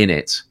actually in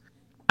it.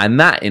 And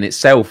that in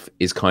itself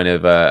is kind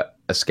of a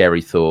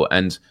scary thought.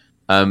 And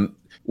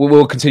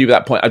we'll continue with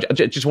that point. I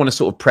just want to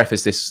sort of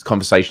preface this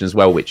conversation as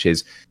well, which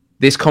is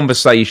this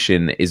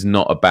conversation is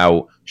not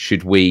about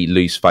should we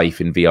lose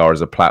faith in VR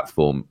as a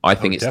platform. I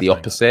think it's the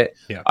opposite.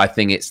 Yeah. I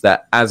think it's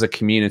that as a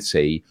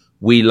community,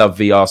 we love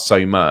VR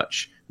so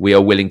much, we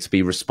are willing to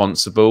be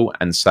responsible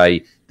and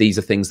say, these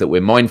are things that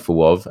we're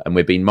mindful of, and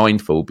we're being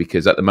mindful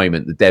because at the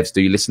moment the devs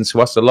do listen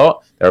to us a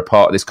lot. They're a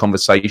part of this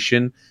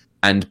conversation.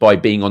 And by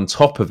being on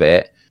top of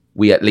it,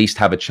 we at least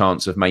have a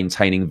chance of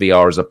maintaining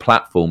VR as a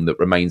platform that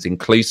remains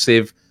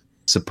inclusive,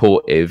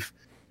 supportive,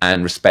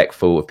 and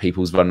respectful of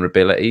people's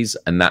vulnerabilities.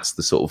 And that's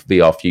the sort of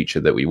VR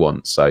future that we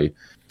want. So,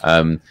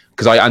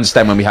 because I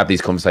understand when we have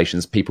these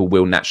conversations, people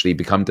will naturally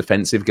become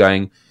defensive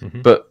going,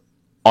 but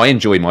I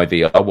enjoy my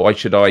VR. Why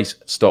should I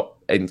stop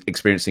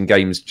experiencing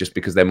games just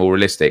because they're more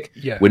realistic?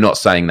 Yeah, we're not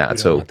saying that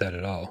at all. We don't want that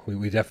at all.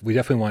 We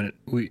definitely want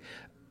it.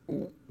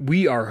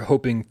 We are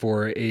hoping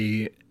for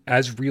a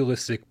as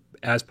realistic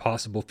as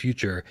possible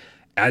future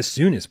as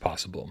soon as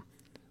possible.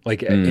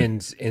 Like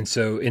and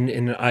so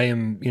I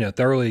am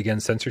thoroughly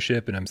against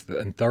censorship, and I'm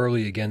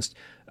thoroughly against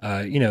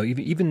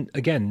even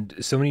again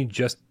Sony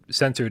just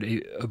censored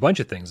a bunch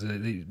of things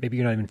that maybe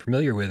you're not even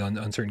familiar with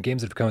on certain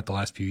games that have come out the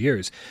last few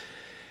years.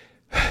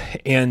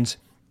 And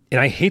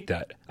I hate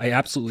that. I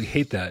absolutely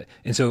hate that.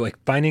 And so like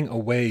finding a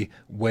way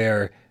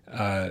where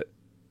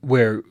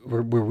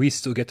we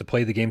still get to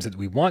play the games that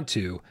we want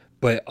to,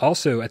 but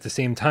also at the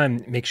same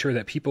time make sure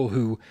that people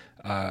who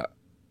are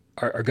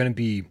going to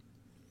be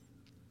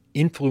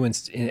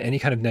influenced in any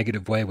kind of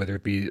negative way, whether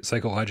it be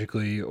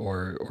psychologically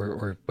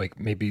or like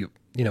maybe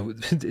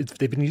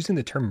they've been using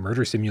the term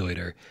murder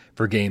simulator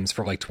for games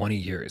for like 20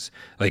 years,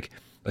 like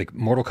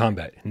Mortal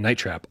Kombat, Night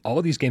Trap, all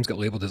of these games got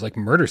labeled as like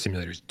murder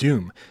simulators,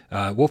 Doom,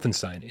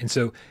 Wolfenstein. And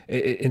so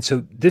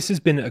this has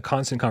been a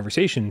constant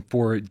conversation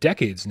for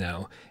decades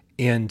now.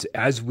 And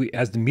as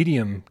the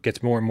medium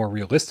gets more and more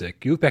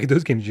realistic, you look back at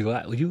those games, you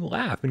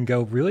laugh and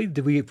go, really?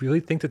 Did we really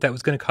think that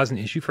was going to cause an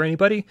issue for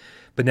anybody?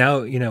 But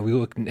now, we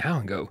look now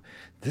and go,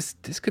 this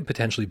could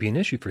potentially be an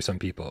issue for some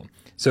people.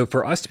 So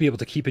for us to be able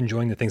to keep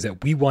enjoying the things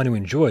that we want to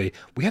enjoy,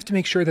 we have to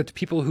make sure that the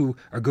people who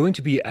are going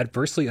to be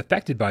adversely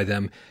affected by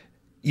them,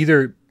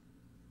 either,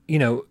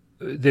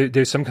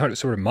 there's some kind of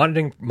sort of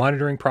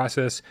monitoring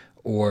process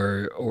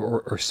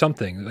or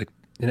something like,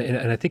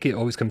 and I think it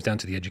always comes down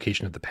to the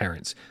education of the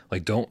parents.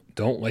 Like, don't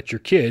let your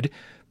kid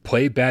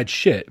play bad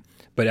shit.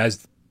 But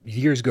as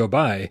years go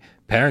by,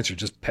 parents are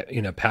just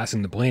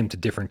passing the blame to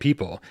different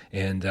people,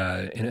 and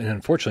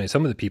unfortunately,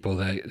 some of the people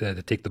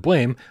that take the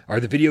blame are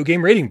the video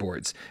game rating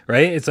boards,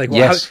 right? It's like, well,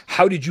 yes.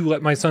 how did you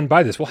let my son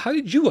buy this? Well, how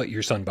did you let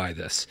your son buy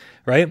this,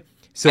 right?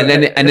 So and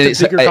then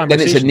it's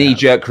a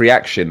knee-jerk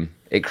reaction.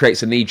 It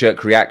creates a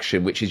knee-jerk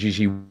reaction, which is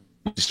usually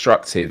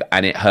destructive,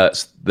 and it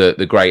hurts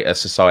the greater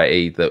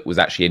society that was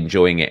actually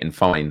enjoying it and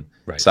fine.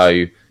 Right.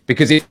 So,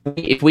 because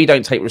if we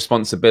don't take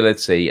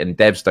responsibility and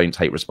devs don't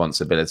take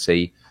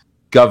responsibility,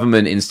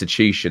 government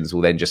institutions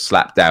will then just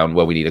slap down,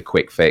 well, we need a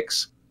quick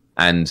fix.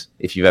 And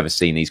if you've ever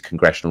seen these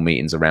congressional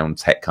meetings around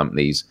tech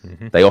companies,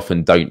 they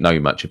often don't know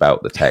much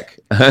about the tech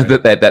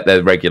that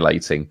they're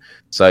regulating.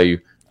 So,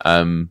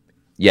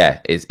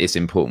 it's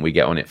important we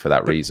get on it for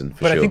that reason.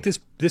 But sure. I think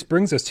this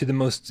brings us to the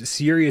most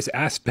serious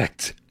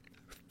aspect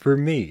for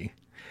me,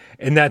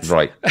 and that's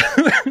right.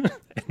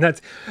 And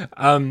that's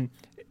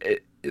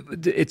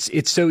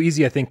it's so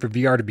easy, I think, for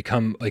VR to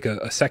become like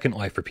a second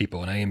life for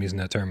people, and I am using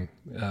that term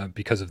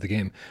because of the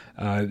game,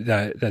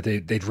 that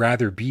they'd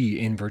rather be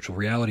in virtual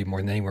reality more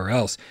than anywhere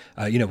else.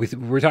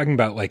 We're talking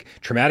about like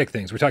traumatic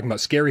things, we're talking about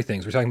scary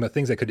things, we're talking about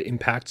things that could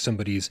impact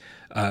somebody's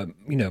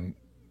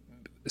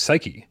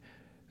psyche.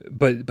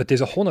 But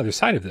there's a whole other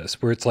side of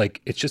this where it's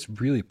like it's just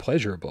really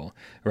pleasurable,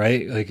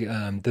 right? Like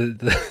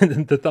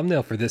the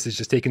thumbnail for this is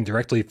just taken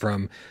directly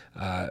from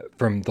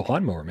the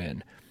Lawnmower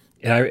Man.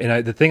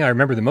 And the thing I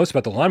remember the most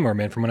about the Lawnmower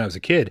Man from when I was a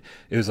kid,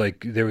 it was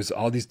like there was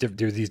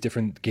these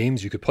different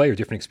games you could play or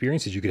different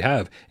experiences you could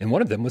have, and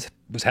one of them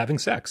was having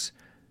sex.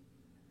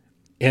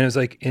 And it was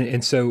like,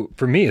 and so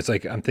for me, it's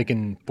like I'm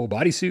thinking full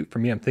bodysuit. For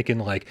me, I'm thinking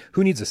like,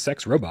 who needs a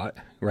sex robot,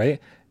 right?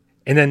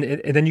 And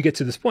then you get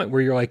to this point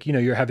where you're like,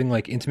 you're having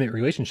like intimate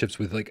relationships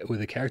with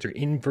a character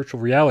in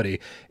virtual reality,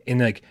 and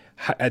like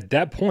at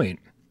that point,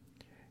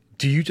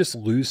 do you just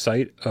lose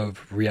sight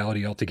of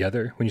reality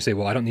altogether when you say,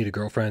 well, I don't need a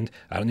girlfriend,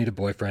 I don't need a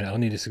boyfriend, I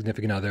don't need a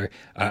significant other,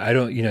 I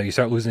don't, you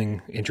start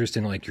losing interest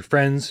in like your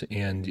friends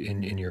and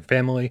in your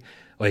family.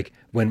 Like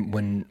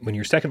when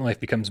your second life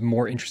becomes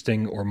more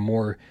interesting or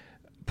more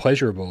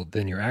pleasurable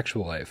than your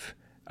actual life.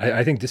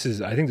 I think this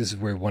is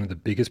where one of the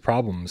biggest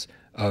problems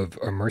of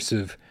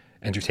immersive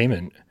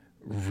entertainment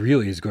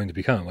really is going to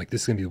become. Like,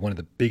 this is going to be one of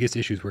the biggest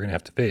issues we're going to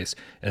have to face.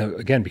 And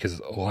again, because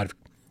a lot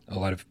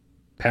of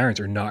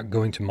parents are not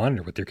going to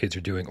monitor what their kids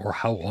are doing or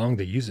how long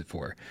they use it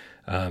for.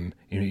 And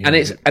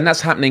that's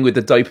happening with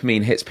the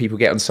dopamine hits people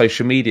get on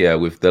social media,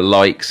 with the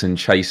likes and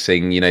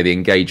chasing, the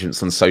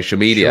engagements on social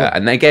media. Sure.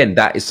 And again,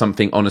 that is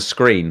something on a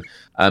screen.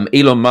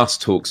 Elon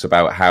Musk talks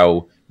about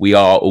how we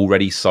are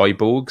already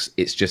cyborgs.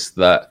 It's just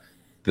that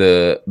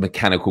the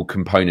mechanical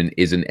component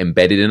isn't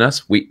embedded in us,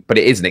 but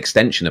it is an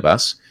extension of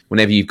us.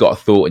 Whenever you've got a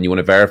thought and you want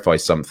to verify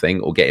something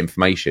or get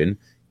information,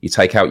 you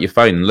take out your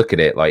phone and look at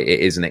it. Like, it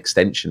is an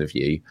extension of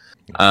you.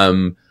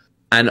 And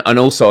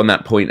also on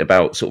that point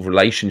about sort of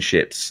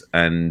relationships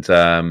and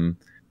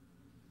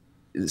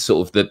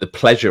sort of the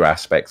pleasure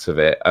aspects of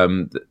it.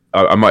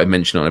 I might have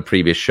mentioned it on a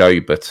previous show,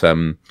 but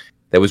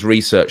there was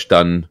research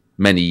done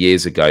many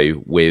years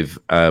ago with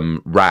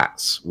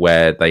rats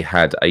where they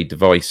had a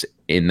device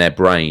in their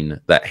brain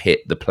that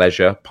hit the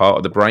pleasure part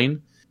of the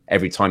brain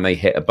every time they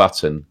hit a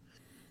button.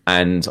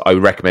 And I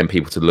recommend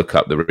people to look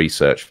up the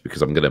research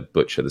because I'm going to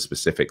butcher the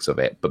specifics of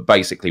it. But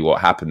basically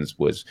what happens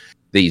was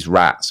these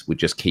rats would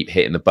just keep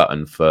hitting the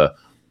button for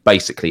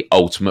basically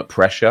ultimate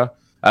pleasure,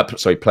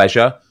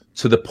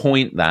 to the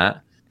point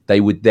that they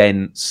would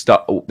then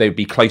they'd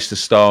be close to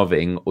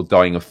starving or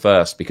dying of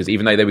thirst, because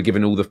even though they were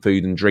given all the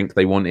food and drink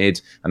they wanted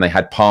and they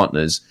had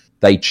partners,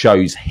 they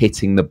chose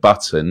hitting the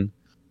button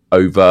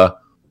over,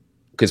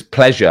 because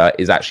pleasure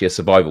is actually a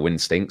survival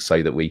instinct,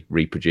 so that we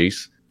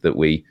reproduce, that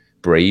we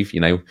breathe.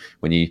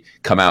 When you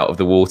come out of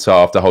the water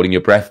after holding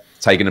your breath,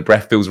 taking a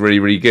breath feels really,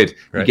 really good.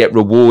 Right. You get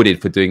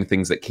rewarded for doing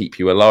things that keep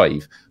you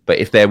alive. But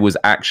if there was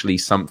actually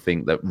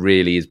something that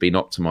really has been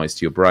optimized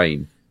to your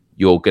brain,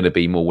 you're going to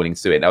be more willing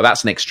to do it. Now,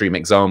 that's an extreme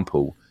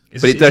example,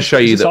 but it does show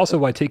you that. It's also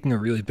why taking a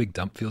really big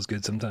dump feels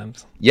good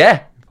sometimes.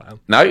 Yeah. Wow.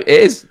 No, it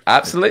is.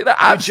 Absolutely.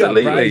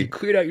 Absolutely. Job, you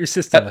cleared out your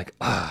system.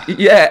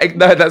 Yeah,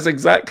 no, that's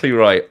exactly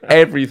right.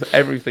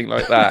 Everything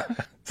like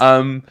that.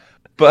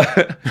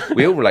 But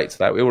we all relate to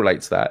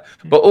that.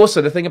 But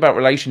also the thing about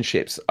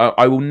relationships,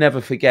 I will never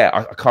forget.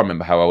 I can't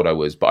remember how old I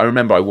was, but I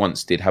remember I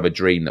once did have a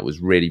dream that was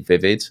really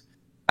vivid,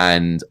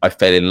 and I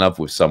fell in love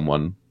with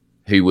someone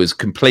who was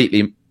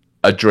completely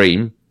a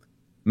dream.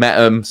 Met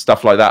them,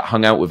 stuff like that,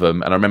 hung out with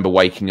them, and I remember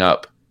waking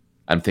up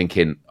and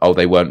thinking, oh,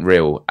 they weren't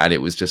real. And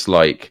it was just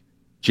like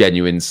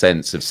genuine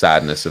sense of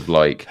sadness of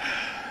like,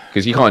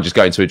 because you can't just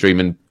go into a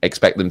dream and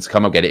expect them to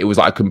come and get it. It was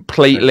like a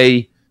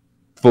completely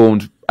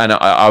formed, and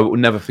I will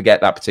never forget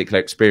that particular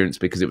experience,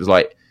 because it was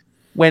like,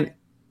 when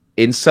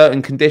in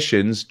certain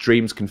conditions,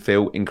 dreams can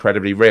feel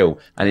incredibly real.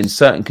 And in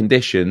certain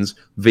conditions,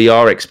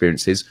 VR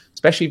experiences,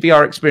 especially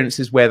VR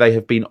experiences where they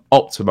have been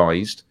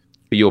optimized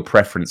for your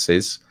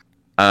preferences,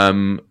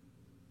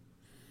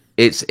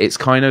 it's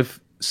kind of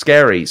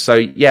scary. So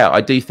yeah, I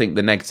do think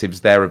the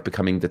negatives there of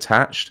becoming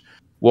detached.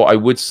 What I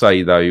would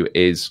say though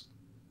is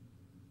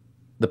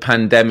the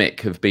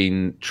pandemic have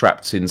been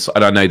trapped in,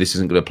 and I know this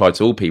isn't going to apply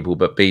to all people,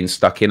 but being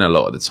stuck in a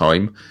lot of the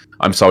time.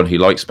 I'm someone who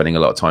likes spending a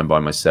lot of time by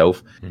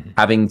myself.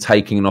 Having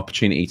taken an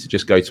opportunity to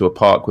just go to a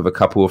park with a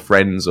couple of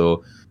friends,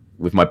 or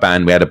with my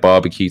band, we had a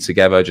barbecue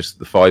together, just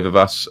the five of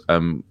us,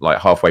 like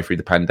halfway through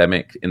the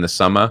pandemic in the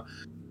summer.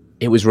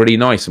 It was really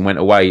nice, and went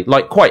away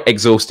like quite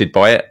exhausted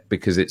by it,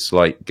 because it's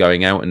like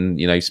going out and,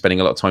 you know, spending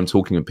a lot of time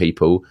talking with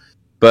people.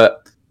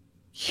 But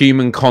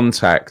human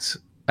contact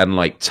and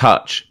like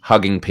touch,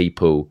 hugging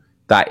people,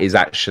 that is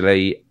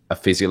actually a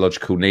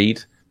physiological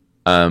need.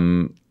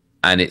 And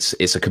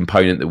it's a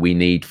component that we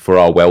need for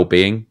our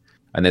well-being.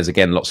 And there's,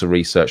 again, lots of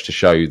research to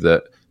show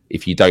that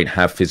if you don't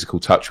have physical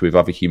touch with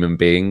other human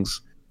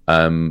beings,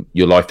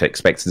 your life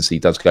expectancy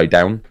does go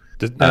down.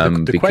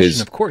 The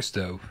question, of course,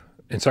 though,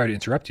 and sorry to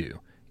interrupt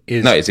you,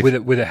 is with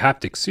a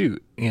haptic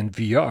suit and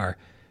VR,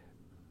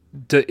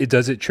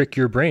 does it trick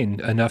your brain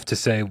enough to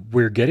say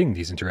we're getting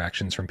these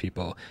interactions from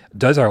people?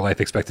 Does our life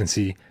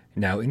expectancy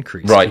now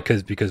increase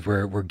because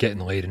we're getting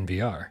laid in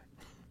VR?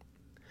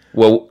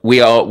 Well, we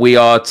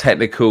are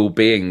technical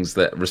beings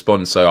that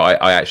respond. So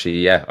I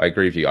actually, I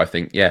agree with you. I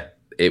think,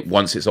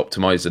 once it's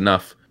optimized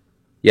enough,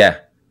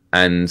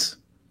 and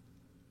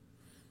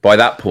by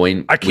that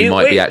point, we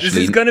might be actually.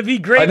 This is going to be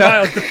great,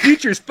 Miles. The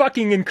future's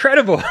fucking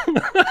incredible.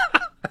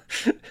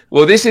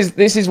 Well, this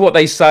is what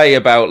they say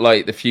about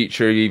like the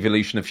future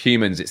evolution of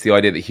humans. It's the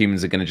idea that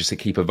humans are going to just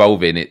keep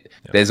evolving.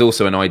 There's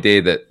also an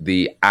idea that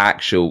the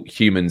actual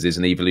humans is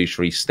an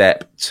evolutionary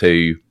step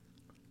to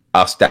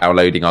us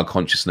downloading our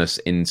consciousness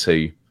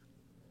into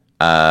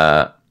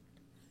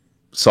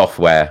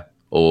software,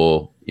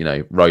 or, you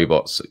know,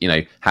 robots. You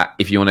know,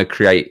 if you want to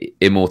create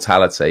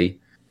immortality,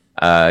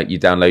 you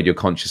download your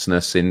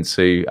consciousness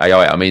into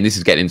AI. I mean, this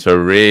is getting into a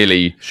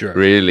really,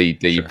 really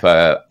deep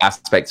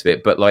aspect of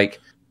it. But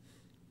like,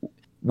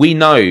 we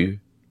know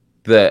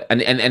that,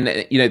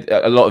 and you know,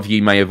 a lot of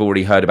you may have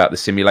already heard about the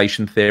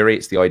simulation theory.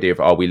 It's the idea of,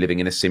 are we living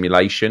in a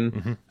simulation?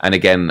 Mm-hmm. And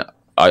again,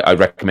 I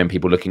recommend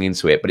people looking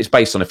into it, but it's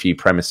based on a few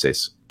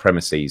premises.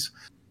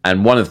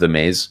 And one of them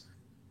is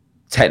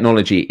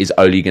technology is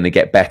only going to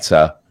get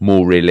better,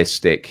 more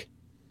realistic,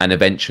 and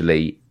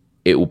eventually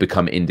it will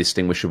become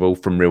indistinguishable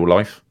from real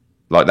life.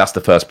 Like, that's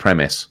the first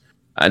premise.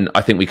 And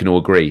I think we can all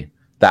agree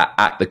that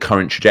at the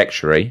current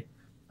trajectory,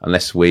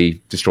 unless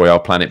we destroy our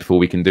planet before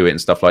we can do it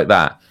and stuff like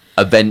that,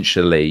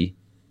 eventually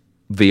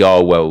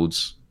VR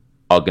worlds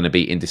are going to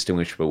be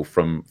indistinguishable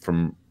from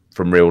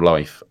real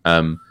life.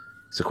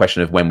 It's a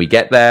question of when we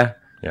get there,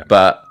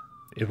 but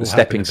the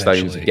stepping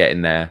stones of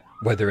getting there.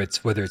 Whether it's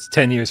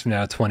 10 years from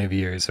now, 20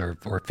 years,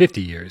 or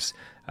 50 years,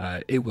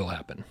 it will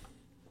happen.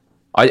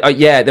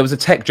 There was a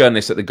tech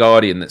journalist at The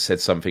Guardian that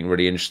said something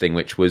really interesting,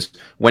 which was,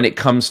 when it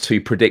comes to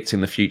predicting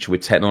the future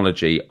with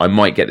technology, I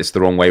might get this the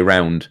wrong way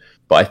round,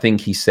 but I think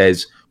he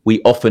says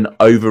we often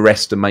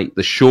overestimate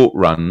the short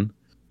run,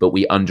 but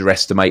we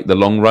underestimate the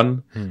long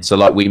run. So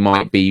like, we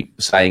might be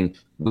saying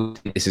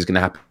this is going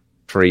to happen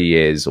 3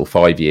 years or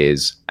 5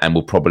 years, and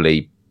will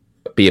probably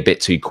be a bit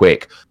too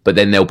quick, but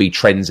then there'll be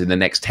trends in the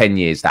next 10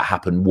 years that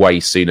happen way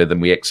sooner than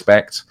we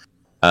expect.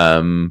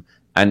 And,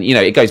 you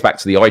know, it goes back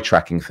to the eye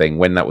tracking thing.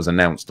 When that was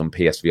announced on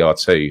PSVR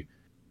 2,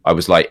 I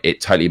was like,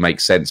 it totally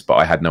makes sense, but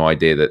I had no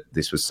idea that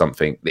this was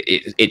something.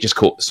 It just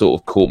sort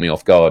of caught me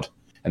off guard.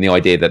 And the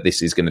idea that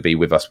this is going to be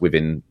with us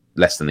within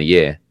less than a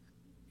year,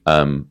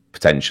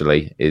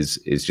 potentially, is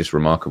just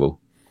remarkable.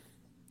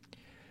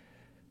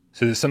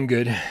 So there's some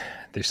good,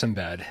 there's some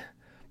bad,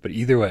 but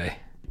either way,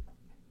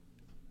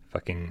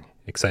 fucking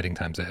exciting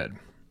times ahead.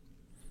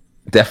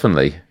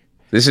 Definitely.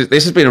 This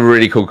has been a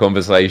really cool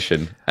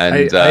conversation,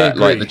 and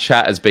like, the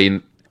chat has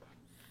been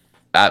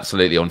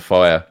absolutely on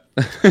fire.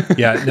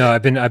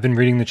 I've been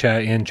reading the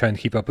chat and trying to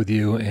keep up with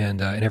you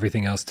and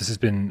everything else. This has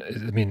been,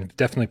 I mean,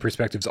 definitely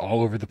perspectives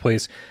all over the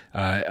place.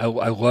 I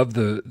love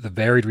the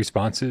varied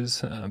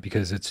responses,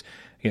 because it's,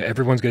 you know,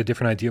 everyone's got a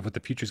different idea of what the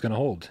future is going to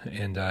hold,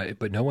 and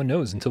but no one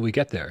knows until we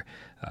get there.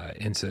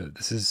 And so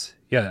this is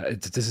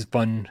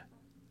fun.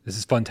 This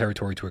is fun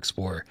territory to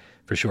explore,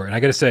 for sure. And I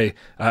got to say,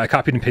 I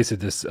copied and pasted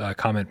this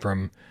comment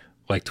from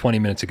like 20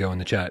 minutes ago in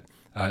the chat,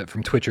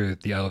 from Twitcher,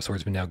 the I Love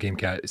Swordsman Now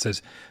Gamecat. It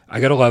says,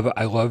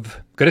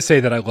 gotta say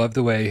that I love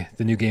the way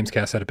the new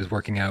Gamescast setup is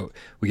working out.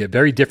 We get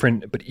very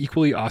different but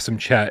equally awesome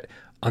chat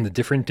on the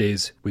different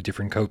days with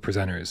different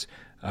co-presenters.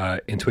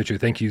 In Twitcher,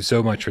 thank you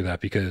so much for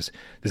that, because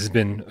this has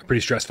been a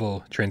pretty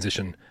stressful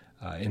transition,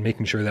 in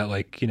making sure that,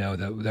 like, you know,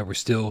 that we're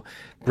still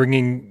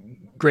bringing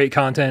great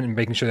content, and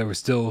making sure that we're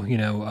still,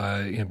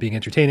 being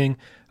entertaining,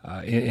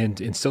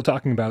 and still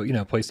talking about, you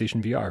know,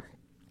 PlayStation VR.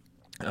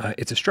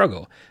 It's a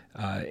struggle,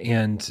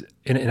 and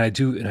I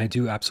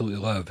do absolutely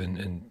love,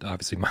 and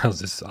obviously, Miles,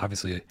 this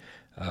obviously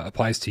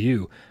applies to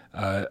you.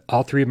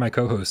 All three of my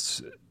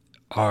co-hosts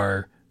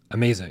are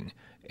amazing,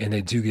 and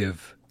they do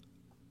give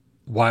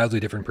wildly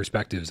different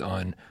perspectives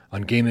on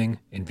gaming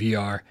and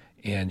VR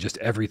and just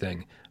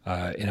everything.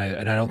 And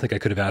I don't think I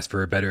could have asked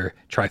for a better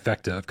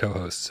trifecta of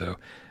co-hosts. So,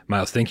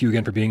 Miles, thank you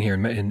again for being here.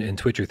 And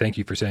Twitcher, thank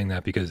you for saying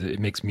that, because it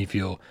makes me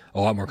feel a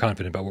lot more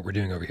confident about what we're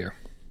doing over here.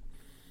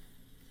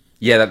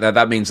 Yeah,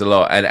 that means a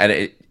lot,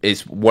 and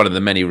it's one of the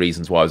many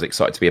reasons why I was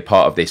excited to be a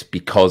part of this,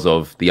 because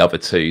of the other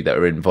two that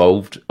are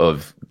involved,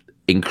 of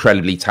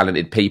incredibly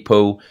talented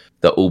people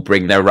that all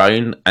bring their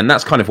own, and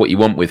that's kind of what you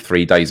want with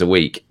 3 days a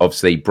week.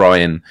 Obviously,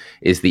 Brian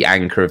is the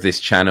anchor of this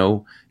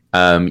channel.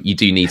 You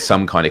do need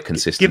some kind of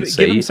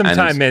consistency. Give him some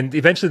time, man.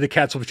 Eventually, the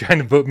cats will be trying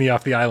to vote me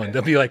off the island.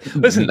 They'll be like,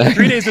 "Listen,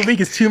 3 days a week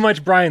is too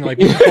much, Brian. Like,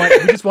 we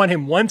just want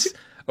him once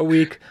a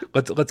week.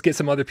 Let's get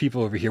some other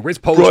people over here. Where's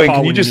Polish Brian,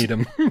 Paul when you need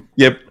him?"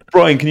 Yeah,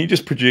 Brian, can you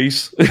just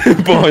produce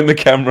behind the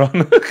camera?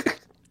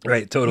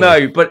 Right, totally.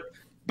 No,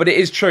 but it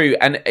is true,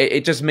 and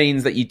it just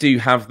means that you do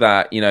have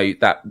that,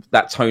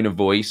 that tone of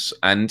voice,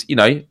 and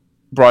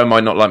Brian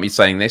might not like me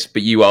saying this,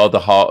 but you are the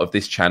heart of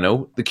this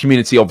channel. The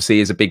community obviously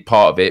is a big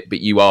part of it,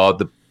 but you are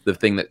the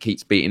thing that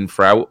keeps beating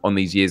throughout on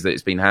these years that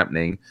it's been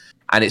happening.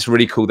 And it's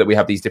really cool that we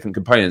have these different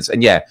components.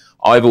 And yeah,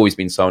 I've always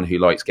been someone who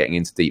likes getting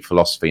into deep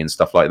philosophy and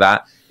stuff like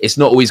that. It's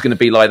not always going to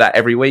be like that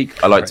every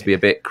week. I like to be a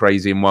bit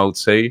crazy and wild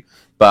too.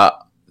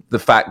 But the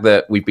fact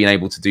that we've been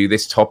able to do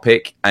this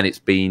topic and it's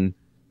been,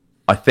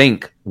 I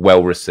think,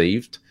 well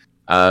received,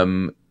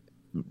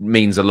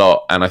 means a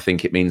lot. And I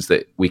think it means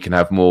that we can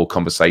have more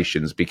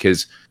conversations,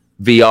 because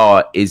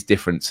VR is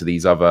different to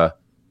these other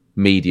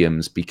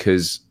mediums,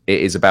 because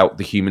it is about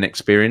the human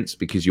experience,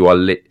 because you are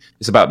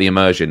it's about the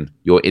immersion.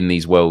 You're in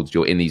these worlds,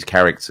 you're in these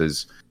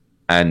characters,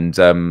 and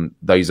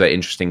those are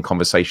interesting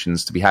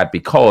conversations to be had,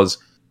 because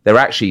they're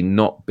actually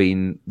not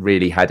being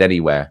really had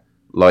anywhere.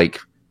 Like,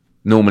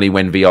 normally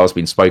when VR has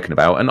been spoken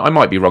about, and I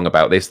might be wrong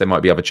about this, there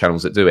might be other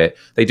channels that do it,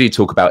 they do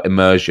talk about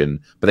immersion,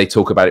 but they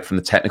talk about it from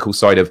the technical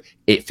side of,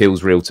 it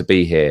feels real to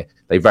be here.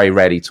 They very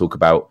rarely talk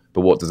about,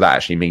 but what does that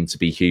actually mean to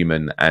be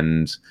human?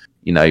 And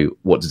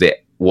what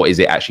is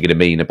it actually going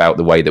to mean about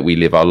the way that we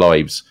live our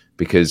lives?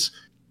 Because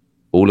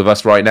all of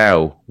us right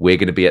now, we're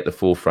going to be at the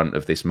forefront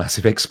of this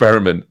massive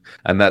experiment,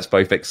 and that's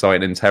both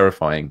exciting and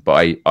terrifying.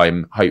 But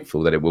I'm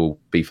hopeful that it will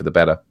be for the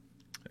better.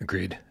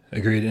 Agreed.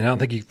 And I don't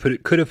think you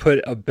could have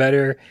put a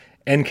better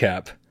end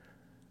cap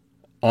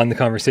on the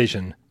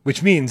conversation,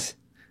 which means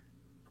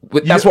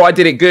that's why I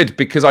did it good,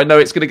 because I know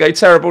it's going to go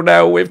terrible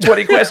now with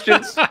 20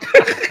 questions.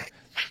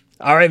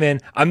 All right, man.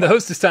 I'm the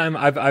host this time.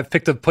 I've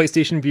picked a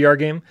PlayStation VR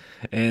game,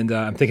 and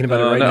I'm thinking about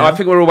it right now. I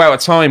think we're all out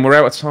of time. We're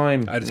out of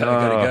time. I just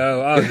gotta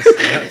go.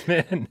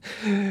 Man.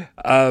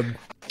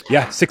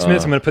 Yeah, 6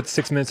 minutes. I'm gonna put the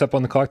 6 minutes up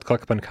on the clock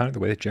up on the counter, the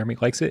way that Jeremy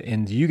likes it.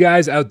 And you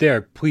guys out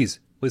there,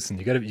 please listen.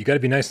 You gotta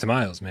be nice to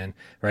Miles, man.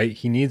 Right?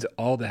 He needs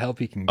all the help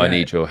he can get. I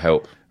need your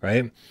help.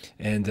 Right?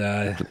 And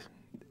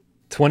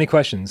 20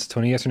 questions,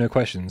 20 yes or no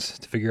questions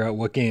to figure out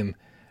what game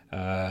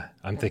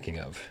I'm thinking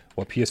of.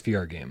 What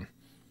PSVR game?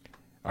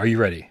 Are you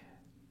ready?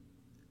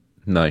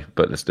 No,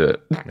 but let's do it.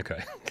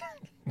 Okay.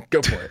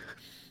 Go for it.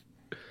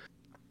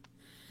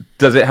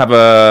 Does it have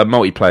a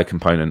multiplayer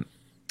component?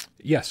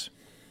 Yes.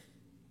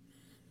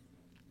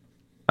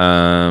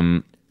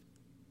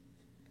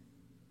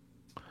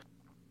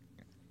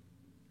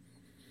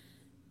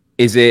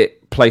 Is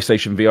it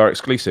PlayStation VR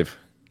exclusive?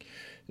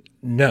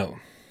 No.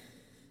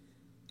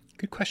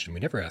 Good question.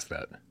 We never asked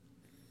that.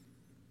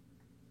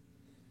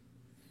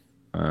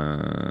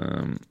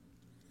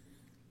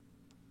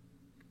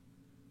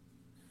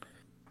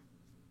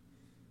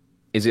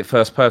 Is it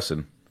first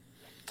person?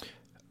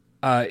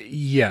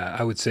 Yeah,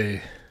 I would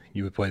say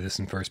you would play this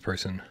in first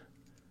person.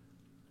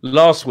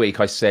 Last week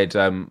I said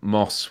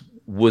Moss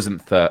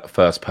wasn't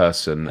first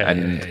person,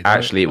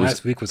 actually it was.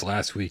 Last week was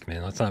last week,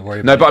 man. Let's not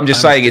worry about it. No, but I'm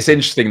just saying it's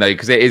interesting though,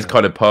 because it is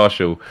kind of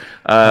partial.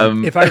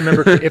 If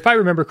I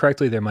remember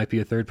correctly, there might be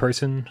a third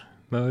person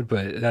mode,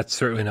 but that's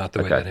certainly not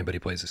the way that anybody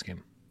plays this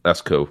game. That's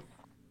cool.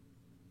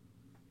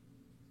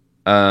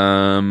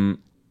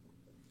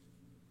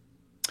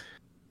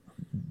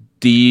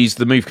 Do you use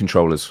the Move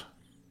controllers?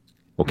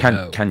 Or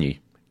can you?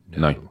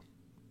 No.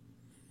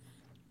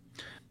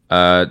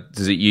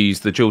 Does it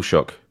use the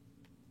DualShock?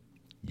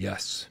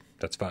 Yes.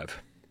 That's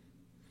 5.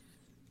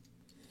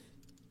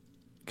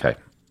 Okay.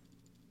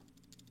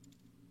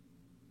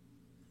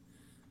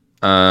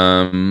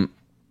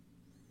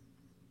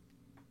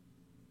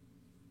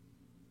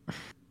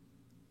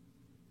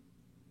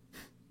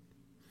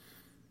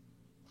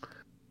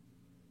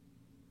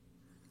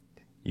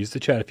 Use the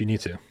chat if you need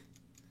to.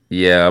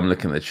 Yeah, I'm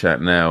looking at the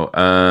chat now.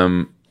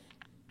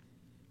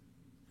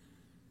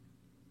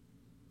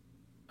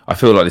 I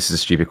feel like this is a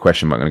stupid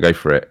question, but I'm going to go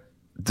for it.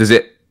 Does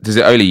it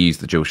only use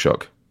the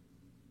DualShock?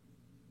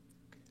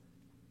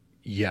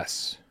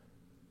 Yes.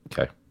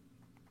 Okay.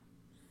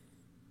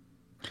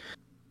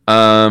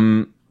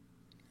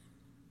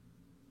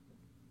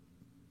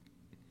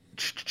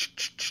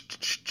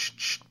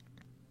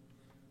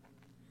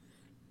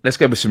 Let's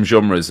go with some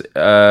genres.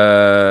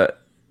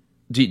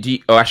 Do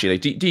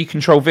you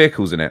control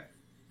vehicles in it?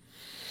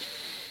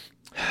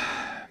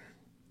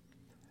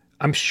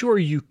 I'm sure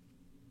you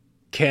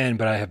can,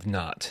 but I have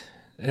not.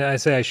 And I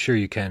say sure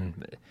you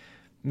can.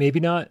 Maybe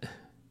not.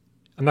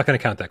 I'm not going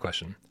to count that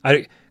question.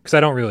 Because I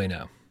don't really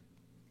know.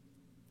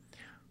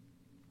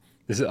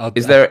 This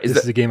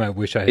is a game I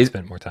wish I had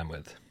spent more time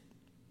with.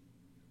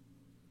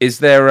 Is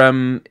there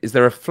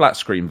a flat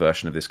screen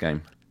version of this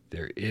game?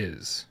 There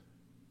is.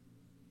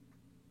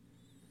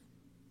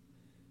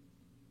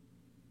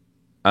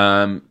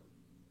 Do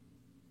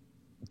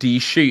you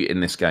shoot in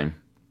this game?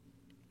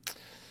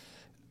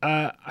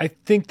 I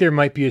think there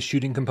might be a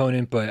shooting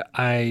component, but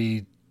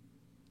I'm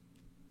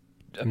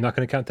not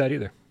going to count that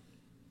either.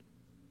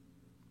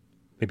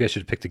 Maybe I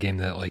should have picked a game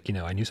that, like,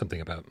 I knew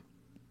something about.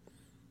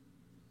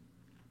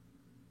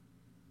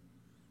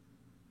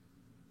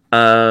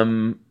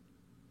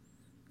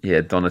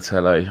 Yeah,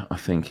 Donatello, I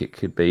think it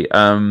could be.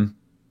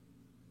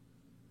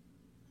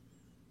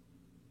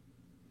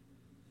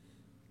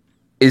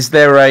 Is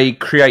there a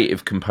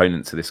creative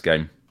component to this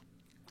game?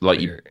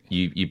 Like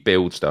you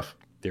build stuff?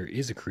 There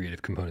is a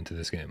creative component to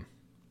this game.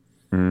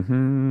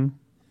 Mm-hmm.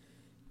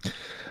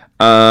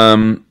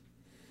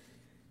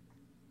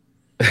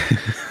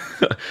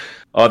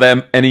 Are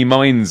there any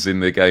mines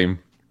in the game?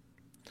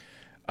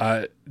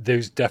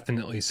 There's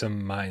definitely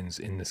some mines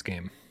in this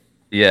game.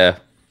 Yeah.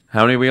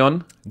 How many are we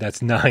on?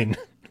 That's 9.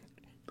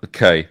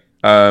 Okay.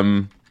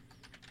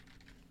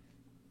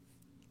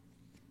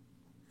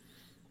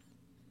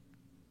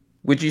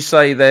 Would you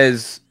say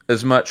there's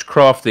as much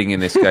crafting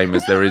in this game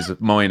as there is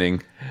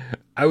mining?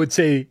 I would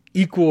say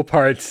equal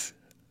parts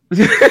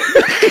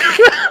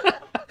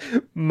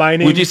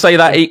mining. Would you say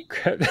that?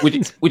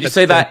 Would you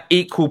say that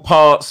equal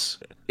parts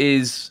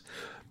is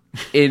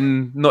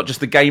in not just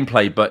the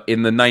gameplay, but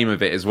in the name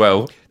of it as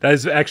well? That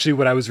is actually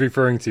what I was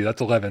referring to. That's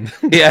 11.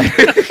 Yeah.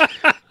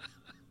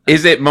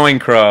 Is it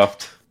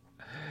Minecraft?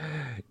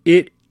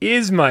 It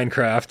is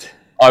Minecraft.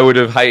 I would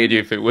have hated you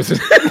if it was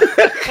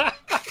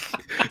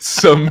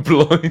some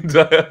blind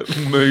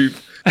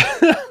move.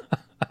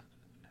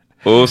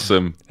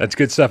 Awesome. That's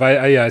good stuff.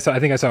 I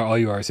think I saw All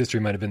You Are.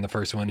 History might have been the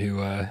first one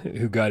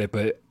who got it,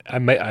 but I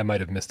might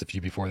have missed a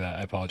few before that.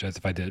 I apologize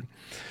if I did.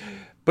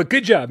 But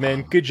good job,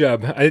 man. Good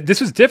job. This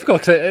was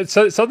difficult because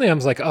suddenly I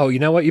was like, oh, you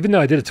know what? Even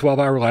though I did a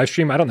 12-hour live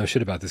stream, I don't know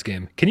shit about this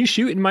game. Can you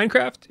shoot in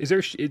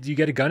Minecraft? Do you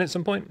get a gun at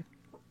some point?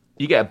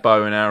 You get a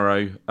bow and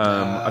arrow.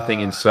 I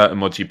think in certain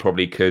mods you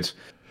probably could.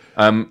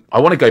 I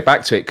want to go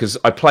back to it because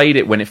I played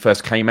it when it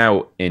first came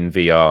out in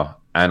VR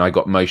and I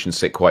got motion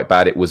sick quite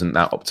bad. It wasn't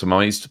that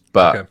optimized,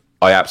 but okay.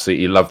 I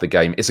absolutely love the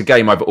game. It's a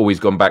game I've always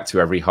gone back to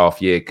every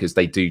half year because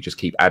they do just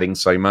keep adding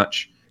so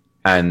much.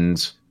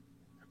 And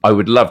I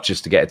would love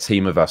just to get a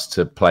team of us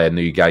to play a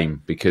new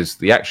game because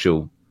the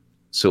actual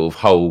sort of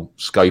whole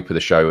scope of the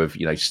show of,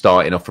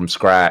 starting off from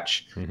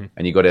scratch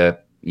and you got to,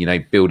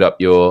 build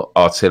up your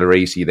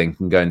artillery so you then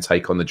can go and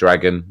take on the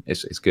dragon.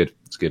 It's good.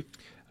 It's good.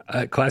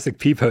 Classic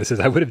Peepo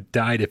says, I would have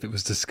died if it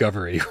was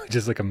Discovery, which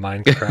is like a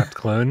Minecraft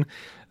clone.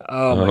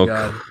 Oh my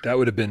God. That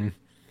would have been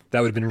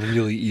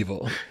really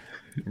evil.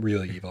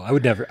 Really evil. I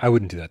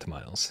wouldn't do that to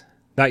Miles.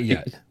 Not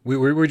yet.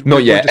 We're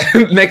not yet.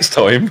 Just, next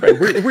time.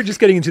 Right, we're just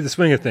getting into the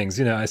swing of things.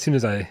 As soon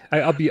as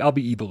I'll be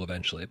evil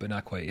eventually, but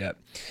not quite yet.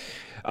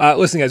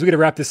 Listen, guys, we got to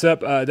wrap this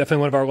up. Definitely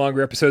one of our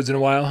longer episodes in a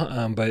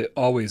while, but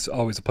always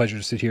a pleasure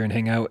to sit here and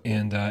hang out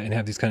and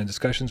have these kind of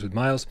discussions with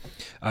Miles.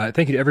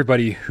 Thank you to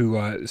everybody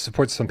who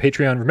supports us on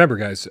Patreon. Remember,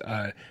 guys,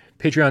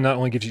 Patreon not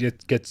only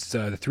gets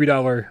the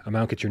 $3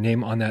 amount, gets your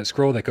name on that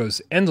scroll that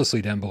goes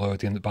endlessly down below at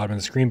the bottom of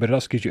the screen, but it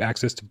also gives you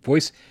access to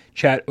voice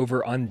chat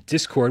over on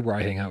Discord, where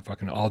I hang out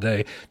fucking all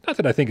day. Not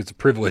that I think it's a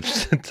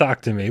privilege to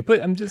talk to me,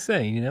 but I'm just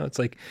saying, it's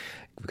like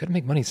we've got to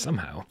make money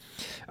somehow.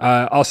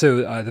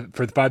 Also,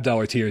 for the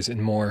 $5 tiers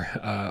and more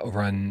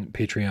over on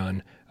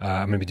Patreon,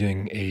 I'm going to be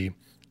doing a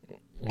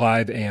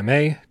live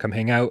AMA. Come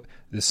hang out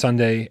this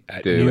Sunday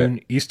at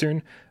noon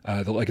Eastern.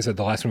 Like I said,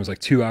 the last one was like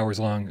 2 hours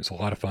long. It was a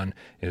lot of fun.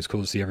 It was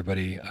cool to see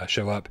everybody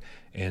show up,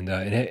 and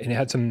it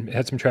had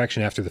some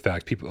traction after the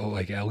fact. People,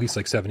 like at least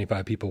like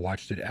 75 people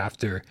watched it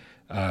after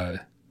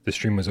the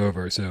stream was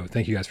over. So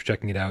thank you guys for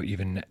checking it out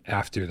even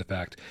after the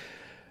fact.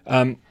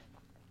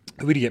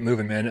 We need to get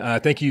moving, man.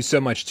 Thank you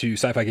so much to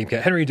Sci-Fi Game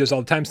Cat Henry, who does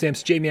all the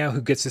timestamps, Jay Meow,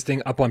 who gets this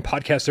thing up on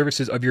podcast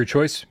services of your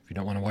choice. If you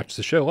don't want to watch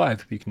the show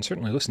live, you can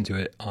certainly listen to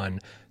it on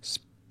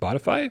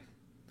Spotify.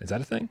 Is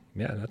that a thing?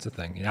 Yeah, that's a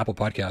thing. Apple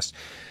Podcast.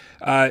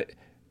 And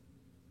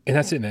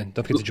that's it, man.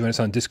 Don't forget to join us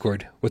on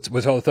Discord.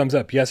 What's all the thumbs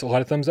up? Yes, a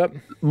lot of thumbs up?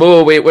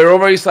 Well, we're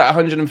almost at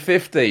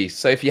 150.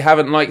 So if you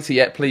haven't liked it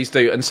yet, please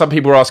do. And some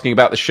people are asking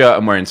about the shirt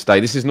I'm wearing today.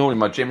 This is normally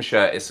my gym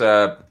shirt. It's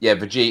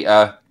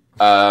Vegeta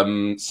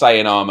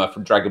Saiyan armor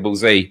from Dragon Ball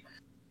Z.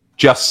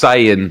 Just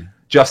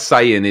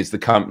Saiyan is the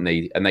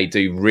company, and they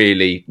do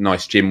really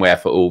nice gym wear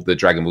for all the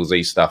Dragon Ball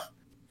Z stuff.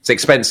 It's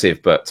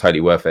expensive, but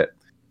totally worth it.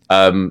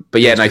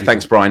 But yeah,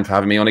 thanks, Brian, for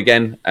having me on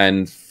again,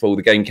 and for all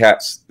the Game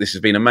Cats. This has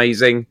been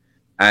amazing,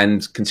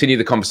 and continue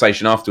the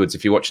conversation afterwards.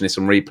 If you're watching this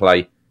on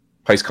replay,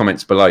 post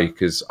comments below,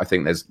 because I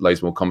think there's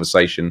loads more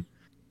conversation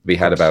to be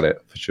had about it,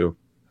 for sure.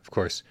 Of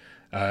course.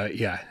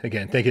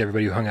 Again, thank you to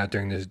everybody who hung out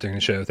during the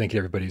show. Thank you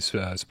to everybody who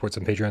supports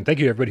on Patreon. Thank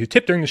you to everybody who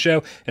tipped during the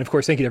show. And of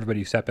course, thank you to everybody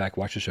who sat back,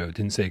 watched the show,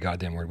 didn't say a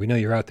goddamn word. We know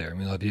you're out there and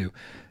we love you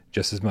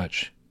just as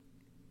much.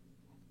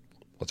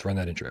 Let's run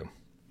that intro.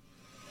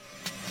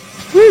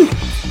 Woo!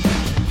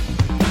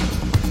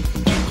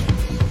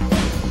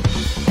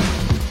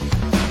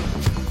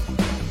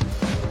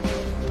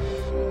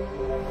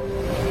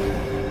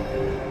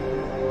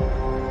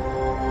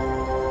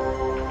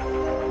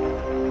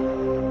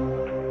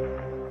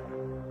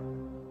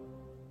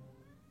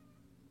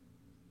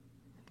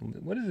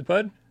 the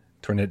pod?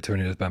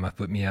 Tornado's by my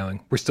foot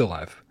meowing. We're still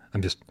live.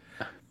 I'm just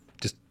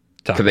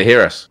talking. Can they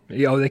hear us?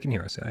 Yeah, oh, they can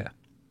hear us. Yeah.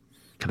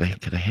 Can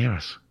they hear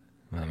us?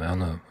 I don't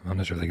know. I'm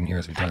not sure if they can hear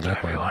us. If we talk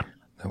that way.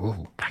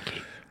 Everyone. Thank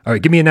you. All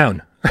right, give me a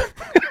noun.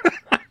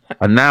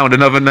 A noun,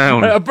 another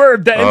noun. A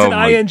verb that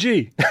ends in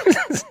ing.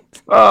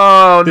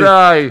 Oh Dude,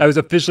 no! That was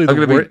officially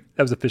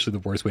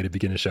the worst way to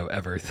begin a show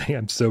ever.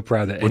 I'm so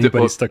proud that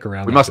anybody stuck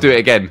around. We must do it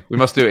again.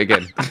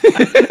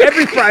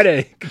 Every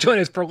Friday. Join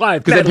us for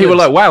live. Because then people are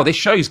like, "Wow, this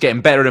show's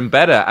getting better and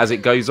better as it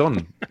goes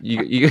on."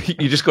 You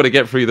just got to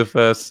get through the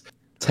first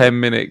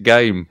 10-minute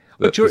game.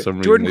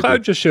 Jordan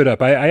Cloud just showed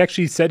up. I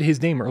actually said his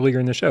name earlier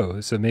in the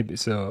show, so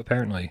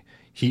apparently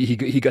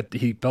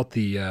he felt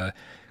the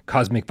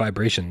cosmic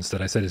vibrations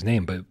that I said his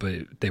name, but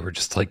they were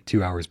just like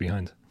 2 hours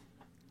behind.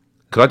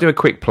 Could I do a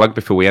quick plug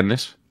before we end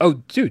this? Oh,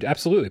 dude,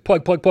 absolutely.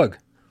 Plug.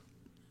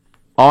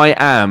 I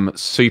am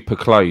super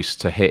close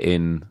to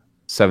hitting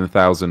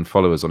 7,000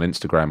 followers on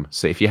Instagram.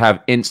 So if you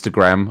have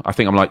Instagram, I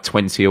think I'm like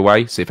 20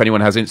 away. So if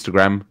anyone has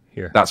Instagram,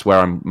 that's where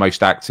I'm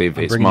most active.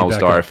 It's Miles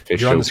Dyer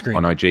Official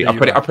on IG. I'll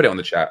put it on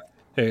the chat.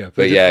 There you go.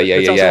 But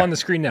it's also on the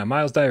screen now.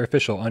 Miles Dyer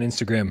Official on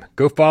Instagram.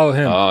 Go follow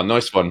him. Oh,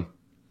 nice one.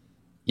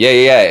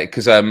 Yeah.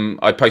 Because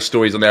I post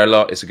stories on there a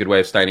lot. It's a good way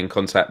of staying in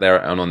contact there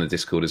and on the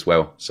Discord as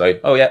well. So,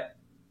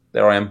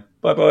 there I am.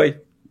 Bye-bye.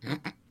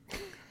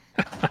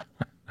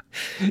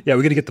 Yeah, we're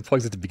going to get the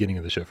plugs at the beginning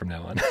of the show from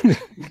now on.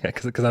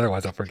 Because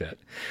otherwise I'll forget.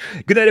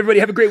 Good night,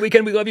 everybody. Have a great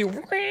weekend. We love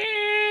you.